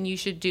meat, then you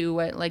should do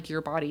what like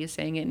your body is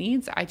saying it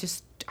needs. I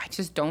just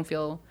don't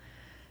feel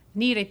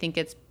need. I think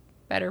it's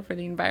better for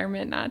the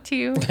environment not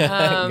to.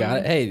 Got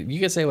it. Hey, you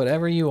can say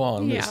whatever you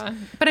want. Yeah.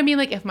 But I mean,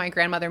 like, if my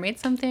grandmother made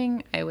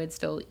something, I would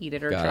still eat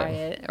it or try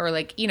it. Or,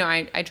 like, you know,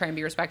 I try and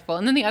be respectful.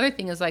 And then the other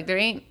thing is, like, there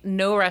ain't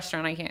no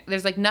restaurant I can't.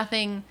 There's, like,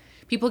 nothing.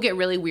 People get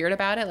really weird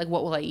about it. Like,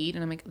 what will I eat?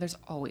 And I'm like, there's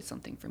always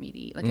something for me to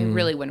eat. Like, I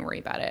really wouldn't worry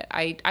about it.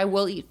 I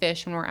will eat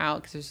fish when we're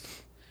out because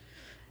there's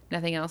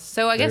nothing else.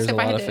 So I guess There's if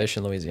a I lot had of fish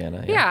in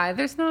Louisiana. yeah,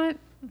 there's not.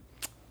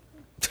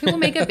 People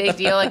make a big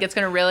deal like it's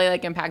going to really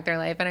like impact their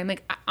life. And I'm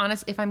like,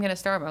 honest, if I'm going to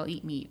starve, I'll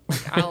eat meat.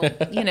 Like, I'll,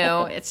 you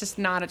know, it's just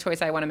not a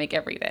choice I want to make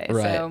every day.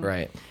 Right, so.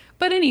 right.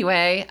 But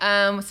anyway,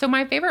 so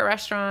my favorite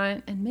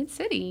restaurant in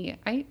Mid-City,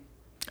 I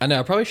know.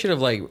 I probably should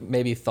have like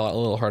maybe thought a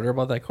little harder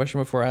about that question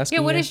before asking.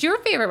 yeah, what you. is your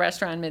favorite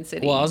restaurant in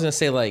Mid-City? Well, I was gonna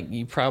say like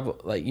you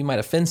might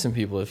offend some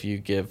people if you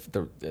give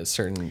a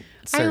certain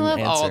I love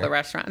answer. all the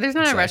restaurants. There's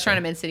not Exactly. a restaurant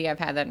in Mid-City I've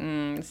had that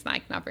it's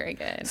like not very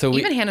good. So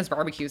even Hannah's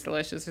Barbecue is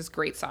delicious. There's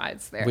great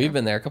sides there. We've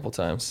been there a couple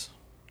times.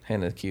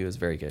 Hannah Q is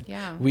very good.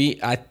 Yeah.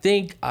 I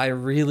think I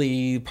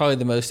really probably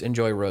the most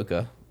enjoy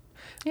Roca.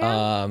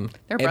 Yeah.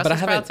 Their Brussels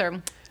sprouts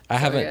are. I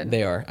haven't. good.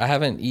 They are. I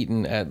haven't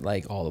eaten at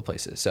like all the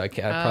places, so I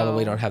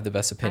probably don't have the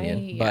best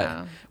opinion.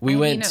 yeah. But we I've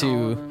went eaten at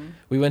all of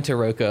to them.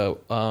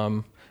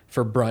 Roca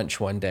for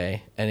brunch one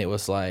day, and it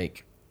was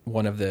like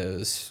one of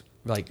those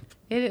like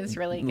It is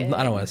really good.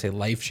 I don't want to say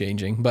life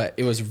changing, but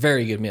it was a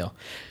very good meal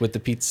with the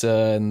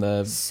pizza and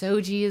the.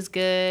 Soji is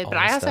good, but that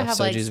I also stuff. have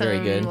like Soji's very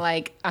good. some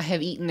like I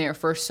have eaten there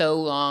for so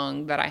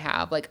long that I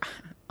have like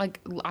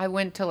I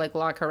went to like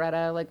La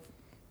Carreta like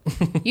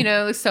you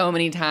know so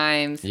many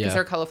times because Yeah.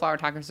 their cauliflower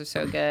tacos are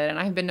so good, and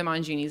I've been to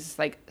Mangini's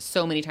like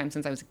so many times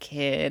since I was a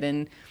kid,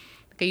 and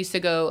like I used to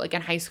go like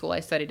in high school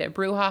I studied at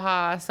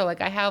Brouhaha, so like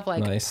I have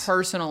like Nice.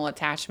 personal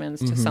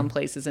attachments to some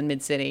places in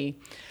Mid-City.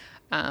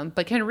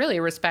 But can really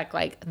respect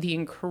like the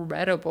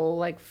incredible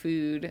like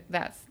food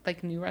that's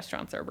like new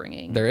restaurants are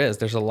bringing.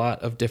 There's a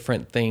lot of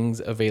different things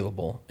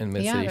available in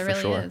Mid Yeah, City there for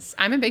really sure. is.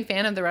 I'm a big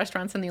fan of the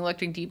restaurants in the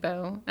Electric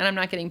Depot, and I'm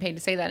not getting paid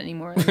to say that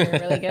anymore. They're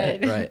really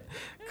good. Right.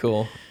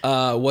 Cool.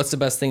 What's the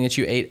best thing that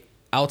you ate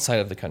outside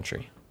of the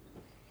country?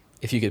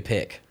 If you could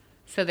pick.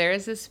 So there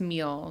is this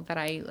meal that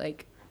I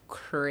like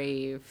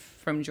crave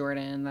from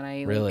Jordan that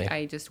I Really? like,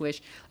 I just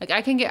wish like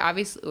I can get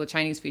obviously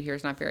Chinese food here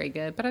is not very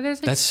good, but there's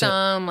like That's so-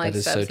 some like that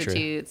is so true.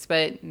 substitutes.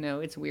 But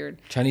no, it's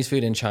weird. Chinese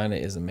food in China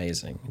is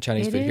amazing.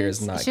 Chinese food here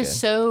is not It's good. just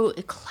so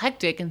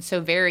eclectic and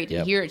so varied.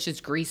 Yep. Here it's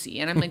just greasy,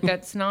 and I'm like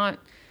that's not.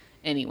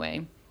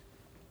 Anyway,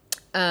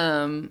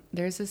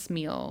 there's this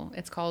meal.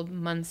 It's called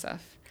Munsaf.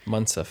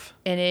 Munsaf.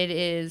 And it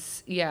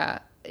is oh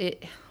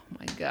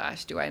my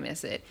gosh, do I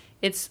miss it.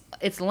 It's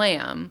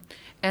lamb,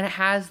 and it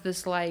has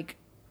this like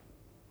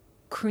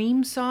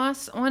cream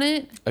sauce on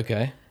it,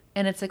 Okay.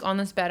 and it's like on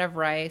this bed of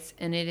rice,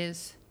 and it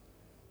is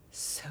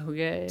so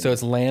good. So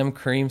it's lamb,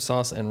 cream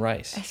sauce, and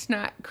rice. It's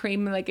not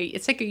cream,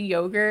 it's like a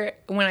yogurt.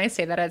 When I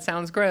say that it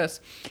sounds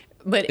gross,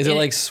 but Is it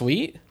like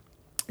sweet?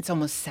 it's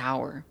almost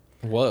sour.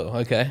 Whoa.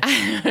 Okay.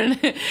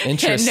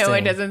 Interesting. No,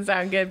 it doesn't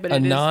sound good, but A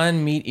it is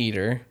non-meat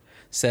eater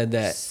said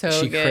that So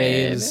she good.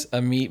 craves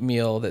a meat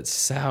meal that's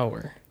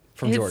sour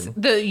from Jordan.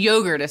 The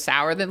yogurt is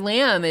sour. The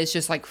lamb is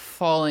just like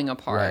falling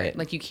apart. Right.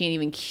 Like you can't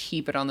even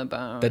keep it on the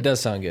bone. That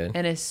does sound good.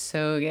 And it's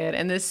so good.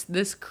 And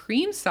this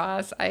cream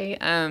sauce,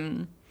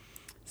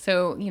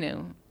 so you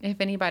know,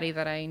 if anybody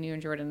that I knew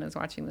in Jordan is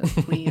watching this,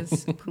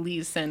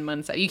 please send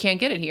Munsaf. You can't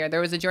get it here. There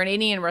was a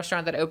Jordanian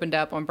restaurant that opened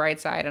up on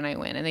Brightside, and I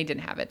went, and they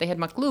didn't have it. They had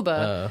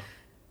makluba,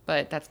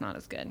 but that's not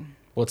as good.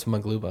 What's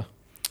magluba?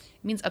 It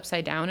means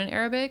upside down in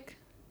Arabic.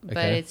 But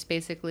Okay. it's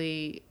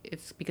basically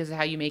because of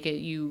how you make it.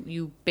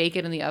 You bake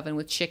it in the oven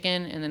with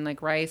chicken and then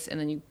like rice, and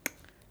then you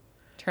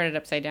turn it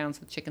upside down so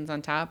the chicken's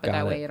on top. But Got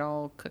that it. way it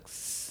all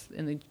cooks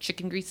in the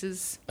chicken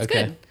greases. It's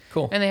Okay, good.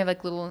 cool. And they have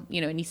like little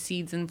any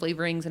seeds and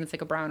flavorings, and it's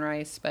like a brown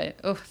rice. But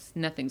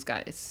nothing's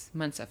got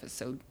Munsaf is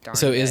so darn.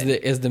 So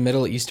good. is the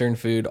Middle Eastern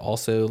food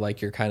also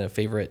like your kind of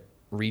favorite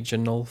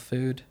regional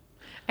food?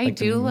 I Like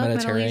the do love Middle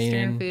Mediterranean?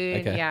 Eastern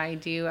food. Okay. Yeah, I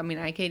do. I mean,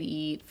 I could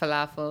eat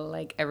falafel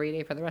like every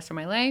day for the rest of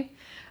my life.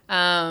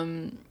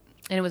 And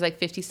it was like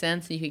 50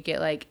 cents, and you could get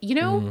like,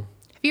 have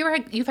you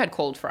ever you've had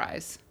cold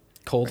fries?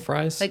 Cold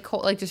fries?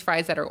 Like just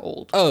fries that are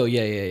old. Oh,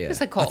 yeah.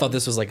 Just like I cold. thought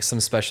this was like some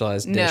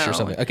specialized dish or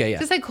something. Okay, yeah.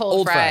 Just like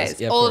cold fries.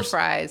 Yeah, of old course.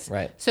 fries.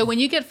 Right. So when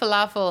you get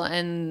falafel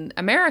in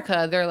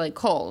America, they're like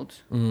cold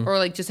or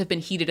like just have been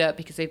heated up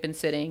because they've been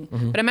sitting.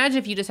 But imagine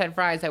if you just had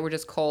fries that were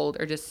just cold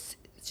or just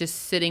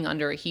sitting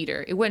under a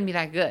heater. It wouldn't be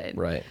that good.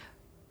 Right.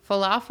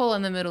 Falafel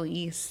in the Middle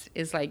East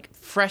is like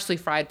freshly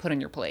fried, put on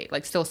your plate,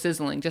 like still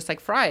sizzling, just like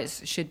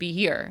fries should be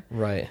here.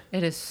 Right.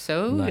 It is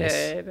so Nice.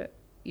 good.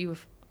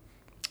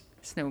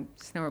 It's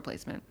no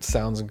replacement.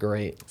 Sounds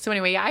great. So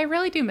anyway, I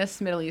really do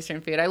miss Middle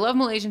Eastern food. I love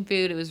Malaysian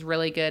food. It was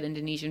really good.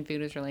 Indonesian food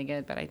was really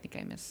good, but I think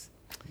I miss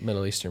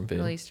Middle Eastern food.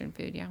 Middle Eastern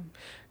food. Yeah.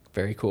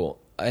 Very cool.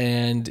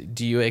 And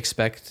do you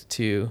expect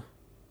to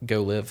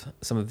go live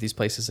some of these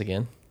places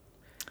again?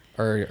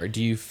 Or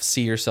do you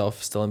see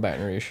yourself still in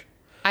Baton Rouge?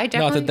 I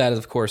definitely. Not that,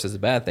 of course, is a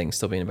bad thing,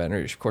 still being in Baton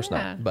Rouge. Of course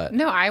Yeah. not. But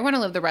no, I want to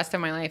live the rest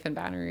of my life in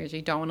Baton Rouge. I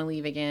don't want to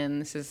leave again.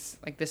 This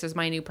is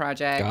my new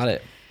project. got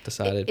it.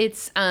 Decided.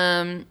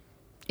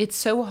 It's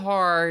so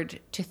hard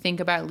to think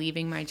about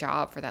leaving my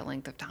job for that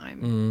length of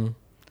time.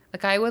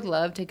 Like I would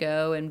love to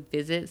go and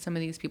visit some of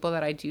these people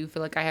that I do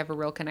feel like I have a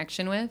real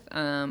connection with,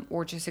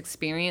 or just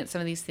experience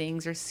some of these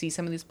things or see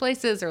some of these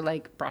places or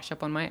like brush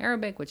up on my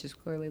Arabic, which is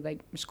clearly like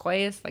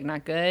mshkoyis, like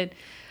not good.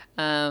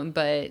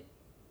 But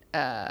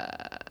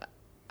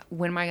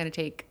when am I going to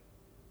take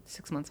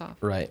 6 months off?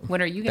 Right.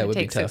 When are you That going would to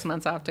be take 6 tough.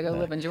 months off to go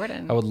live in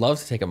Jordan? I would love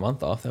to take a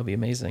month off. That would be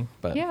amazing.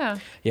 But Yeah.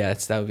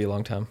 that would be a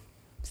long time.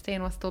 Stay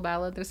in West El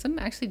Balad. There's some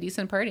actually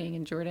decent partying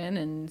in Jordan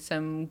and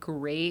some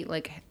great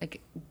like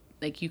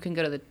you can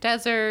go to the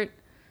desert.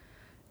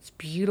 It's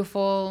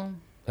beautiful.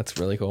 That's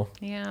really cool.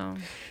 Yeah.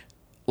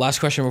 Last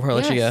question before I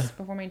let you go.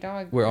 Before my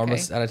dog. We're okay.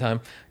 almost out of time.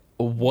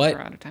 What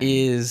out of time.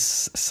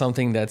 is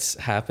something that's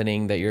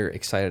happening that you're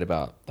excited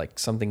about? Like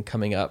something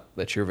coming up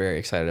that you're very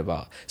excited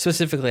about?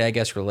 Specifically, I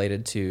guess,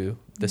 related to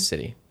the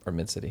city or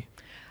mid-city.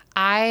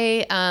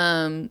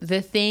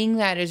 The thing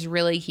that is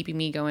really keeping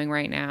me going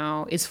right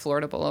now is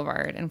Florida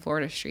Boulevard and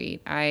Florida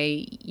Street.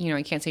 I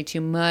can't say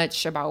too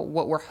much about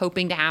what we're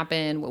hoping to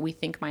happen, what we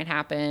think might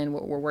happen,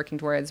 what we're working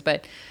towards,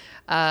 but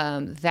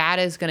that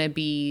is going to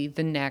be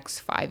the next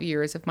 5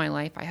 years of my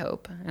life, I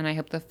hope. And I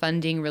hope the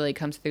funding really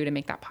comes through to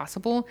make that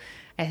possible.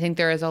 I think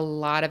there is a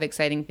lot of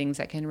exciting things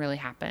that can really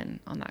happen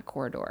on that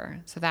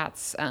corridor. So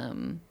that's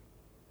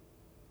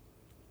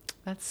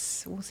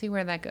we'll see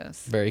where that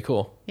goes. Very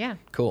cool. Yeah.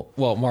 Cool.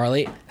 Well,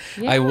 Marley,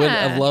 Yeah. I would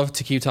have loved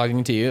to keep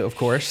talking to you, of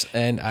course,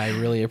 and I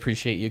really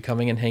appreciate you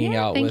coming and hanging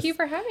out Thank with you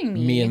for having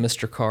me. me and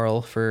Mr.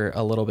 Carl for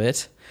a little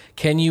bit.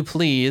 Can you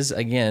please,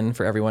 again,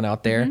 for everyone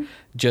out there,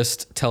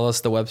 just tell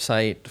us the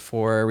website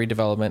for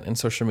redevelopment and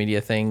social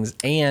media things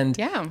and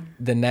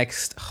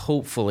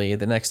hopefully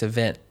the next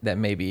event that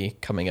may be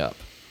coming up?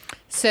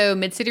 So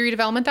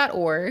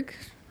midcityredevelopment.org,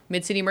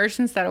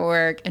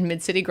 midcitymerchants.org, and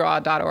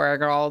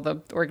midcitygraw.org are all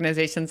the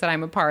organizations that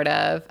I'm a part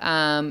of.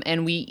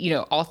 And we,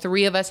 all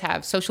three of us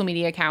have social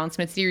media accounts.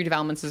 Mid-City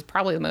Redevelopments is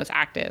probably the most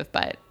active,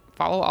 but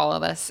follow all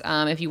of us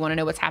if you want to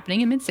know what's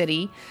happening in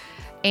Mid-City.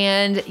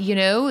 And,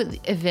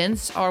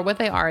 events are what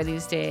they are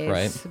these days.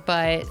 Right.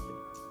 But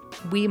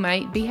we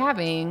might be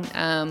having...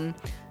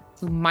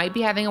 we might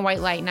be having a white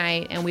light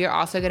night, and we are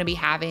also going to be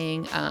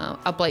having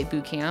a blight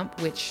boot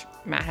camp, which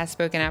Matt has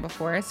spoken at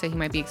before, so he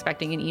might be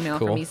expecting an email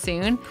from me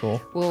soon.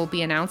 Cool. We'll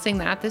be announcing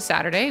that this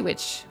Saturday,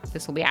 which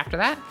this will be after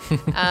that.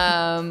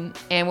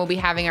 And we'll be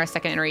having our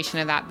second iteration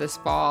of that this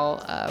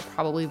fall,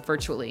 probably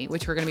virtually,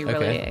 which we're going to be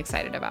really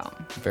excited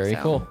about. Very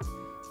cool.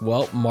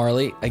 Well,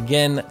 Marley,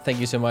 again, thank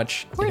you so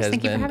much. Of course, it has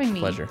thank you for been having a me.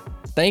 pleasure.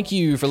 Thank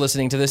you for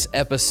listening to this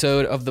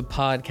episode of the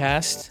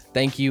podcast.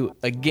 Thank you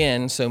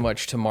again so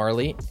much to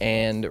Marley,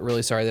 and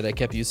really sorry that I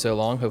kept you so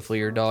long. Hopefully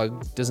your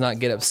dog does not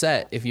get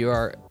upset if you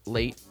are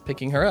late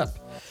picking her up.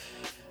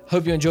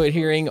 Hope you enjoyed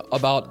hearing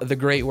about the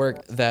great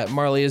work that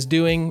Marley is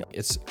doing.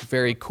 It's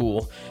very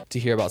cool to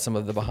hear about some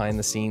of the behind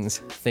the scenes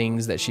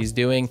things that she's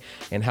doing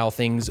and how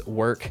things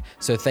work.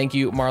 So thank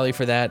you, Marley,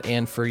 for that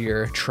and for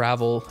your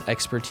travel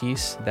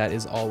expertise. That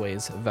is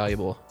always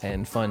valuable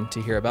and fun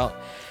to hear about.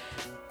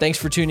 Thanks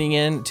for tuning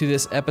in to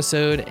this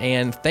episode,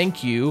 and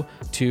thank you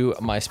to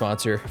my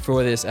sponsor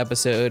for this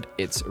episode.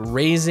 It's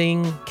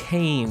Raising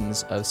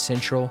Cane's of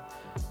Central.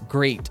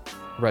 Great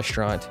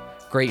restaurant,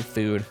 great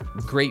food,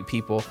 great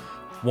people.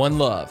 One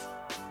love.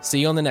 See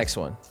you on the next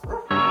one.